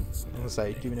fucking. I'm gonna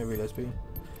say, give me that reload speed.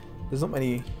 There's not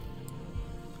many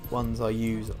ones I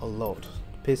use a lot.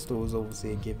 Pistol is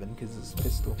obviously a given because it's a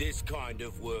pistol. This kind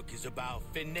of work is about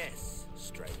finesse,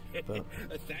 straight. But-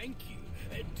 Thank you.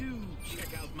 Do check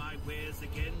out my wares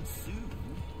again soon.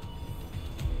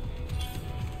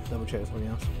 Double check something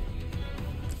else.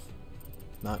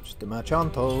 No, just the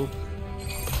Machanto.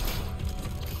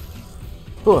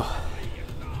 Oh,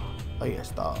 ahí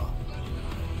está.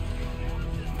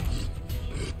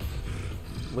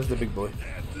 Where's the big boy?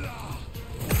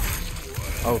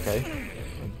 Okay,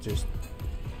 just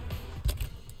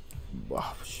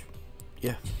wow,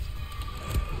 yeah.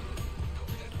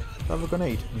 Have a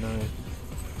grenade? No.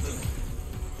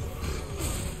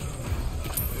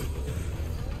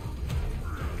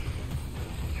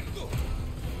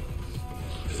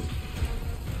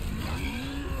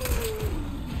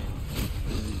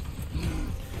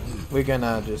 We're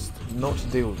gonna just not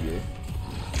deal with you.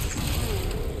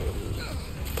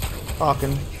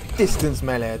 Fucking distance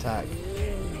melee attack.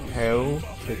 Hell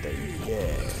to the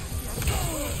yeah.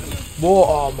 What?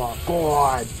 Oh my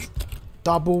god!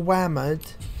 Double whammered.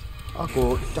 I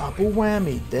got double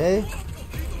whammied there.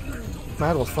 Man,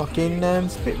 I got fucking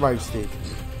spit roasted.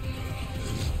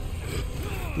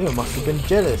 Leo must have been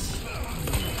jealous.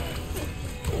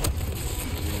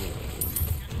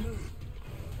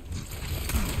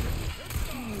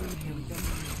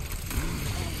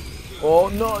 Oh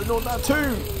no, not that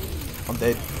too! I'm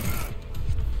dead.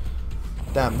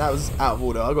 Damn, that was out of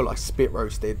order. I got like spit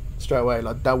roasted straight away,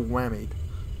 like double whammy.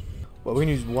 Well, we can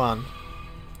use one.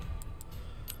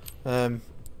 And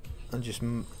just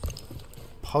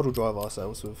puddle drive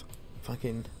ourselves with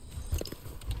fucking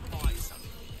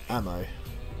ammo.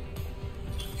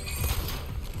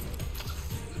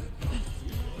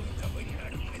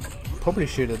 Probably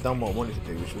should have done what I wanted to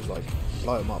do, which was like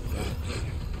light them up.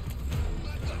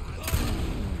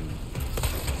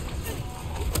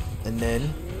 And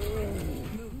then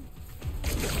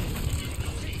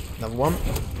another one.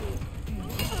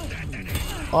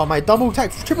 Oh mate, double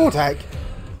attack, triple attack.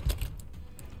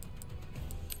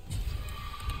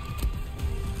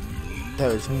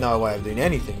 There is no way of doing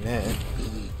anything there.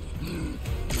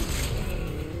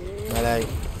 Melee.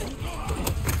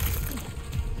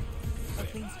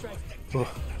 Oh.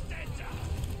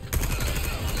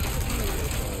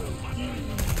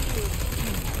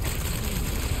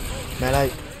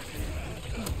 Melee.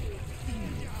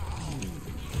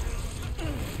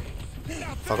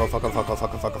 Fuck off, fuck off, fuck off,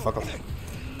 fuck off, fuck off, fuck off.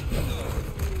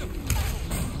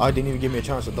 I didn't even give me a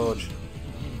chance to dodge.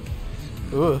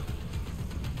 Ugh.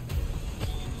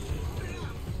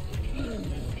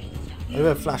 I do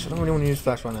have flash. I don't really want to use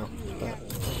flash right now, but I'm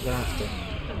gonna have to.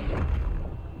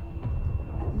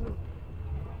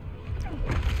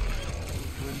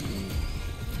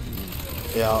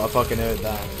 Yeah, I fucking heard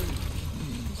that.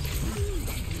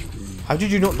 How did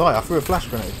you not die? I threw a flash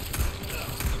grenade.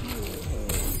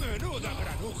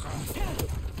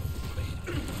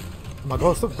 Oh my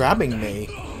god, stop grabbing me.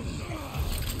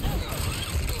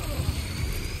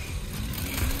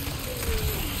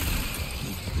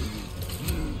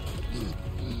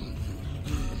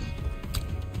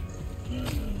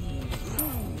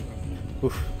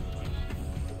 Oof.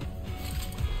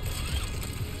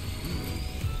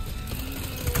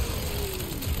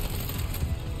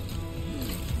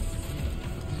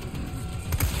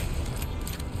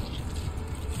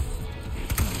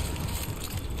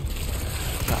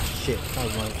 Ah shit, that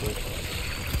was my fault.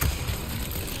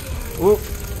 Whoop.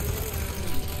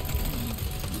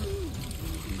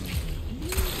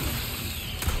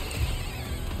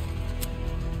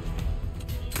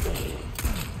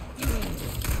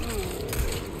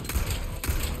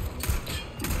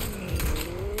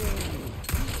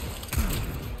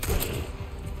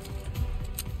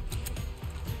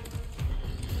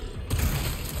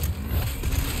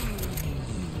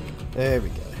 There we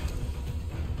go.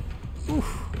 Oof.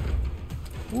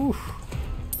 Oof.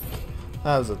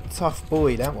 That was a tough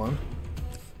boy, that one.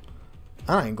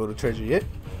 I ain't got a treasure yet.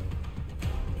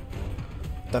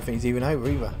 Don't think it's even over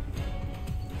either.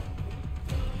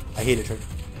 I hear the treasure.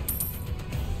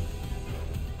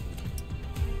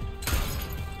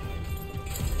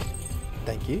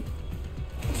 Thank you.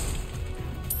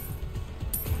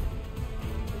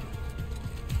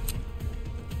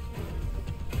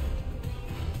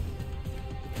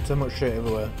 So much shit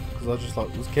everywhere because I just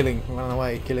like was killing, running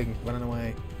away, killing, running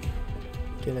away,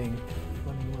 killing,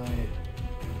 running away.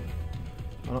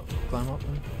 Why not climb up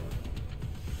then?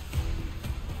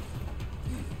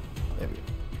 There we go.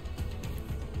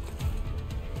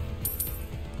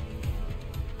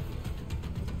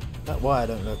 That wire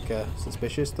don't look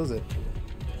suspicious, does it?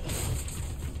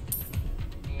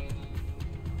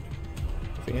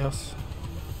 Anything else?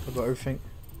 I've got everything.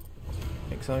 I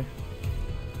think so.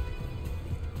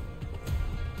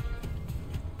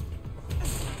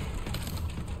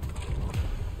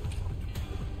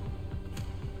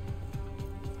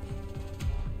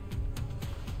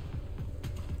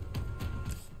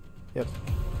 Yep.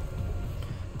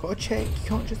 Gotta check, you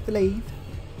can't just leave.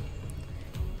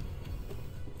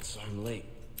 So I'm late.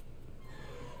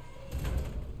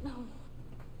 No.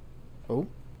 Oh?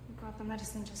 I brought the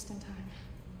medicine just in time.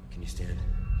 Can you stand?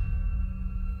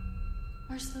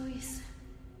 Where's Luis?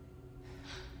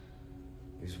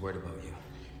 He was worried about you.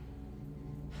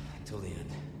 Until the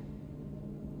end.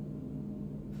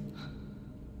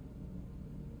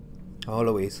 Oh,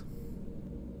 Louise.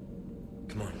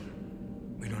 Come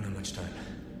on. We don't have much time.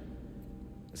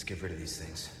 Let's get rid of these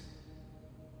things.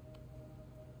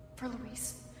 For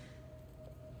Luis.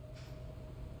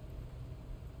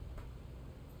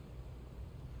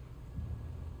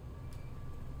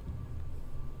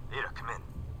 Ada, come in.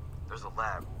 There's a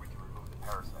lab where we can remove the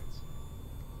parasites.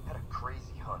 I had a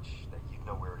crazy hunch that you'd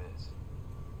know where it is.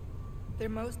 Their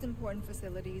most important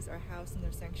facilities are housed in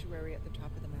their sanctuary at the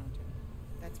top of the mountain.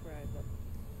 That's where I look.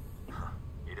 Huh.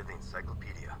 Ada the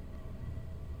encyclopedia.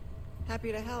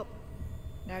 Happy to help.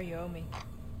 Now you owe me.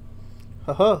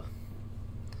 Haha.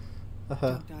 Haha.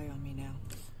 Don't die on me now.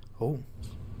 Oh.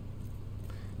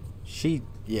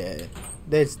 Yeah.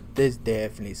 There's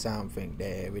definitely something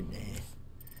there, isn't there?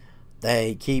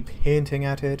 They keep hinting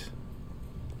at it.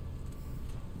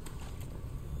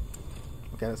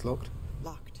 Okay, that's locked.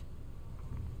 Locked.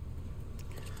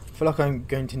 I feel like I'm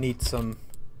going to need some...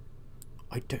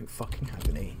 I don't fucking have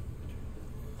any.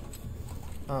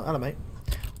 Oh, hello, mate.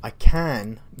 I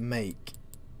can make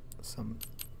some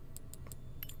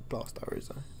blast arrows,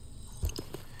 though.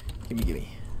 Gimme.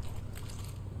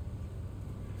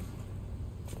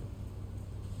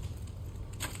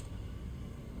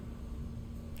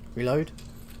 Reload.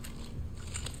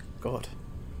 God.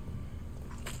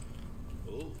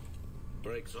 Oh,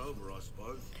 break's over, I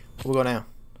suppose. What we got now?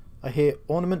 I hear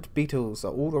ornament beetles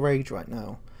are all the rage right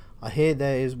now. I hear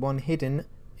there is one hidden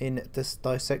in this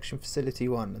dissection facility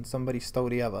 1 and somebody stole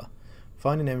the other.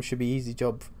 Finding them should be easy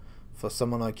job for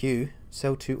someone like you.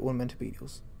 Sell 2 ornamental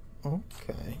beetles.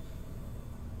 Okay.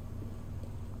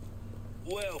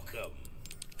 Welcome.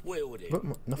 Wielding.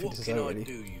 Nothing What to say can I already.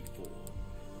 do you for?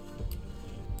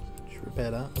 Should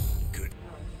repair that. Good.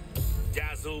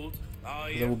 Dazzled, are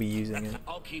They you? will be using it.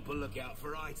 I'll keep a lookout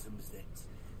for items that...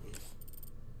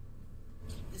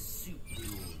 The suit your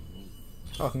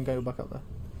needs. Oh, I can go back up there.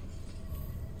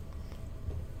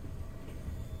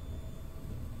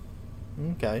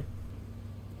 Okay.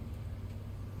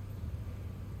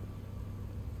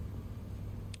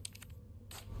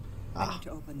 I need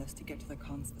to open this to get to the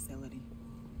comms facility.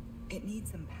 It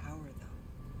needs some power, though.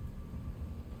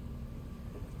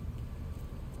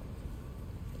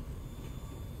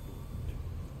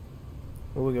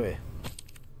 What we got here?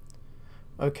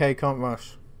 Okay, can't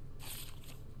rush.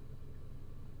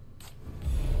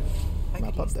 I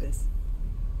Map could use update. this.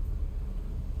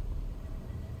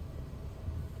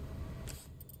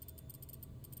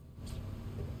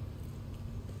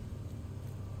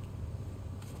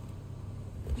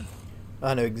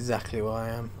 I know exactly where I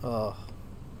am. Oh,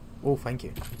 thank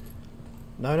you.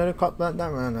 No, cut that.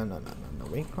 No.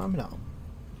 We ain't climbing up.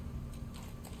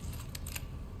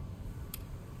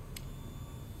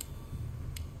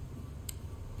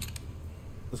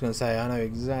 I was gonna say I know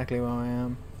exactly where I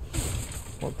am.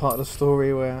 What part of the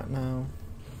story we're at now?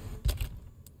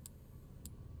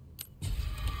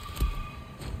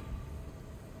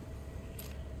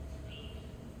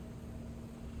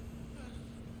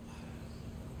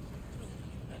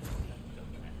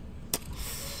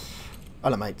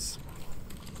 Hello, mates.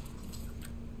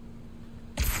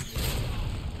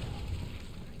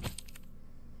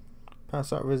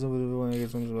 Pass out risen with one.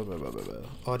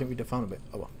 Oh, I didn't read the phone a bit.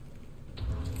 Oh well.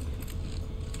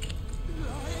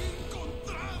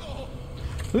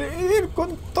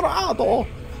 Encontrado.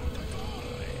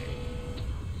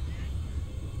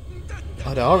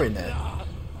 Oh, they are in there.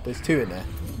 There's 2 in there.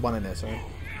 1 in there, sorry.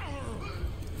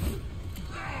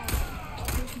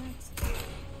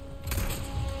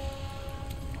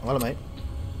 Oh, hello, mate.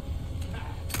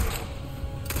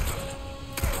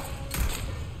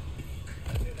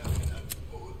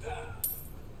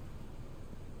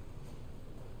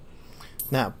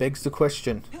 Now, begs the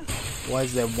question, why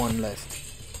is there 1 left?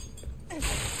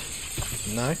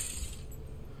 No?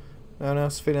 No one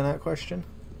else feeling that question?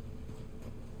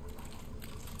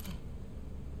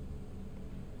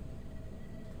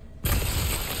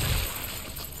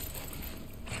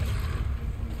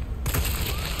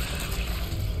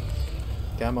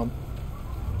 Come on.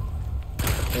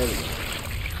 There we go.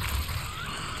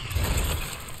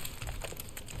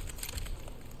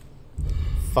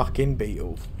 Fucking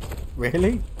beetle.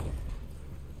 Really?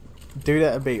 Do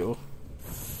that a beetle.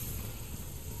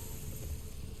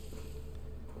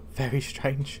 Very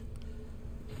strange.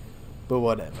 But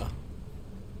whatever.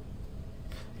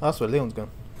 That's where Leon's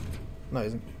gone. No, he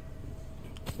isn't.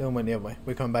 Leon went the other way.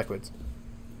 We're coming backwards.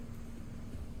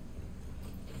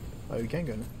 Oh, we can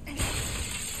go now.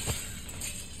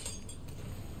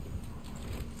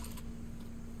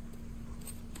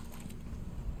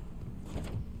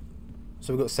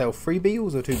 So we've got to sell 3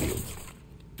 beetles or 2 beetles?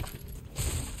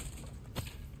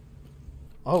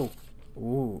 Oh.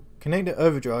 Ooh. Connect the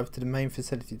overdrive to the main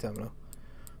facility terminal.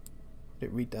 I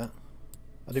didn't read that.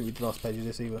 I didn't read the last page of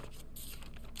this either.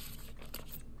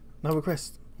 No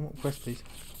request. I want request, please.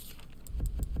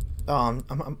 Oh,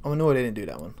 I'm annoyed I didn't do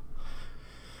that one.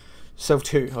 Self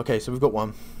 2. Okay, so we've got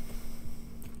one.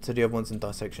 So the other one's in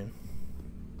dissection.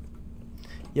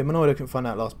 Yeah, I'm annoyed I couldn't find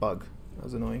that last bug. That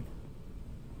was annoying.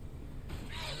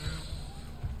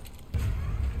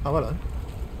 Oh, hello.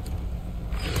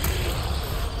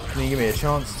 Can you give me a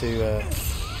chance to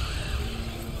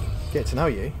get to know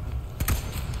you?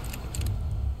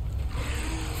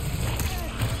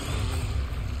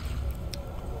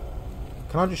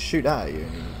 Can I just shoot that at you?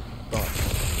 Right.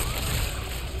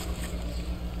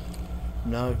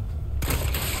 No.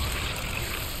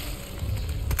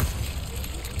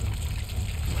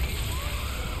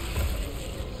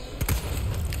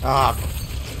 Ah,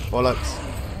 bollocks.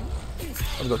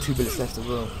 I've got 2 bullets left as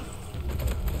well.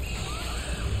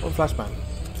 What flashbang?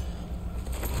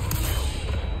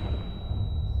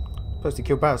 Supposed to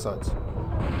kill parasites.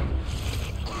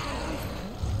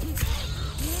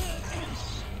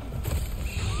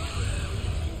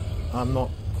 I'm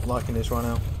not liking this right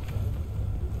now.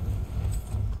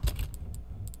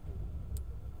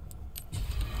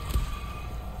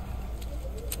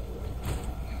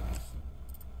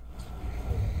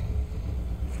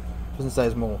 Doesn't say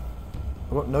there's more.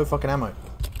 I've got no fucking ammo. And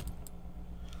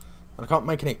I can't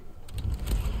make any.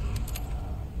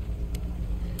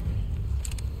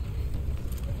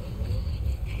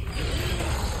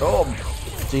 Oh!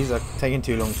 Jeez, they're taking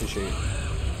too long to shoot.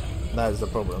 That is the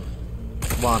problem.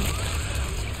 1.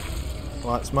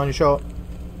 Right, it's my shot.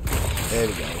 There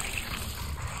we go.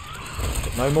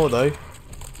 No more though.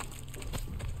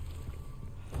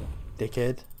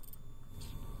 Dickhead.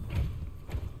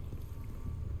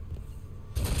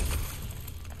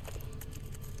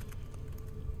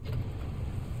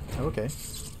 Oh, okay.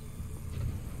 It's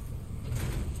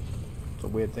a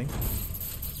weird thing.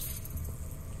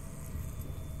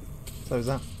 So is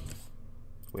that?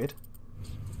 Weird.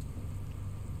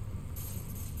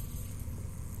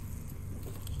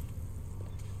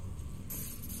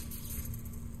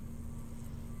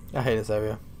 I hate this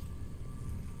area.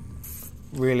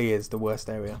 Really is the worst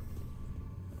area.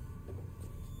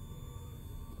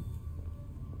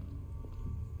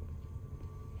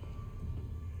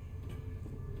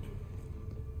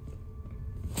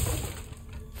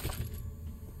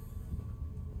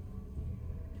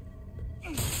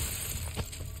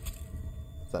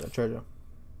 Is that a treasure?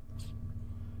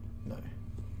 No.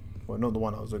 Well, not the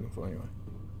one I was looking for anyway.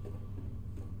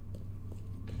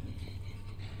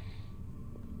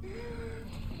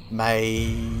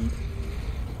 Mate.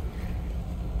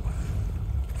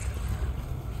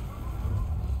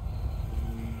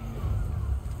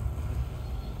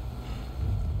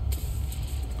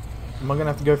 Am I gonna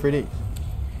have to go through these?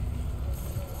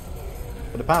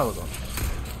 But the power's on.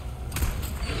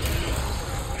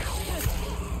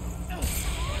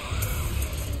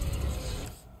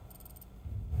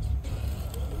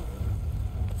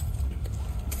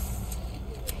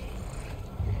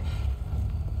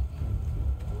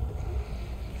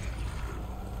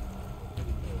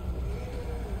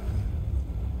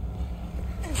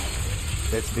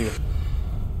 Let's do it.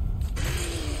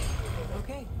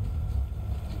 Okay.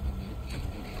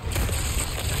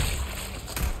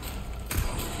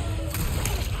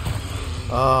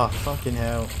 Ah, fucking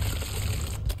hell.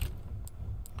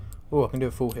 Oh, I can do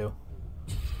a full heal.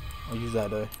 I'll use that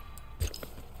though.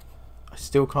 I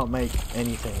still can't make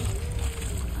anything.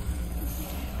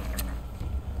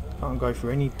 Can't go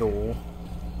through any door.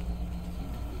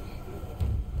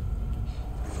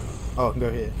 Oh, I can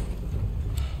go here.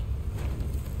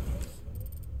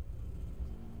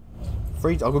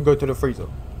 Freeze? I could go to the freezer.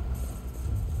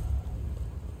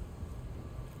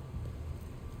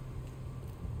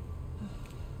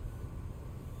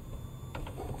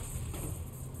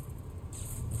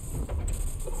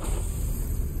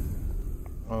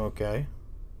 Okay.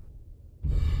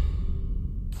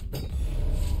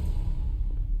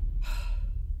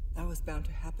 That was bound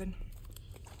to happen.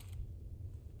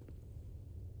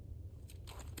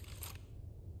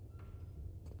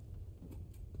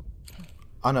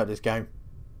 I know this game.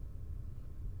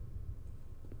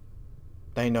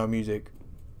 They ain't no music.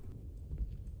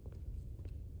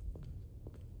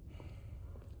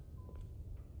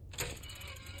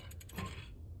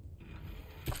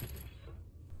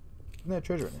 Isn't there a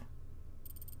treasure in there?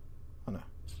 Oh no.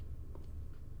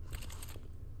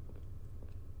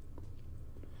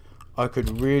 I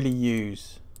could really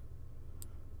use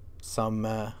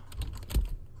some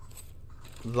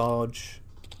large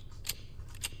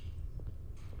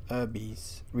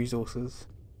herbies resources.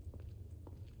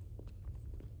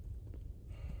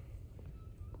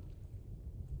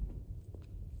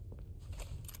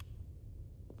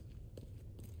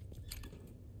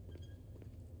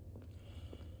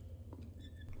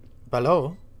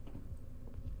 Hello?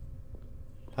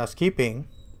 Housekeeping?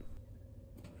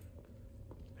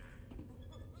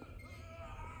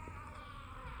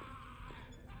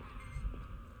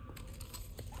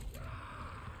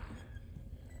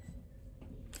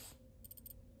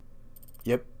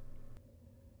 Yep.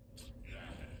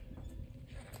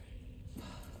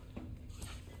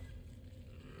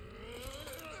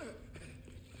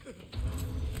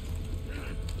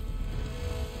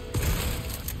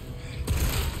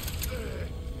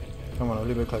 Come on, a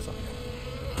little bit closer.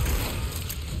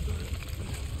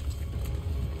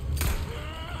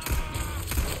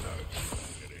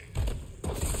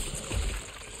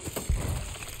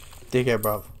 Dig it,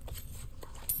 bruv.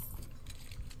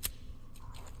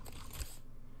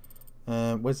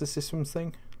 Where's the systems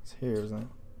thing? It's here, isn't it?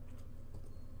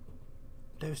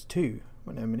 There was two,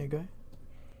 wasn't there, a minute ago?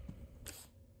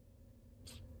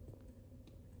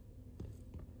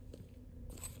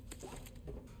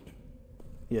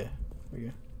 Yeah, there we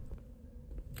go.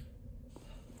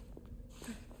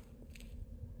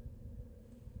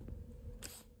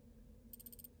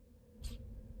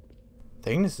 I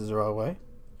think this is the right way.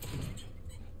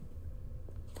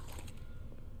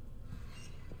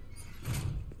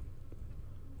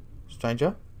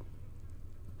 Stranger?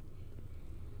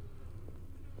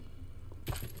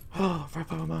 Oh,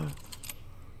 rap ammo.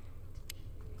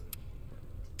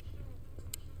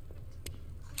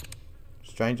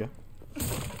 Stranger.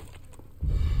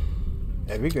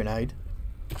 Heavy grenade.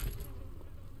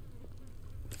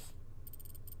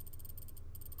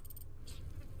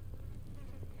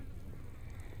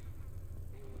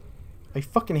 I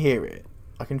fucking hear it.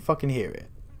 I can fucking hear it.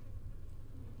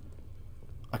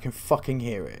 I can fucking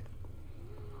hear it.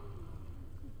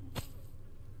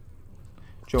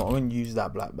 Do you know what? I'm gonna use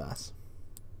that black bass.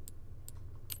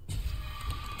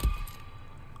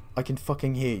 I can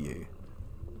fucking hear you.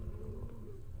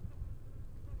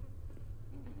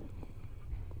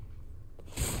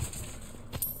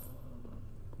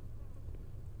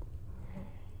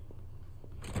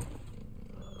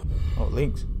 Oh,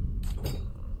 links.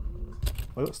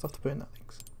 I got stuff to put in that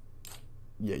links.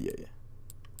 Yeah.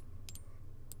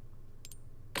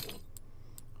 How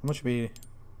much would be?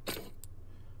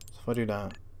 So if I do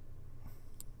that,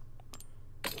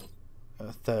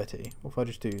 30. What if I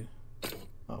just do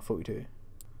 42?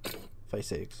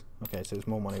 36. Okay, so there's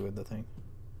more money with the thing.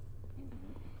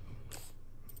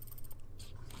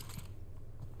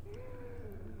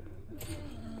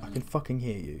 I can fucking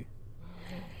hear you.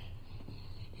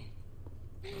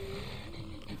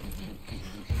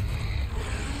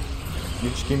 You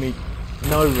just give me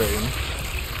no room.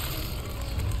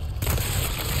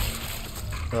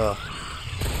 Ugh.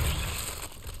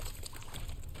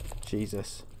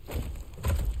 Jesus.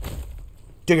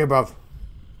 Dig it, bruv.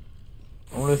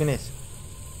 Oh, look at this.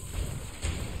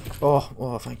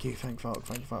 Oh, thank you. Thank fuck.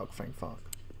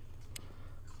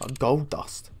 Like gold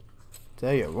dust.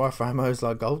 There you go. Rifle ammo is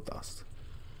like gold dust.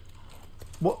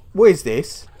 What is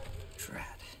this?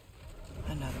 Drat.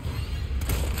 Another one.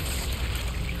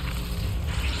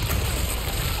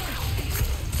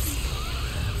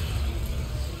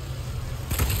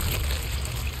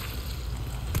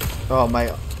 Oh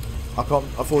mate, I can't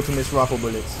afford to miss rifle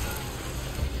bullets.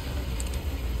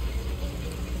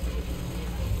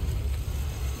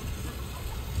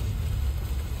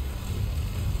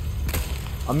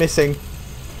 I'm missing.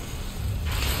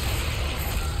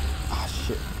 Ah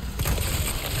shit.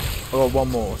 I got one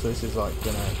more, so this is like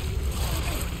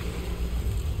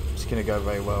it's gonna go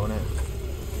very well, isn't it?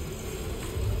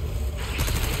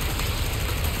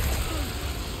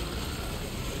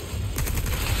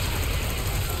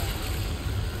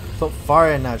 Stop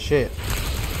firing that shit.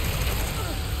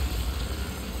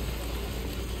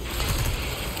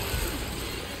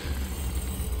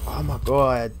 Oh my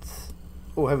god.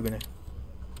 Oh, heavy grenade.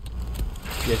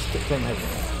 Yes, claim heavy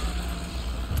grenade.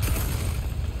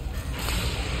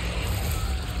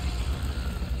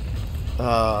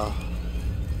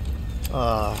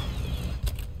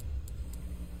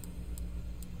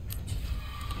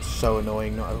 So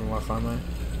annoying not having Wi-Fi, mate.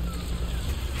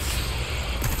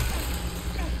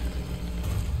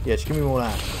 Yeah, just give me more of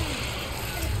that.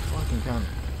 Fucking cunt.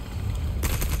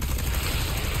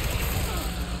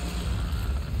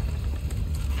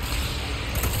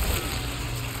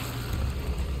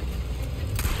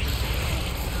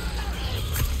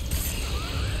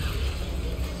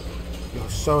 You're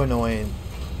so annoying.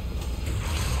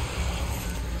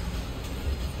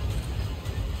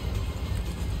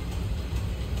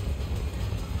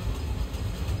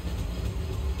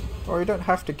 Or you don't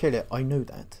have to kill it, I know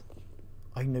that.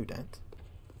 I know that.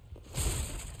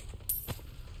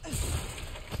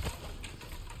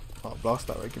 Oh, blast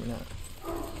that, right? Give me that.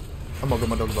 Oh my god,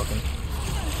 my dog's barking.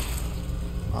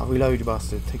 Ah, reload, you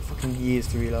bastard. Take fucking years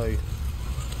to reload.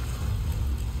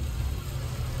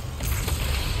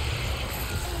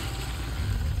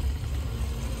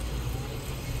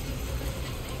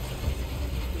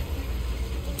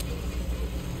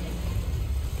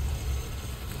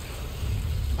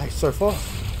 Hey, so fast.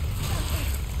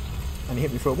 And he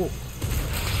hit me for a wall.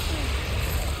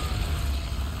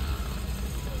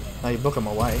 Now you're blocking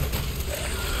my way.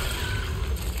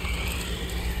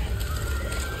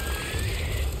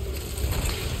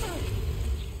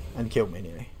 And killed me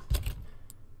nearly.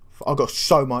 I got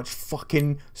so much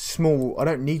fucking small. I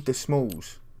don't need the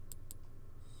smalls.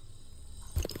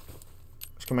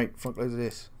 Just gonna make fuck loads of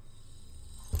this.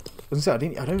 I was gonna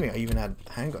say, I don't think I even had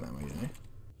handgun ammo, you know.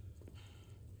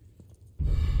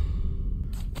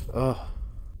 Ugh.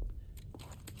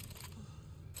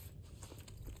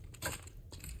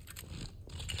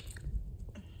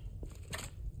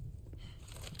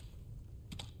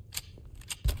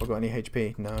 Have I got any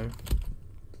HP? No.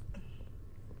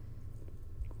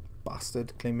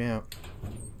 Bastard, clean me out.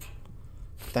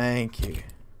 Thank you.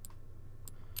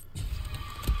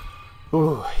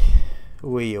 Ooh.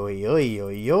 Oi, oi, oi,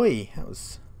 oi, oi. That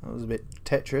was a bit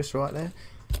Tetris right there.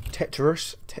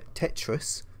 Tetris.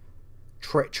 Tetris.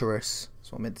 Treacherous.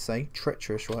 That's what I meant to say.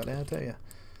 Treacherous right there, I tell you.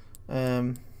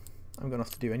 I'm gonna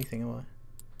have to do anything, am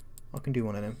I? I can do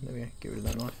one of them. There we go. Get rid of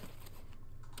that knife.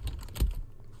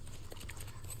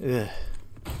 Ugh.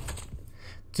 Do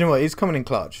you know what? It's coming in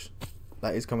clutch.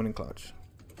 That is coming in clutch.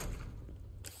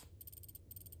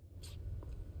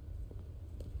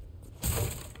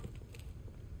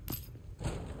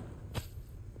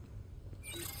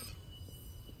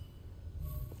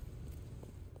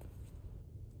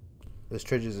 There's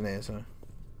treasures in here, so.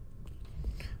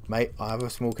 Mate, I have a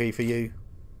small key for you.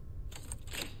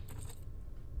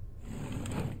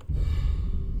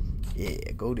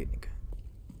 Yeah, golden.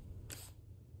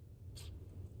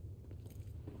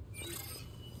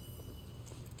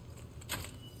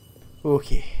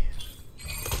 Okay.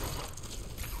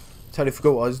 Totally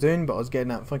forgot what I was doing, but I was getting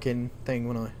that fucking thing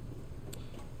when I.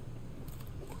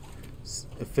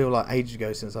 It feel like ages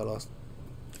ago since I last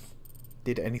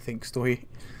did anything story,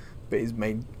 but it's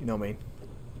main, you know what I mean.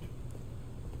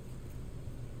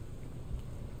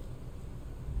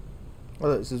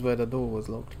 Oh, this is where the door was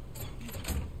locked.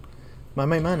 My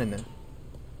main man in there.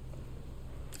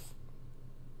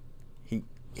 He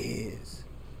is.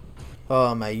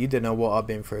 Oh mate, you don't know what I've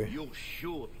been through. You're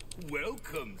sure.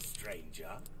 Welcome, stranger.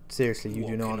 Seriously, you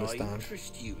What do not can I understand.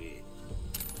 interest you in?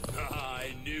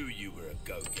 I knew you were a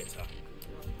go-getter.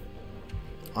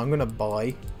 I'm gonna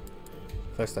buy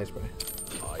first aid spray.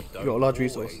 I You don't got a large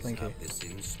resource, always thank you. have this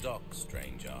in stock,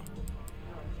 stranger.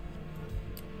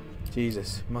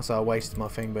 Jesus, must have wasted my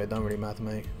thing, but it don't really matter to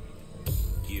me.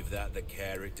 Give that the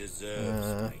care it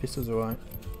deserves, mate. Pistol's alright.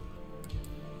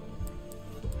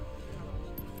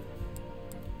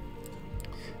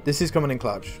 This is coming in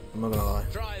clutch, I'm not gonna lie.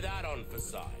 Try that on for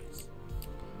size.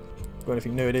 Got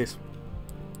anything new it is?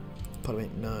 Pardon me,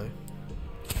 no.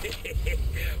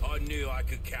 I knew I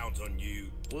could count on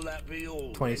you. Will that be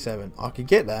all? 27. I could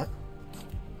get that.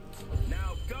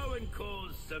 Now go and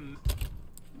cause some...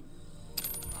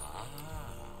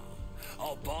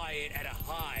 I'll buy it at a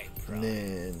high price. And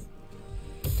then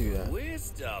do that. We're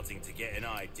starting to get an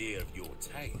idea of your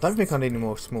taste. I don't think I need any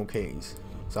more small keys,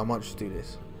 so I might just do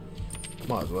this.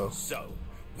 Might as well. So,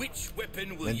 which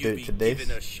weapon will Then you do it be to this.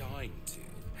 given a shine to?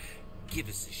 Give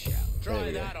us a shout. There Try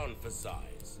we go. that on for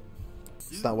size.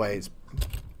 So that way it's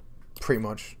pretty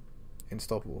much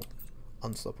unstoppable.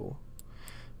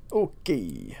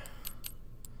 Okay.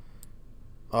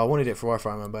 Oh, I wanted it for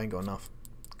Wi-Fi, but I ain't got enough.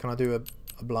 Can I do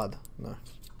a blood? No.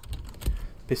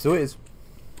 Pistol it is.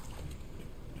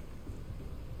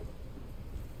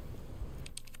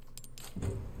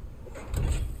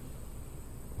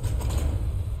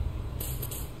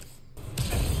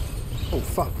 Oh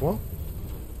fuck, what?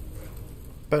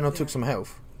 Better not took some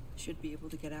health. Should be able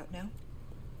to get out now.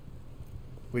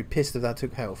 We pissed if that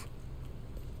took health.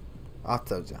 I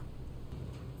told ya.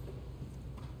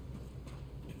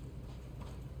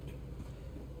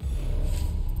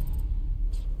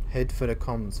 Head for the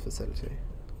comms facility.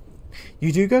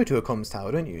 You do go to a comms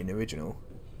tower, don't you, in the original?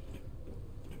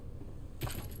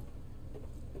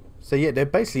 So yeah, they're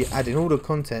basically adding all the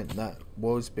content that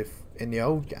was in the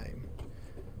old game.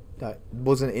 That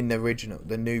wasn't in the original,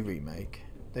 the new remake.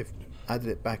 They've added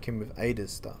it back in with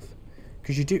Ada's stuff.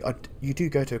 Because you do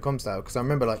go to a comms tower. Because I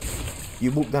remember, like,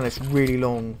 you walk down this really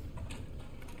long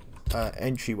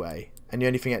entryway, and the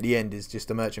only thing at the end is just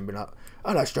the merchant being like,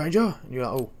 "Hello, stranger," and you're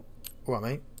like, "Oh, all right,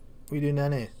 mate. What are you doing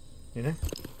down here?" You know?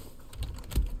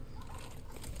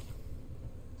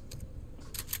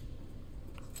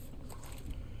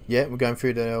 Yeah, we're going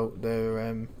through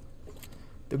the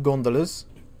gondolas,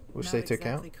 which Not they took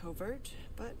exactly out. covert,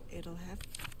 but it'll have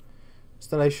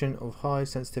Installation of high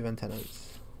sensitive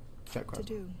antennas. Check to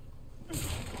do.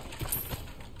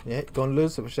 Yeah,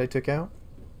 gondolas, which they took out.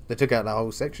 They took out that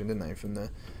whole section, didn't they, from the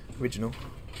original?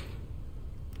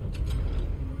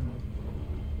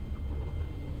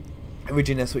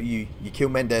 Originally, that's what you kill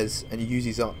Mendez and you use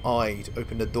his eye to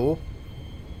open the door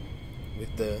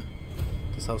with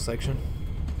this whole section.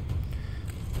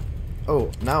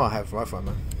 Oh, now I have rifle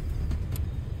ammo.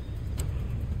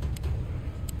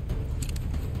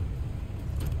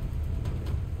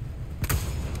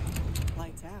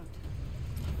 Lights out.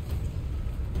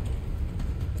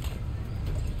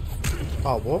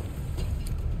 Oh, what?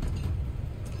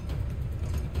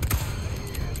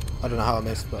 I don't know how I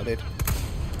missed, but I did.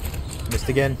 Missed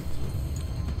again.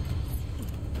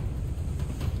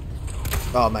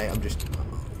 Oh, mate, I'm just...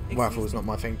 Rifle is not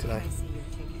my thing today. I see your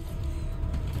ticket.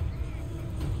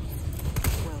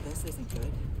 Well, this isn't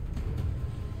good.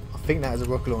 I think that is a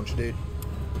rocket launcher, dude.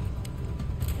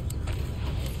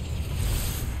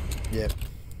 Yeah.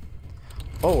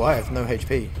 Oh, I have no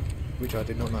HP, which I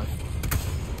did not know.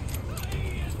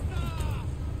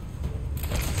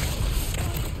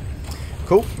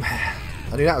 Cool.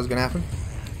 I knew that was going to happen.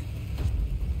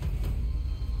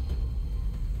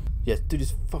 Yeah, do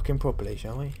this fucking properly,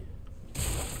 shall we?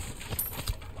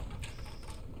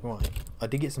 Right. I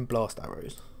did get some blast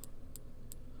arrows.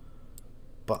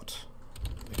 But,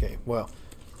 okay, well,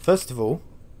 first of all,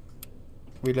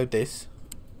 reload this.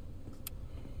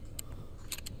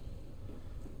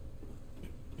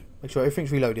 Make sure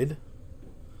everything's reloaded.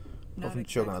 Not Often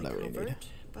shotgun I don't exactly really need. covert,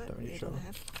 but Don't really it'll shotgun.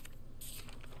 have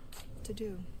to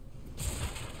do.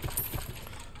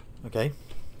 Okay.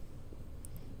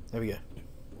 There we go.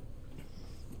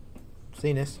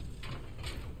 Seen this.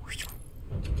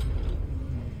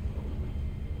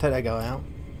 Take that guy out.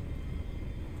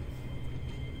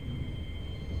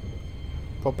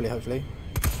 Properly, hopefully.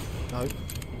 No.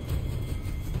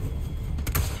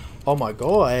 Oh my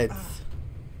god.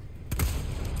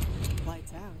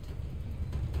 Lights out.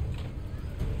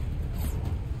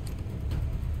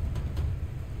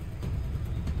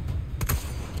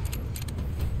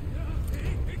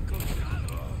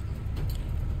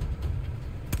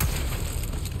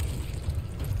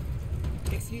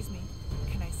 Excuse me.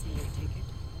 Can I see your ticket?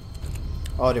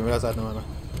 Oh, I didn't realise I had no ammo.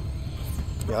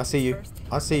 Yeah, I see you. First,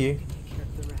 I see you. take care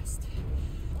of the rest.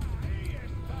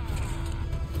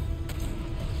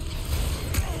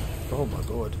 Oh my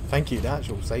god. Thank you, that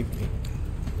actually saved me.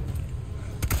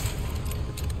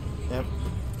 Yep.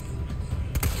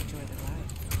 Enjoy the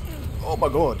ride. Oh my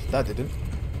god, that didn't.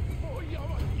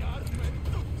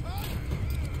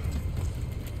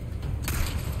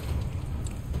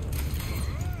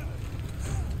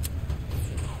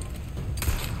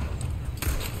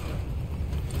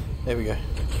 There we go.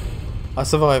 I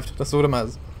survived. That's all that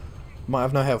matters. Might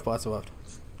have no health, but I survived.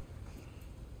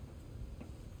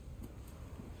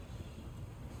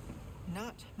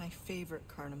 Not my favorite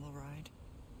carnival ride.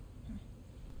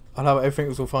 I know everything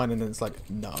was all fine, and then it's like,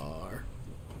 nah.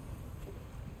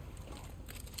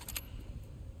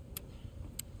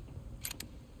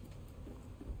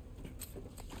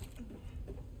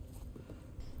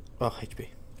 Oh, HP.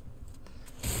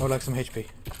 I would like some HP.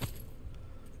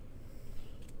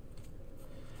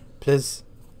 Please.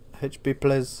 HP,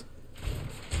 please.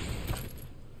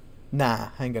 Nah,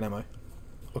 handgun ammo.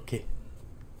 Okay.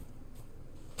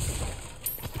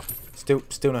 Still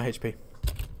no HP.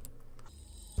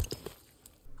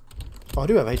 Oh, I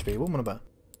do have HP. What am I on about?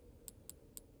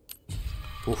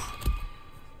 Oof.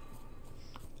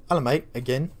 Hello, mate.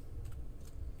 Again.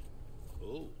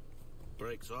 Oh,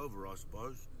 break's over, I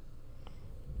suppose.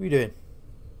 What are you doing?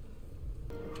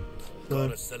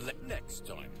 Gotta select next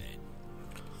time then.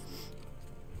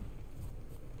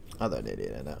 I don't need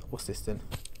it. What's this then?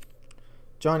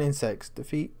 Giant insects.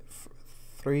 Defeat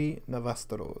 3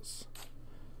 Navastros.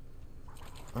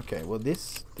 Okay, well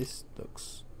this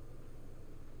looks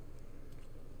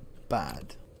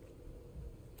bad.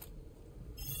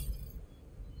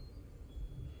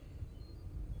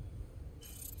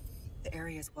 The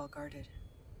area is well guarded.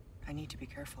 I need to be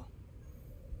careful.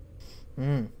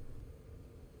 Hmm.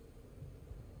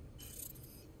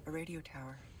 A radio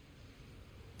tower.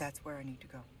 That's where I need to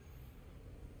go.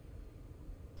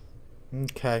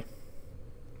 Okay.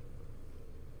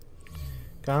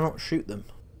 Can I not shoot them?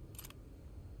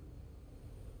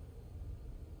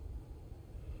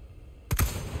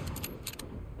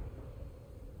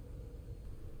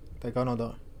 They gonna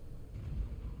die.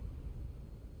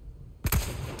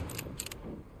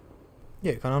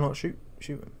 Yeah, can I not shoot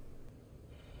him?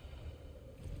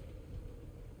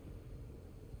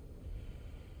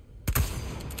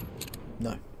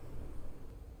 No.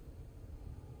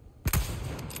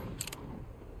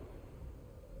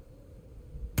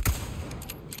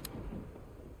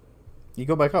 You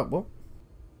go back up, what?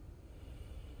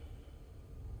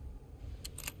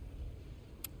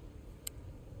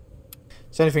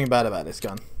 It's the only thing bad about this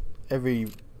gun. Every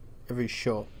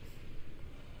shot,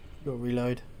 you gotta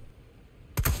reload.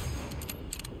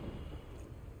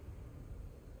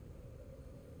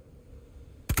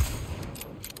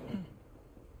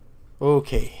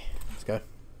 Okay, let's go.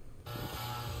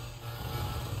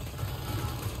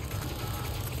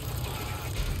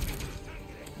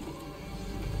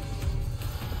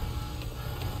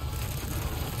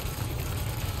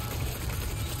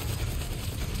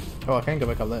 Oh, I can go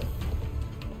back up there.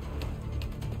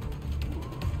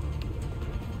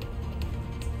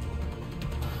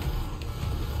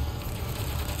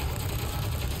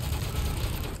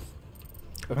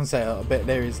 I can say, I bet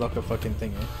there is like a fucking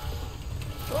thing here.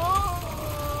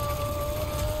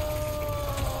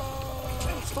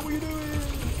 Stop what you're doing!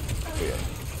 Oh, yeah.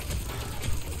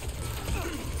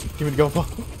 Give me the golf ball.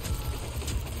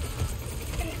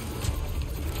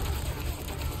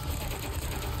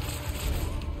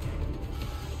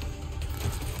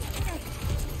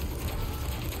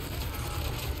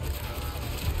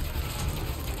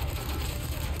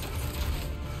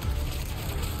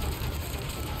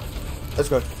 Let's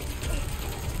go.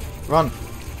 Run.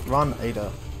 Run,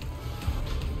 Ada.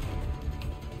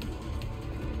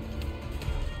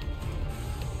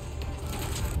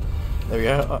 There we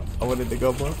go. I wanted the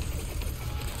goblin.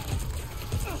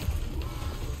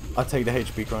 I'll take the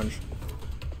HP crunch.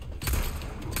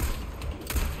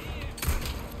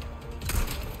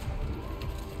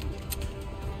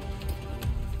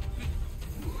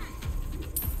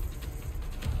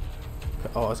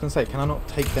 Oh, I was gonna say, can I not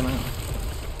take them out?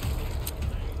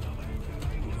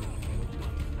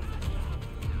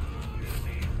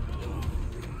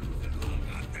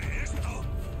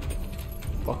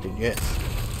 Fucking yes.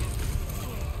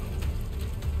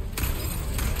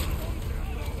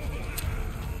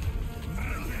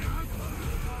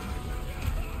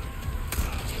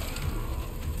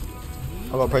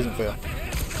 I got a present for you.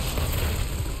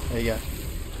 There you go.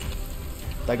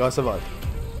 That guy survived.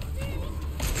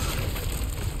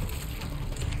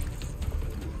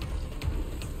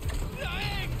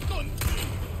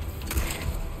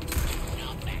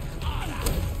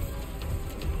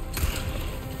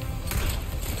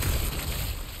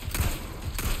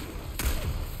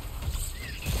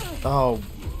 Oh,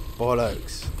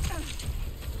 bollocks.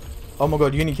 Oh my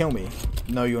god, you're gonna kill me?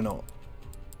 No, you're not.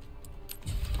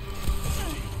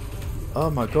 Oh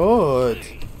my god.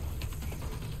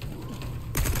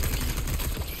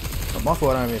 Not my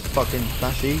fault I don't have any fucking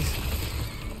flashies.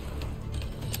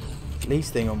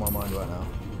 Least thing on my mind right now.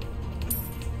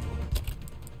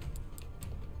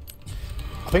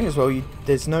 I think as well,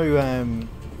 there's no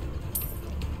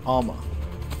armor.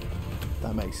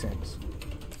 That makes sense.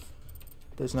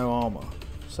 There's no armor,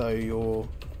 so you're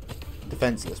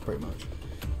defenseless pretty much.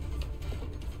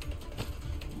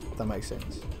 That makes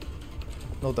sense.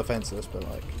 Not defenseless, but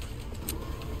like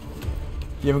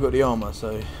you haven't got the armor,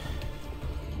 so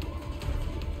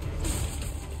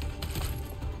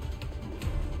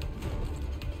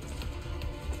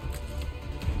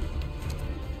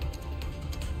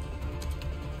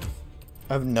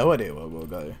I have no idea where we'll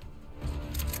go.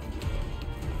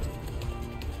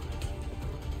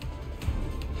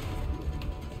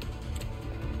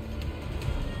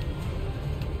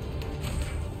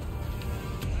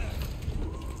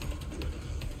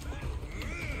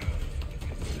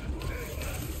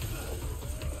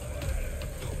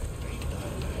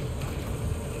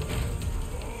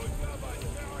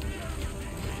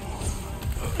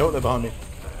 Oh, they're behind me.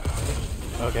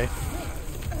 Okay.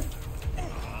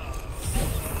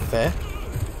 Fair.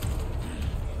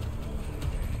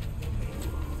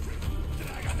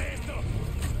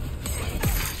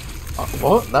 Oh,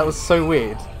 what? That was so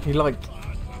weird.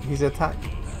 His attack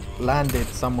landed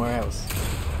somewhere else.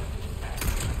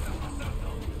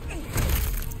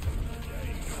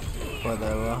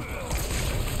 Whatever.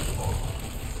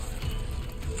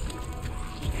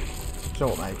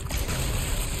 Sure, mate.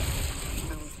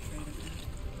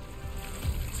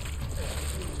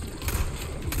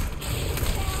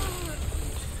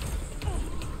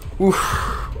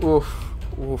 Oof, oof,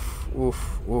 oof,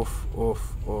 oof, oof,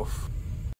 oof, oof.